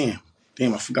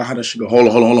 I forgot how that shit go. Hold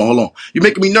on. You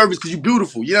making me nervous because you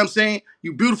beautiful. You know what I'm saying?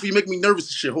 You beautiful. You making me nervous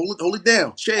and shit. Hold it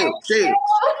down. Chill. All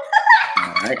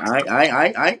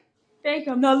right. Thank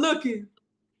you. I'm not looking.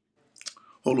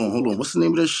 Hold on. What's the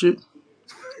name of that shit?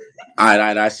 All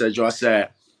right. I said, Joe. I said,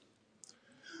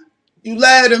 you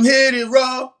let him hit it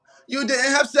raw. You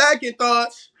didn't have second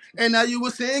thoughts. And now you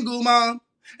a single mom.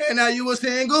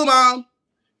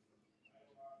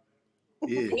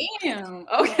 Yeah. Damn.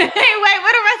 Okay. Wait,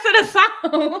 what the rest of the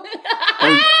song?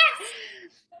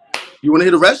 You want to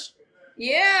hear the rest?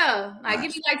 Yeah. Like,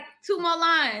 give me like 2 more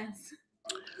lines.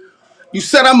 You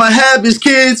said I'ma have his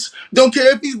kids. Don't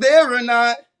care if he's there or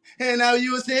not. And now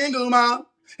you a single mom.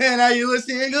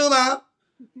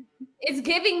 It's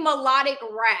giving melodic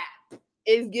rap.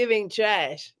 It's giving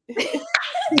trash.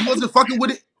 You wasn't fucking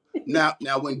with it. Now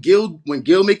when Gil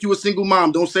make you a single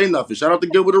mom, don't say nothing. Shout out to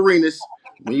Gil with Arenas.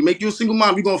 When you make you a single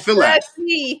mom, you gonna feel that. Let's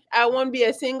see. I won't be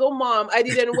a single mom. I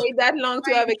didn't wait that long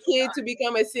to have a kid to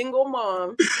become a single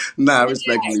mom. Nah,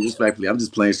 respectfully. I'm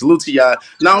just playing. Salute to y'all.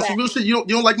 Now, some real shit. You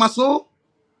don't like my song?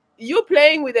 You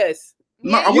playing with us.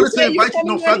 No, I want to invite you.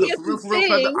 No, Feather, here for real,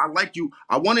 Feather. I like you.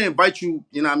 I want to invite you.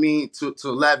 You know what I mean? To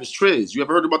Lavish Triz. You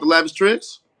ever heard about the Lavish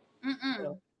Triz?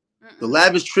 The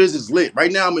Lavish Triz is lit.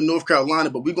 Right now I'm in North Carolina,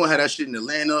 but we're gonna have that shit in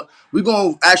Atlanta. We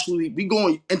going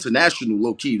international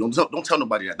low key. Don't tell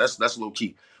nobody that. That's low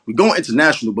key. We're going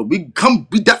international, but we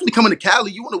definitely coming to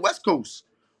Cali. You on the West Coast.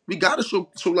 We gotta show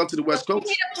love to the West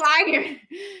Coast.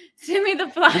 Send me the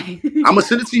flyer. I'm gonna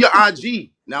send it to your IG.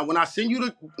 Now when I send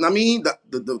you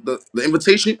the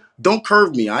invitation, don't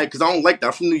curve me, all right? Because I don't like that.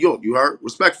 I'm from New York, you heard?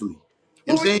 Respectfully.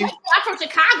 You know what I'm saying? I'm from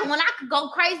Chicago and I could go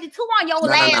crazy too on your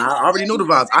land. Nah, I already know the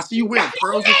vibes. I see you wearing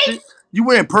pearls and shit. You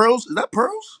wearing pearls? Is that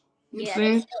pearls? You know what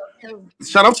I'm saying?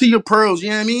 Shout out to your pearls, you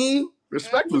know what I mean?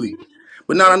 Respectfully.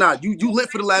 But nah. You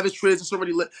lit for the Lavish Triz. It's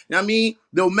already lit. You know what I mean?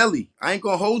 Though Melli, I ain't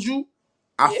gonna hold you.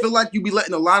 I feel like you be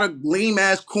letting a lot of lame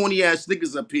ass, corny ass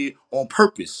niggas up here on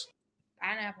purpose.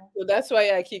 Pineapple. So that's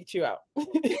why I kicked you out.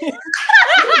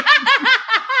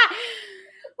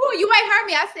 Oh, you might heard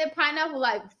me. I said pineapple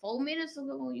like 4 minutes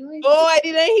ago. I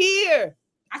didn't hear.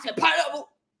 I said pineapple.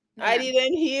 Yeah. I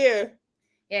didn't hear.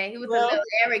 Yeah, he was a little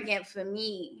arrogant for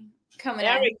me. Coming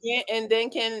arrogant and then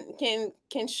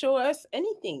can show us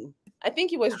anything. I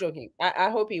think he was joking. I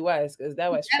hope he was, because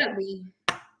that was that'll be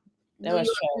that was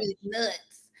nuts.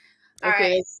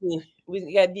 Okay, let's see.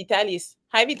 We got Vitalis.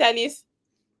 Hi, Vitalis.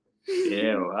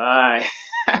 Yeah, hi.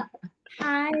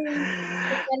 Hi.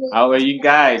 How are you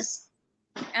guys?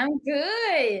 I'm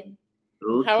good.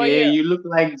 Okay, How are you? You look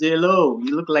like J-Lo.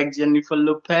 You look like Jennifer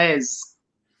Lopez.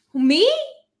 Me?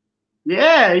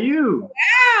 Yeah, you.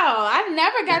 Wow, I've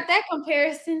never got that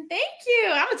comparison. Thank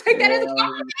you. I'm gonna take that as a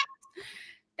compliment.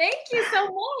 Thank you so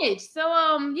much. So,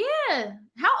 yeah.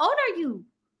 How old are you?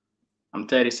 I'm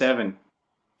 37.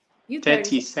 You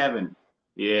 37.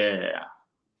 Yeah.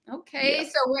 Okay,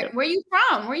 so where you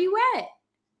from? Where you at?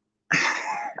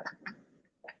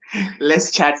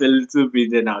 Let's chat a little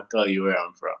bit, then I'll tell you where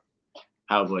I'm from.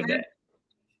 How about that?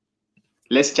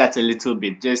 Let's chat a little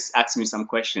bit. Just ask me some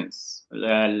questions.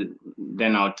 Then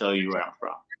I'll tell you where I'm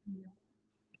from.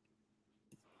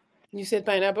 You said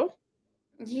pineapple?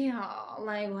 Yeah,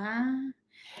 like what?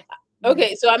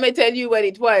 Okay, so I'm gonna tell you what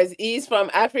it was. He's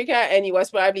from Africa, and he was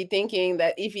probably thinking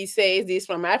that if he says he's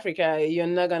from Africa, you're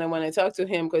not gonna want to talk to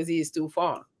him because he's too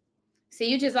far. See,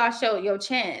 you just lost your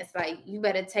chance. Like, you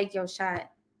better take your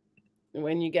shot.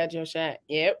 When you got your shot,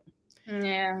 yep.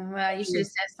 Yeah, well, you should have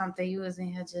said something. You was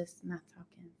in here just not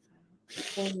talking.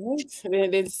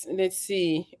 Let's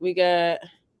see. We got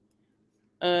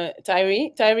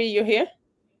Tyree. Tyree, you here?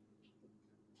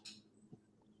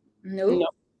 No.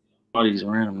 All these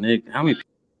random niggas. How many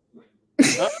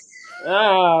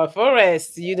people?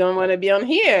 Forrest, you don't want to be on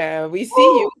here. We see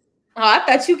you. Oh, I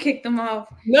thought you kicked them off.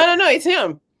 No, it's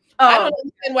him. I don't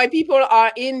understand why people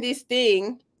are in this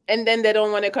thing and then they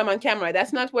don't want to come on camera.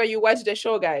 That's not where you watch the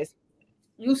show, guys.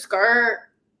 You scared.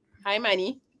 Hi,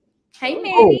 Manny. Hey,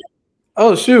 Manny.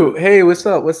 Oh, shoot. Hey, what's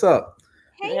up?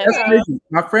 Hey, That's crazy.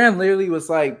 My friend literally was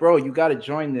like, bro, you got to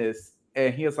join this.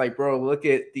 And he was like, bro, look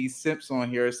at these simps on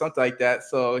here or something like that.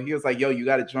 So he was like, yo, you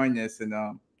got to join this. And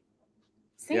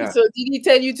yeah. So did he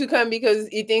tell you to come because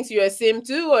he thinks you're a sim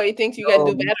too, or he thinks you can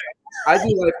do better? I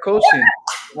do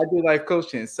life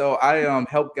coaching. So I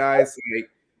help guys like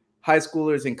high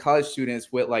schoolers and college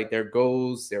students with like their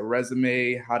goals, their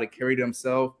resume, how to carry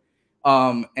themselves.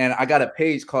 And I got a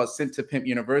page called Simp to Pimp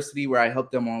University where I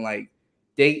help them on like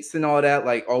dates and all that,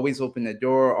 like always open the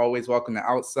door, always walk on the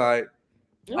outside,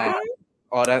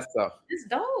 all that stuff. It's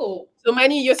dope. So,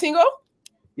 Manny, you're single?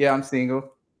 Yeah, I'm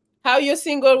single. How you're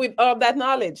single with all that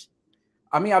knowledge?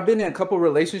 I mean, I've been in a couple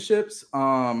relationships,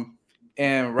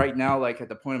 and right now, like at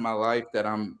the point in my life that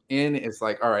I'm in, it's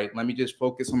like, all right, let me just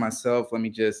focus on myself. Let me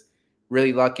just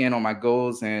really lock in on my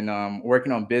goals and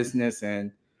working on business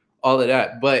and all of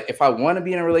that. But if I want to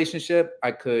be in a relationship,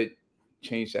 I could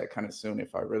change that kind of soon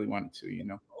if I really wanted to, you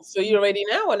know. So you're ready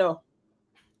now or no?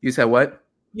 You said what?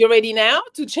 You're ready now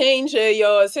to change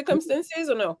your circumstances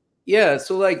or no? Yeah.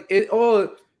 So like it all,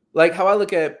 like how I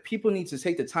look at people need to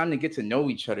take the time to get to know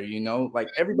each other, you know, like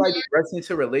everybody runs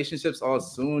into relationships all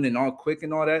soon and all quick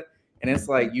and all that. And it's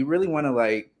like, you really want to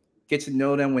like get to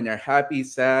know them when they're happy,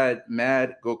 sad,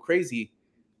 mad, go crazy.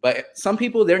 But some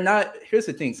people, they're not, here's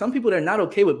the thing. Some people, they're not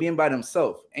okay with being by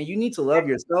themselves, and you need to love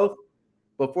yourself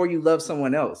before you love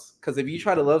someone else. Because if you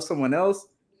try to love someone else,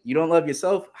 you don't love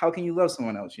yourself. How can you love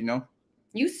someone else, you know?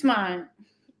 You smart.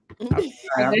 You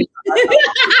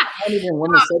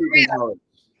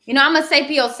know, I'm a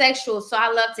sapiosexual, so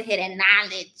I love to hear that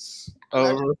knowledge.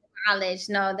 Knowledge.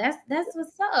 No, that's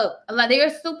what's up. Like, they're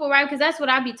super right, because that's what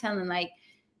I be telling. Like,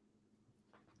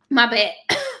 my bad,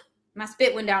 my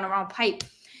spit went down the wrong pipe.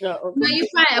 No, you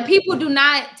find people do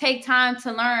not take time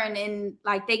to learn, and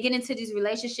like they get into these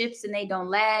relationships and they don't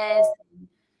last.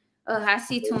 I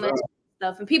see too much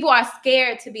stuff, and people are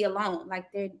scared to be alone.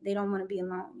 Like they don't want to be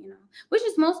alone, you know, which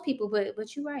is most people.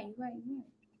 But you're right.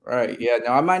 Right. Yeah.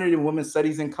 No, I minored in women's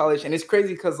studies in college, and it's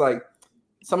crazy because like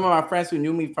some of my friends who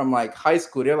knew me from like high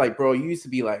school, they're like, bro, you used to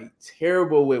be like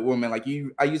terrible with women. Like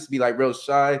I used to be like real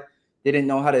shy. They didn't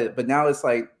know how to, but now it's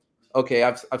like, okay,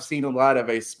 I've seen a lot, I've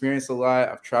experienced a lot,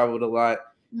 I've traveled a lot,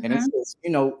 and it's just, you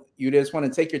know, you just want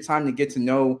to take your time to get to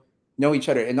know each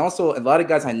other. And also, a lot of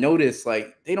guys I notice,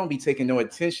 like they don't be taking no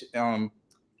attention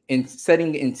in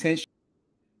setting intention.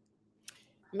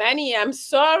 Manny, I'm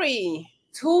sorry.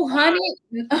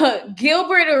 200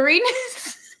 Gilbert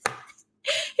Arenas.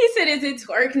 He said, "Is it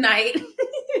twerk night?"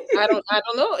 I don't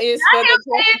know. It's for the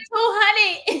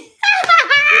 200.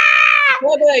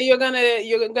 Whether you're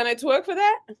gonna twerk for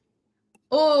that?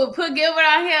 Oh, put Gilbert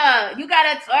on here. You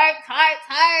gotta twerk.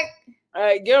 All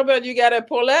right, Gilbert, you gotta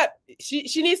pull up.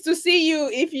 She needs to see you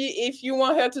if you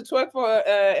want her to twerk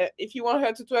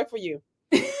for you.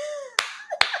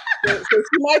 So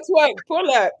she might twerk.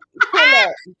 Pull up.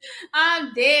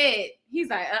 I'm dead. He's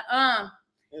like,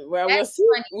 Well, we'll see.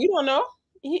 We don't know.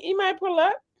 He might pull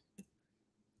up.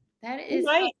 That is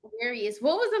hilarious.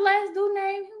 What was the last dude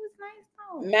name? Who was nice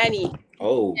though? Manny.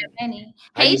 Oh. Yeah, Manny.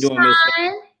 How Hey, you doing,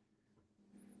 Sean.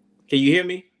 Can you hear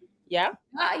me? Yeah.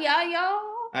 Yo.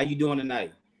 How you doing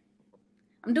tonight?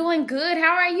 I'm doing good.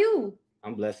 How are you?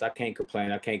 I'm blessed. I can't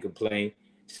complain.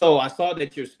 So I saw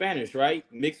that you're Spanish, right?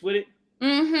 Mixed with it?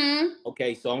 Mm-hmm.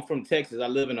 Okay, so I'm from Texas. I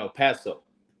live in El Paso.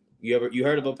 You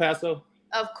heard of El Paso?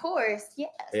 Of course,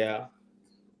 yes. Yeah.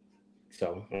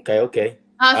 So okay.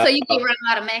 So you get around a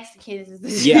lot of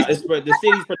Mexicans. Yeah, the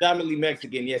city's predominantly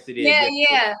Mexican. Yes, it is.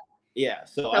 Yeah. Yeah.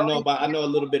 So I know a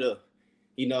little bit of,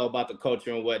 about the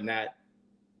culture and whatnot.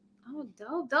 Oh,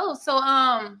 dope. So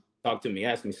talk to me.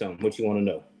 Ask me something. What you want to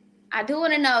know? I do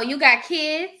want to know. You got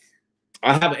kids?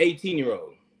 I have an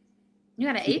 18-year-old. You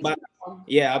got an 18-year-old?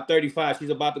 Yeah, I'm 35. She's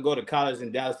about to go to college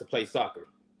in Dallas to play soccer.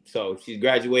 So she's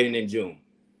graduating in June.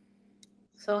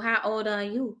 So how old are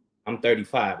you? I'm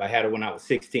 35. I had her when I was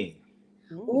 16.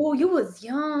 Oh, you was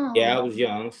young. Yeah, I was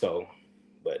young. So,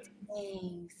 but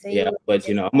Dang, but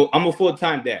I'm a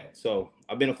full-time dad. So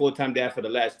I've been a full-time dad for the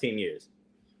last 10 years.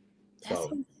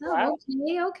 So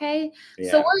okay.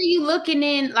 Yeah. So what are you looking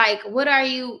in? Like, what are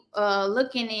you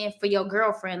looking in for your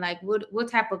girlfriend? Like, what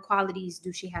type of qualities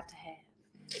do she have to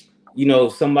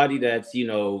have? Somebody that's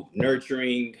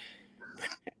nurturing,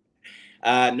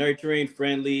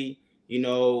 friendly.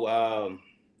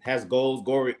 Has goals,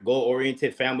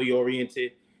 goal-oriented,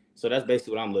 family-oriented. So that's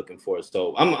basically what I'm looking for.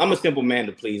 So I'm a simple man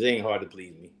to please. It ain't hard to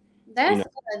please me. That's good.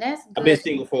 That's good. I've been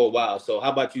single for a while. So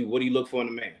how about you? What do you look for in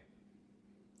a man?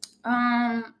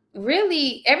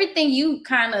 Really everything you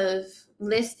kind of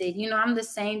listed. I'm the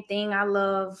same thing. I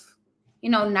love,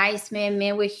 nice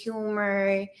men with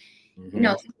humor,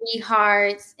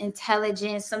 sweethearts,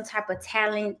 intelligence, some type of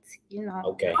talent,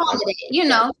 Okay. all of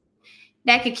it,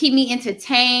 that could keep me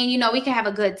entertained. We can have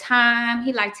a good time.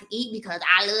 He likes to eat because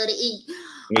I love to eat.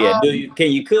 Yeah.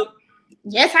 Can you cook?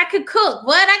 Yes, I could cook.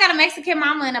 What? I got a Mexican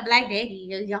mama and a black daddy.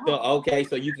 Y'all.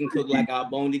 So you can cook like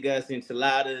albóndigas,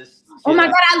 enchiladas, Oh my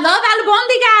God, I love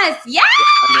albondigas. Yeah.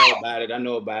 I know about it. I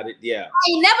know about it. Yeah.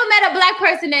 I ain't never met a black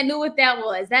person that knew what that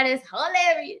was. That is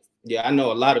hilarious. Yeah, I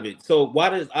know a lot of it. So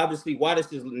Juarez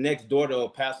is next door to El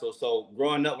Paso. So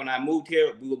growing up, when I moved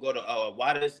here, we would go to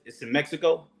Juarez. It's in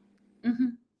Mexico. Mm-hmm.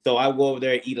 So I go over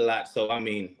there and eat a lot. So I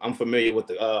mean, I'm familiar with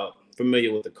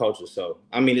the culture. So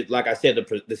I mean, like I said,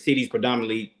 the city's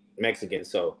predominantly Mexican.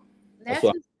 So that's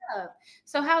what's up.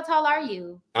 So how tall are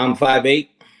you? I'm 5'8".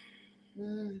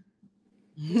 Mm.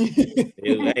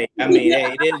 Hey, I mean,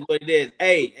 hey, it is what it is.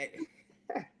 Hey,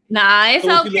 nah, it's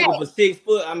so okay. You looking for 6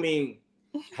 foot? I mean,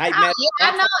 height matters.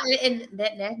 Yeah, I know.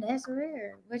 That's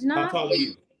rare. But no, How tall are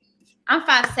you? I'm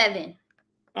 5'7".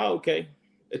 Oh, okay.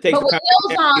 It takes. But with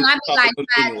heels on, I be like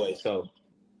anyway.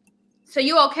 So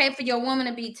you okay for your woman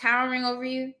to be towering over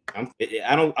you? I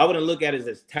wouldn't look at it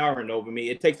as towering over me.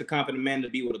 It takes a confident man to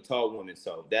be with a tall woman,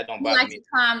 so that don't bother me. To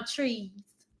climb trees.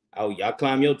 Oh, y'all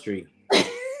climb your tree.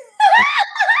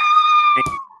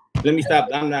 Let me stop.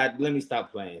 Let me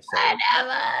stop playing. So.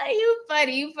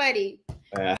 You funny.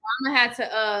 I'm gonna have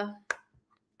to.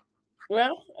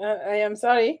 Well, I am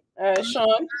sorry,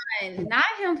 Sean. Not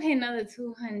him pay another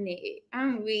 $200.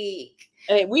 I'm weak.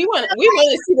 Hey, we want to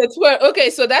see the twerk. Okay,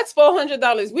 so that's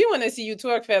 $400. We want to see you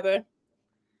twerk, Feather.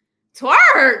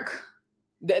 Twerk.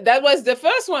 That was the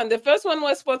first one. The first one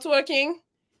was for twerking.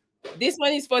 This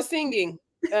one is for singing.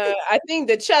 I think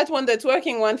the chat won the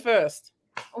twerking one first.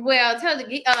 Well, tell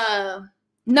the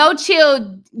No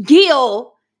Chill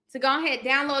Gil to go ahead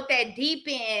download that deep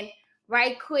end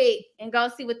right quick and go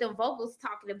see what the vocals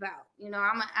talking about. You know,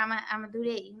 I'm a do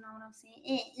that. You know what I'm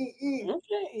saying?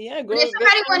 Okay, yeah. But if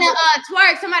somebody want to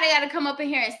twerk, somebody got to come up in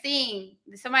here and sing.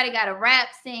 Somebody got to rap,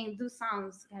 sing, do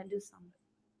songs. Got to do something.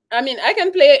 I mean, I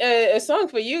can play a song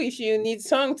for you if you need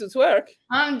song to twerk.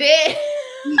 I'm dead.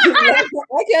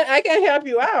 I can help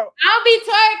you out. I'll be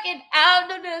twerking. I'll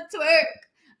do the twerk.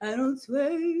 I don't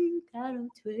twerk.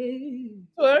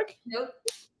 Twerk? Nope.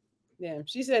 Damn,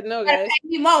 she said no, You gotta guys. pay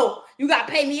me more. You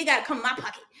gotta pay me. You gotta come in my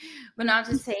pocket. But no, I'm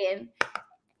just saying.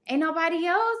 Ain't nobody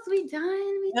else. We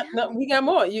done. No, we got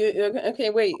more. Okay?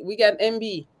 Wait, we got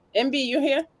MB. MB, you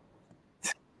here?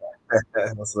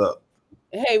 What's up?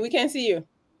 Hey, we can see you.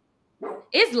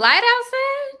 It's light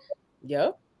outside.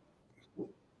 Yo.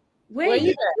 Where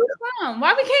you from?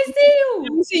 Why we can't see you?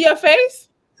 Can we see your face?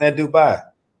 At Dubai.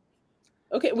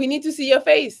 Okay, we need to see your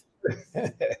face.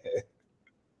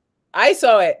 I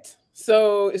saw it.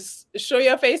 So show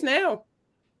your face now.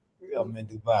 I'm in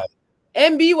Dubai.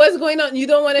 MB, what's going on? You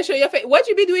don't want to show your face. What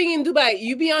you be doing in Dubai?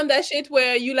 You be on that shit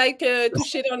where you like to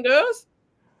shit on girls?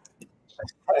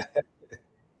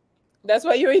 That's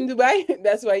why you're in Dubai?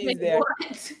 That's why you're there.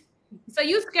 What? So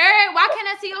you scared? Why can't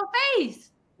I see your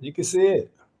face? You can see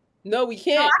it. No, we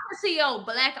can't. No, I can see your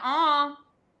black arm.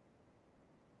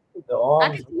 The arm.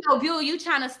 I can see your view. You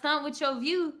trying to stunt with your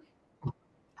view.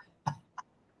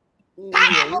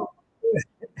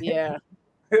 Yeah.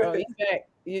 Oh, in fact,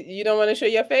 you don't want to show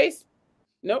your face?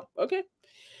 Nope. Okay.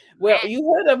 Well,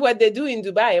 you heard of what they do in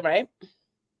Dubai, right?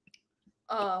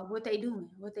 What they doing?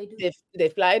 What they do? They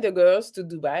fly the girls to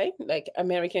Dubai, like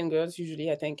American girls usually,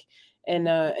 I think, and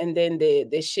then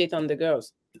they shit on the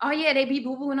girls. Oh yeah, they be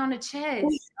boo-booing on the chest.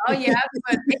 Oh yeah,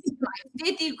 but it's like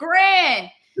 50 grand.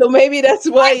 So maybe that's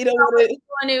why you don't want to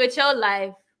doing it with your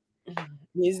life.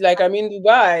 He's like, I'm in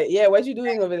Dubai. Yeah, what you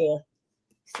doing over there?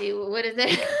 See, what is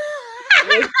it?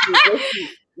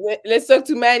 Let's talk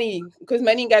to Manny, because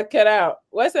Manny got cut out.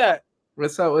 What's up?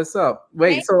 What's up?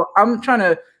 Wait, so I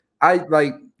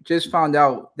just found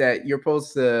out that you're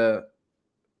supposed to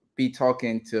be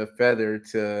talking to Feather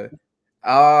to okay.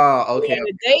 We're on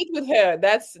a date with her.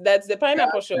 That's the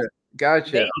pineapple show.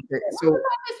 Gotcha. Okay.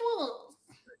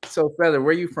 So Feather,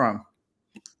 where are you from?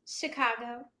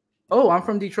 Chicago. Oh, I'm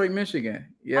from Detroit, Michigan.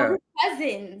 Yeah. Oh,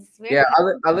 cousins. Yeah,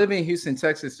 I live in Houston,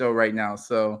 Texas, though, right now.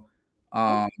 So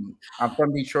I'm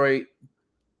from Detroit.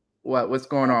 What's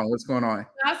going on? What's going on?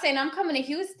 I'm saying I'm coming to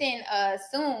Houston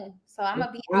soon. So I'm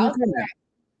gonna be out there.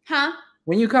 Huh?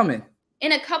 When you coming?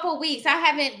 In a couple weeks. I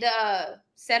haven't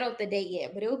settled the date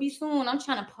yet, but it will be soon. I'm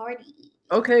trying to party.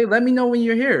 Okay, let me know when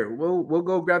you're here. We'll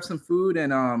go grab some food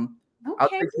and I'll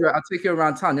take you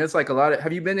around town. There's like a lot of.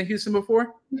 Have you been to Houston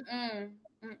before?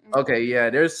 Okay, yeah.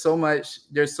 There's so much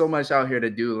out here to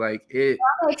do. Like it.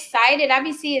 I'm excited.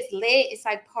 IBC is lit. It's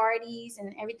like parties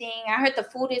and everything. I heard the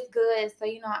food is good, so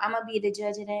I'm gonna be the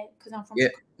judge of that because I'm from. Yeah,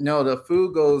 no, the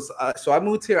food goes. So I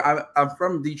moved here. I'm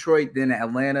from Detroit, then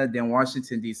Atlanta, then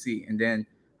Washington D.C., and then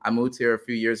I moved here a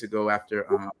few years ago after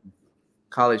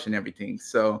college and everything.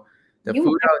 So the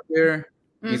food out here.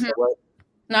 You said what?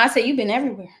 No, I said you've been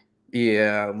everywhere.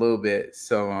 Yeah, a little bit.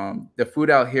 So the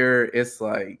food out here, it's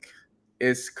like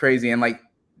it's crazy. And like,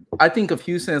 I think of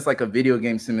Houston as like a video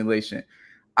game simulation.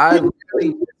 I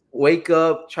literally wake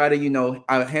up, try to, you know,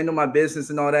 I handle my business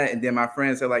and all that. And then my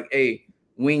friends are like, hey,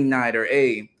 wing night, or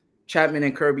hey, Chapman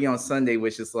and Kirby on Sunday,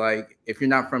 which is like, if you're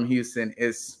not from Houston,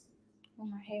 it's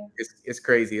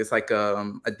crazy. It's like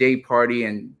a day party,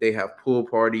 and they have pool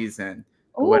parties, and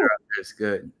the weather out there is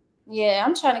good. Yeah,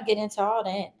 I'm trying to get into all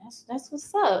that. That's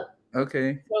what's up.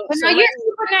 Okay. But no, you're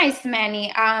super nice,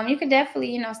 Manny. You can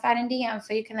definitely, you know, start in DM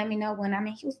so you can let me know when I'm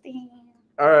in Houston.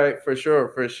 All right, for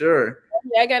sure.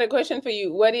 I got a question for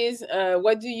you. What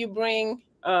do you bring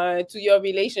to your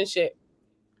relationship?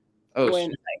 Oh, when,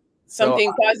 like,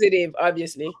 something positive,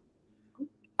 obviously.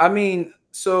 I mean,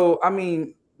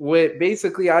 what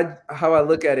basically how I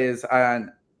look at it is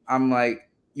I'm like,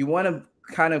 you want to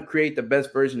kind of create the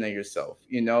best version of yourself,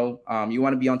 you know. You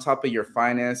want to be on top of your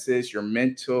finances, your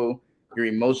mental, your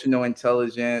emotional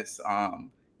intelligence,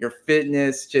 your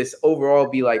fitness, just overall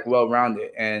be like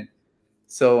well-rounded. And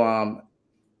so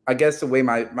I guess the way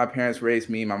my parents raised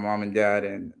me, my mom and dad,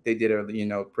 and they did a, you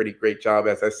know, pretty great job.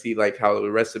 As I see like how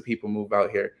the rest of people move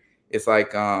out here, it's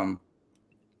like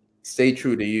stay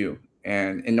true to you.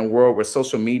 And in the world where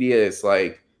social media is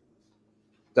like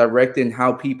directing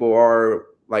how people are,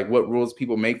 like what rules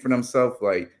people make for themselves,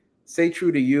 like stay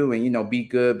true to you, and, you know, be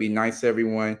good, be nice to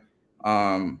everyone,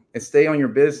 and stay on your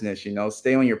business, you know,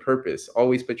 stay on your purpose.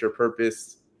 Always put your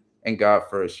purpose and God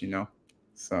first, you know.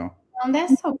 So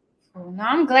That's so cool. No,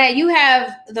 I'm glad you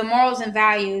have the morals and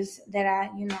values that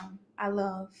I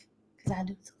love, because I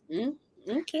do too.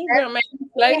 Okay, well, maybe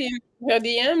slide in your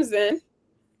DMs then.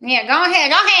 Yeah, go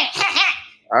ahead.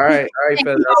 all right,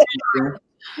 Feather.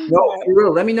 No, for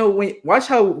real. Let me know when. Watch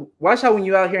how when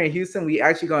you out here in Houston, we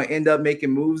actually gonna end up making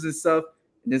moves and stuff.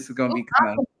 And this is gonna be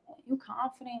kind of. You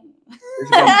confident?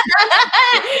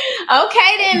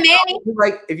 Okay then, man.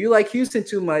 If you like Houston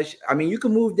too much, I mean, you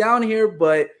can move down here,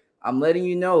 but I'm letting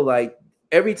you know, like,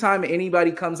 every time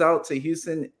anybody comes out to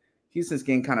Houston, Houston's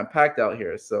getting kind of packed out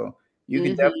here. So you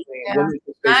can definitely. Yeah.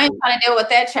 I ain't trying to deal with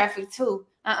that traffic too.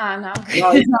 No. No,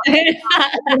 it's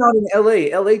not in LA.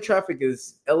 LA traffic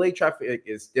is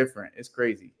different. It's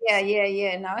crazy.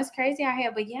 Yeah. No, it's crazy out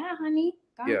here. But yeah, honey.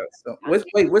 Yeah. So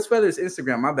what's Feather's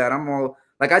Instagram? My bad. I'm all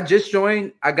like, I just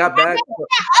joined. I got back.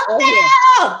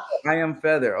 I am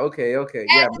Feather. Okay.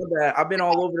 Yeah, my bad. I've been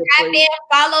all over the place.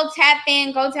 Follow, tap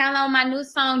in, go download my new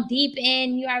song, Deep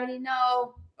In. You already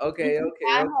know. Okay.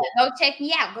 Go check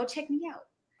me out.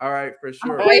 All right, for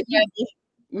sure. All right,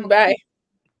 bye.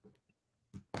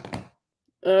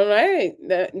 All right.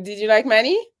 Did you like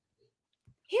Manny?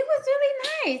 He was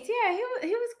really nice. Yeah,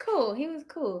 he was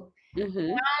cool.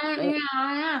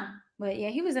 But yeah,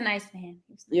 he was a nice man.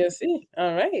 You see?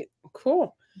 All right.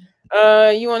 Cool.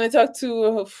 You want to talk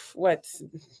to what?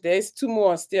 There's two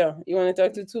more still. You want to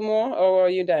talk to two more, or are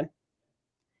you done?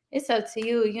 It's up to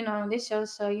you. You know, this your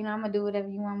show. You know, I'm gonna do whatever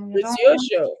you want me to do. It's your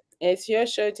show. It's your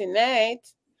show tonight.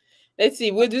 Let's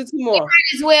see. We'll do two more.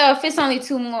 Might as well. If it's only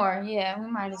two more, yeah, we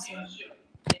might as well.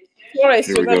 Forrest,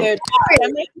 you're gonna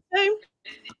time?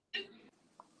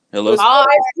 Hello.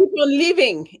 Keep on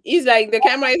leaving. He's like, the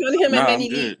camera is on him, and then I'm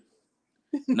good.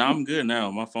 No, I'm good now.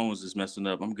 My phone was just messing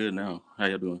up. I'm good now. How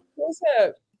y'all doing? What's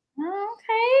up?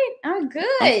 Okay, I'm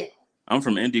good. I'm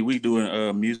from Indy. We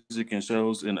doing music and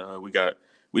shows, and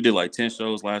we did like 10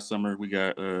 shows last summer. We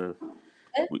got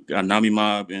Nami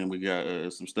Mob, and we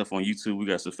got some stuff on YouTube. We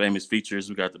got some famous features.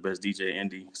 We got the best DJ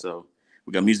Indy. So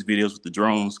we got music videos with the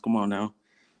drones. Come on now.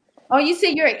 Oh, you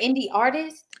said you're an indie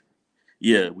artist?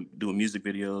 Yeah, we doing music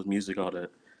videos, music, all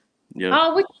that. Yeah.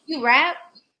 Oh, what, you rap?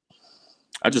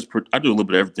 I do a little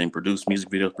bit of everything: produce, music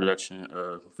videos, production,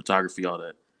 photography, all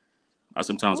that.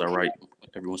 Sometimes I write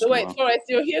every once in a while. Wait, Forrest,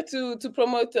 you're here to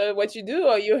promote what you do,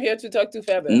 or you're here to talk to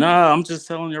Feather? Nah, I'm just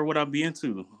telling her what I be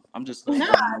into. I'm just letting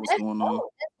her know what's going on.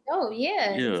 Oh,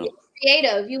 yeah. Yeah.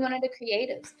 Creative. You one of the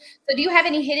creatives. So do you have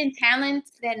any hidden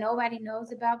talents that nobody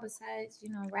knows about besides,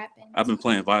 rapping? I've been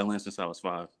playing violin since I was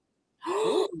 5.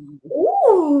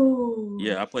 Ooh.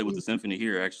 Yeah, I played with the symphony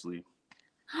here, actually.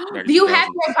 Do you have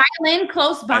your violin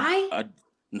close by?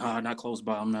 Nah, not close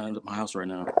by. I'm not at my house right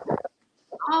now.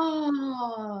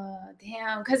 Oh,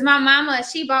 damn. Because my mama,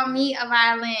 she bought me a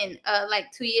violin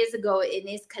like 2 years ago, and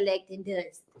it's collecting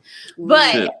dust.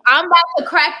 But Shit. I'm about to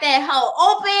crack that hoe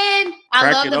open.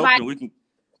 I love the violin. We can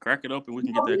crack it open. We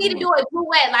can get We that need to do a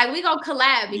duet. Like, we gonna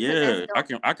collab. Yeah, I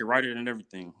can write it and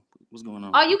everything. What's going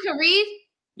on? Oh, you can read?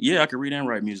 Yeah, I can read and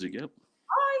write music. Yep.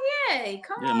 Oh, yeah.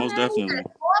 Come on. Most definitely. You better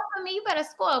score for me. You better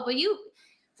score. But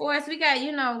for us, we got,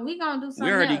 we gonna do something.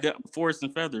 We already else. got Forrest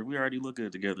and Feather. We already look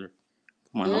good together.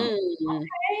 Come on. Okay.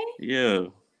 Yeah.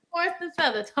 Force the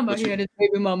feather. Talking about here, this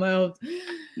baby mama house.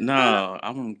 Nah,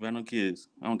 I don't got no kids.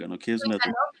 I don't got no kids, You got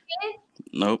nothing. no kids?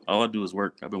 Nope. All I do is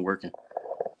work. I've been working.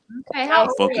 Okay, How how I'm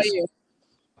old old are focused. you?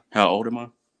 How old am I?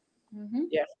 Mm-hmm.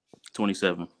 Yeah.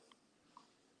 27.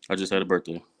 I just had a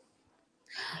birthday.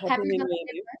 Happy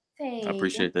belated. birthday. I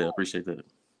appreciate that. I appreciate that.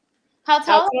 How How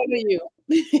tall? tall are you?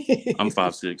 I'm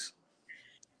 5'6".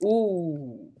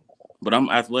 Ooh. But I'm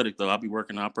athletic though. I'll be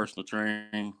working out, personal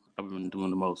training. I've been doing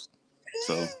the most.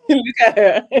 So Look at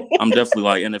her. I'm definitely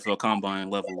like NFL combine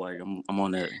level. Like I'm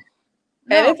on that.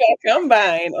 No, NFL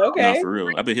combine. Nah, Okay. for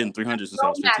real. I've been hitting 300 since I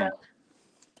was no matter. 15.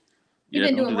 You Yeah,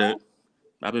 been don't doing do what?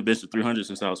 that. I've been benching 300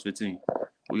 since I was 15.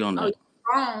 We on Oh,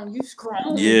 that. you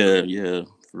strong. Yeah,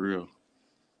 for real.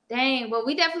 Dang. Well,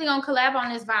 we definitely gonna collab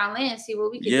on this violin. See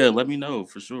what we can Yeah, do. let me know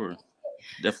for sure.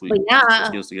 But Definitely get yeah, some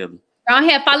skills together. go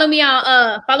ahead. Follow me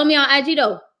on IG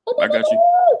though. I got you.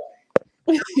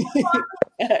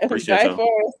 Appreciate Bye, y'all.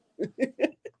 Forrest.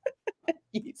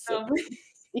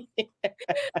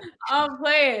 I'm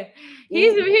playing.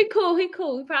 He cool. He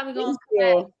cool. We probably gonna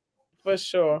Cool. For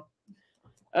sure.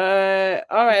 All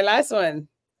right, last one.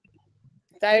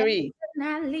 Tyree.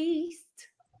 Not least.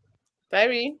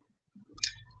 Tyree.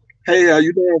 Hey, how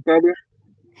you doing, Feather?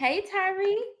 Hey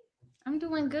Tyree. I'm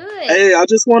doing good. Hey, I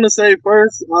just want to say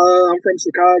first, I'm from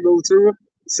Chicago too,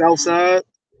 South Side.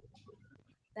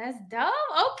 That's dope.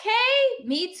 Okay.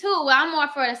 Me too. Well, I'm more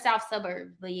for the south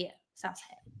suburbs, but yeah, south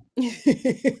side.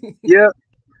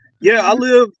 Yeah, I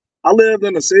live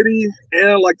in the city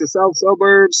and like the south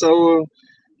suburbs. So,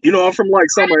 I'm from like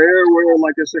somewhere everywhere,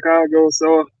 like in Chicago.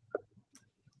 So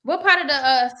What part of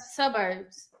the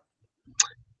suburbs?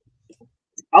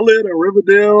 I lived in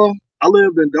Riverdale. I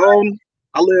lived in Dalton.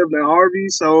 I lived in Harvey.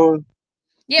 So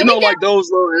Yeah, like those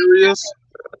little areas.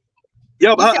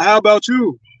 Yeah, but how about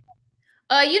you?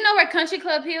 You know where Country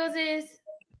Club Hills is?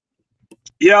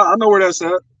 Yeah, I know where that's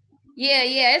at.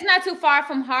 Yeah. It's not too far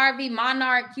from Harvey,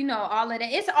 Monarch, all of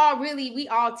that. It's all really, we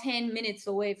all 10 minutes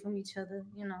away from each other,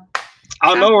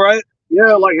 I know, right?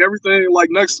 Yeah, like everything like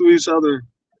next to each other.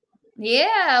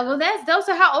 Yeah, well, that's dope.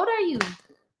 So how old are you?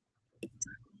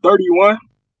 31.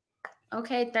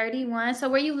 Okay, 31. So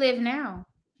where you live now?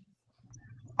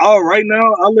 Oh, right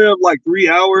now I live like 3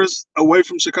 hours away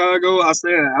from Chicago. I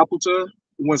stay in Appleton,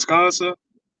 Wisconsin.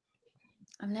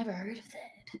 I've never heard of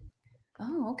that.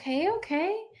 Oh, okay.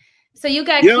 So you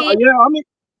got Yeah, kids? I mean,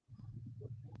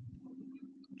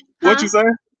 what you say?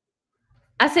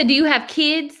 I said, do you have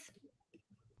kids?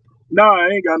 No, I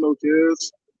ain't got no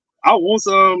kids. I want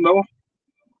some, no.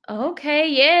 Okay,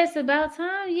 yeah, it's about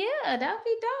time. Yeah, that would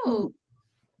be dope.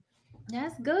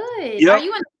 That's good. Yep. Are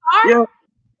you in the car? Yeah.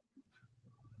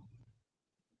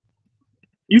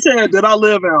 You said that I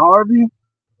live in Harvey?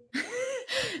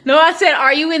 No, I said,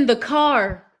 are you in the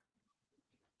car?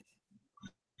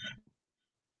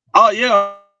 Oh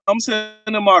yeah, I'm sitting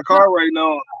in my car right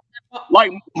now.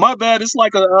 Like my bad, it's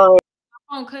like a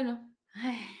Okay.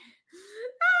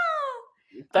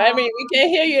 Tyree, we can't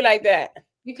hear you like that.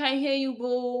 We can't hear you,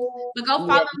 boo. But go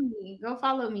follow me. Go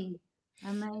follow me.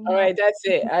 All right, that's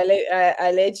it.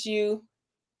 I let you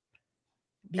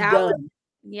be done.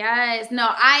 Yes. No,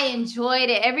 I enjoyed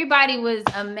it. Everybody was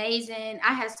amazing.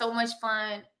 I had so much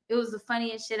fun. It was the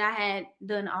funniest shit I had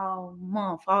done all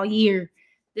month, all year.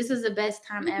 This was the best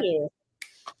time ever.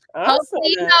 Awesome.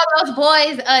 Hopefully, those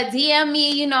boys DM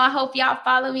me. I hope y'all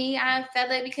follow me. I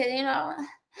felt it because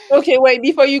Okay, wait,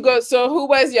 before you go, so who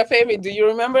was your favorite? Do you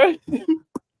remember?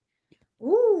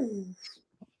 Ooh.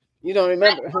 You don't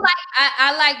remember?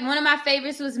 I like one of my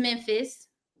favorites was Memphis.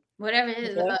 Whatever it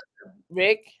is.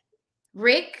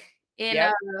 Rick.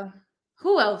 And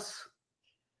who else?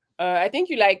 I think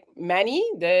you like Manny,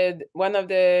 the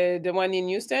one in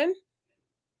Houston.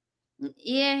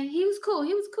 Yeah, he was cool.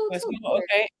 He was cool too.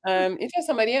 Okay. It was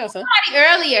somebody else, huh? Somebody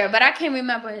earlier, but I can't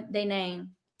remember their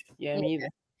name. Yeah, me either.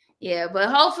 Yeah, but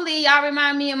hopefully y'all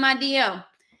remind me of my DM.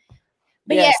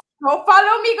 But yes. Go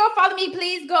follow me.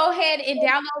 Please go ahead and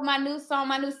download my new song,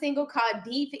 my new single called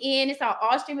Deep In. It's on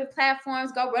all streaming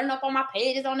platforms. Go run up on my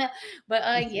pages on that. But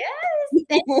yes,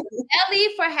 thank you,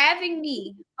 Melli, for having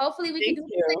me. Hopefully we can do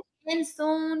this again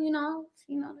soon,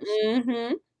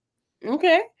 Mm-hmm.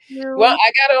 Okay. Well,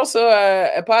 I got also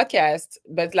a podcast,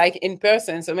 but like in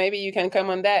person. So maybe you can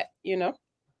come on that,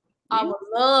 I would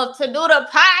love to do the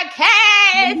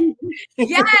podcast.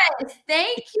 Yes,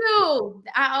 thank you.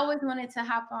 I always wanted to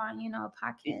hop on, a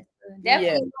podcast.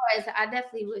 Definitely, I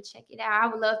definitely would check it out. I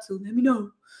would love to. Let me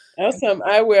know. Awesome.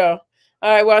 I will. All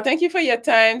right. Well, thank you for your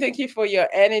time. Thank you for your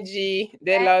energy.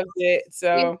 They loved it.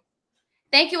 So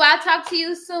thank you. I'll talk to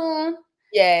you soon.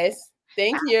 Yes.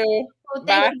 Thank you. Well,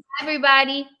 thank you,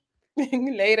 everybody.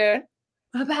 Later.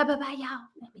 Bye, y'all.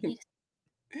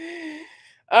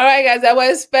 All right, guys, that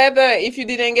was Feather. If you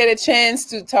didn't get a chance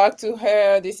to talk to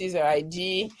her, this is her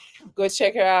IG. Go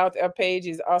check her out. Her page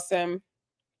is awesome.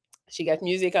 She got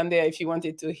music on there if you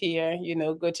wanted to hear, you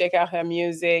know, go check out her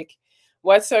music.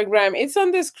 What's her gram? It's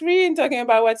on the screen talking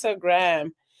about what's her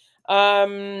gram.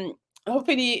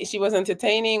 Hopefully she was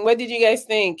entertaining. What did you guys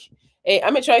think? Hey,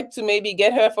 I'm gonna try to maybe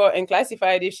get her for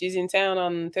Unclassified if she's in town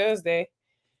on Thursday.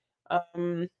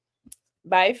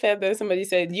 Bye, Feather. Somebody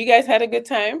said, you guys had a good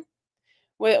time?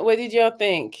 What did y'all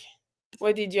think?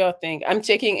 What did y'all think? I'm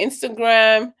checking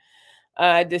Instagram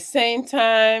at the same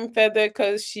time, Feather,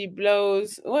 because she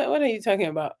blows. What are you talking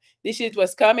about? This shit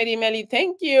was comedy, Melli.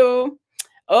 Thank you.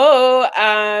 Oh,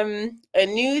 a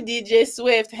new DJ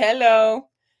Swift. Hello.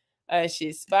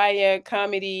 She's fire,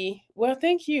 comedy. Well,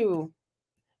 thank you.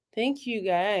 Thank you,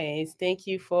 guys. Thank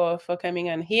you for coming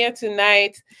on here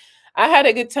tonight. I had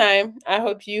a good time. I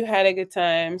hope you had a good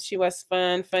time. She was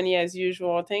funny as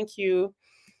usual. Thank you.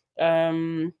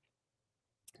 I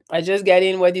just got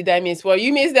in. What did I miss? Well,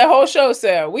 you missed the whole show,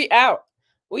 sir. We out.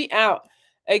 We out.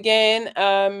 Again,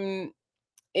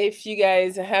 if you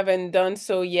guys haven't done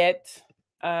so yet,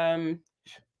 I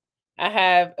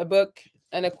have a book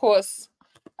and a course.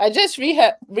 I just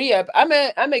re-up. I'm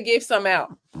gonna give some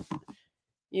out.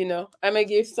 You know, I'm gonna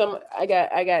give some. I got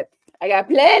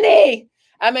plenty.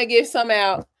 I'm gonna give some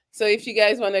out. So if you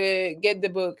guys want to get the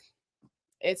book,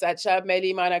 it's at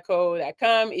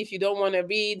shopmelimonaco.com. If you don't want to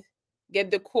read,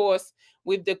 get the course.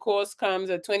 With the course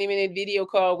comes a 20-minute video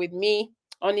call with me,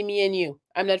 only me and you.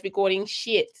 I'm not recording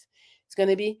shit. It's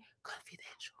gonna be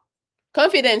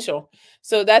confidential.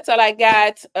 So that's all I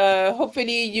got.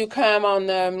 Hopefully you come on.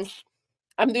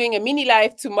 I'm doing a mini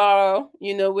live tomorrow.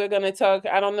 You know, we're gonna talk.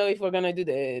 I don't know if we're gonna do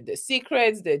the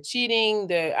secrets, the cheating,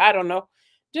 I don't know.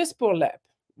 Just pull up.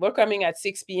 We're coming at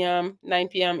 6 p.m., 9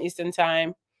 p.m. Eastern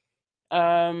time.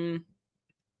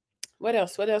 What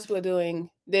else we're doing?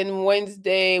 Then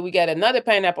Wednesday we got another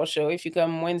pineapple show. If you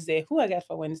come Wednesday, who I got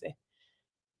for Wednesday?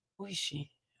 Who is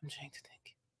she? I'm trying to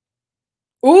think.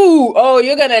 Ooh, oh,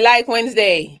 you're gonna like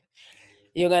Wednesday.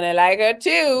 You're gonna like her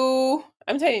too.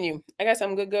 I'm telling you, I got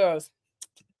some good girls.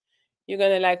 You're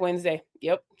gonna like Wednesday.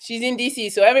 Yep, she's in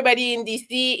DC. So everybody in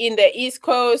DC, in the East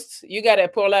Coast, you gotta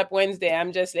pull up Wednesday.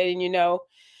 I'm just letting you know.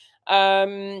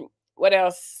 What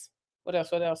else? What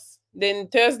else? Then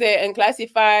Thursday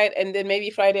Unclassified, and then maybe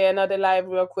Friday another live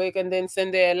real quick, and then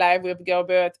Sunday a live with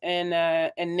Gilbert and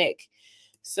Nick.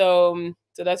 So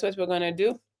that's what we're gonna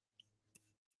do.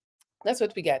 That's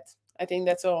what we got. I think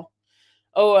that's all.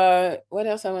 Oh, what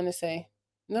else I want to say?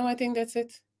 No, I think that's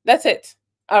it. That's it.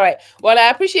 All right. Well, I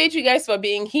appreciate you guys for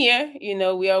being here. You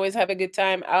know, we always have a good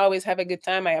time. I always have a good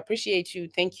time. I appreciate you.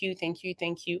 Thank you. Thank you.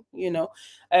 Thank you. You know,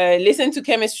 listen to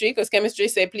Chemistry, because Chemistry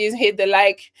said, please hit the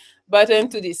like button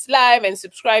to this live and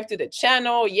subscribe to the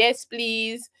channel. Yes,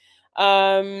 please.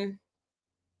 What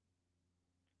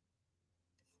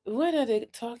are they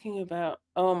talking about?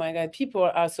 Oh my God, people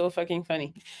are so fucking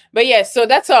funny. But yes, so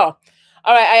that's all.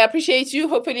 All right, I appreciate you.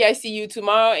 Hopefully I see you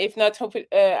tomorrow. If not, hopefully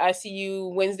I see you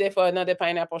Wednesday for another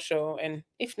pineapple show. And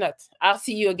if not, I'll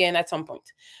see you again at some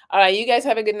point. All right, you guys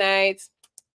have a good night.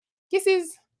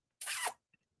 Kisses.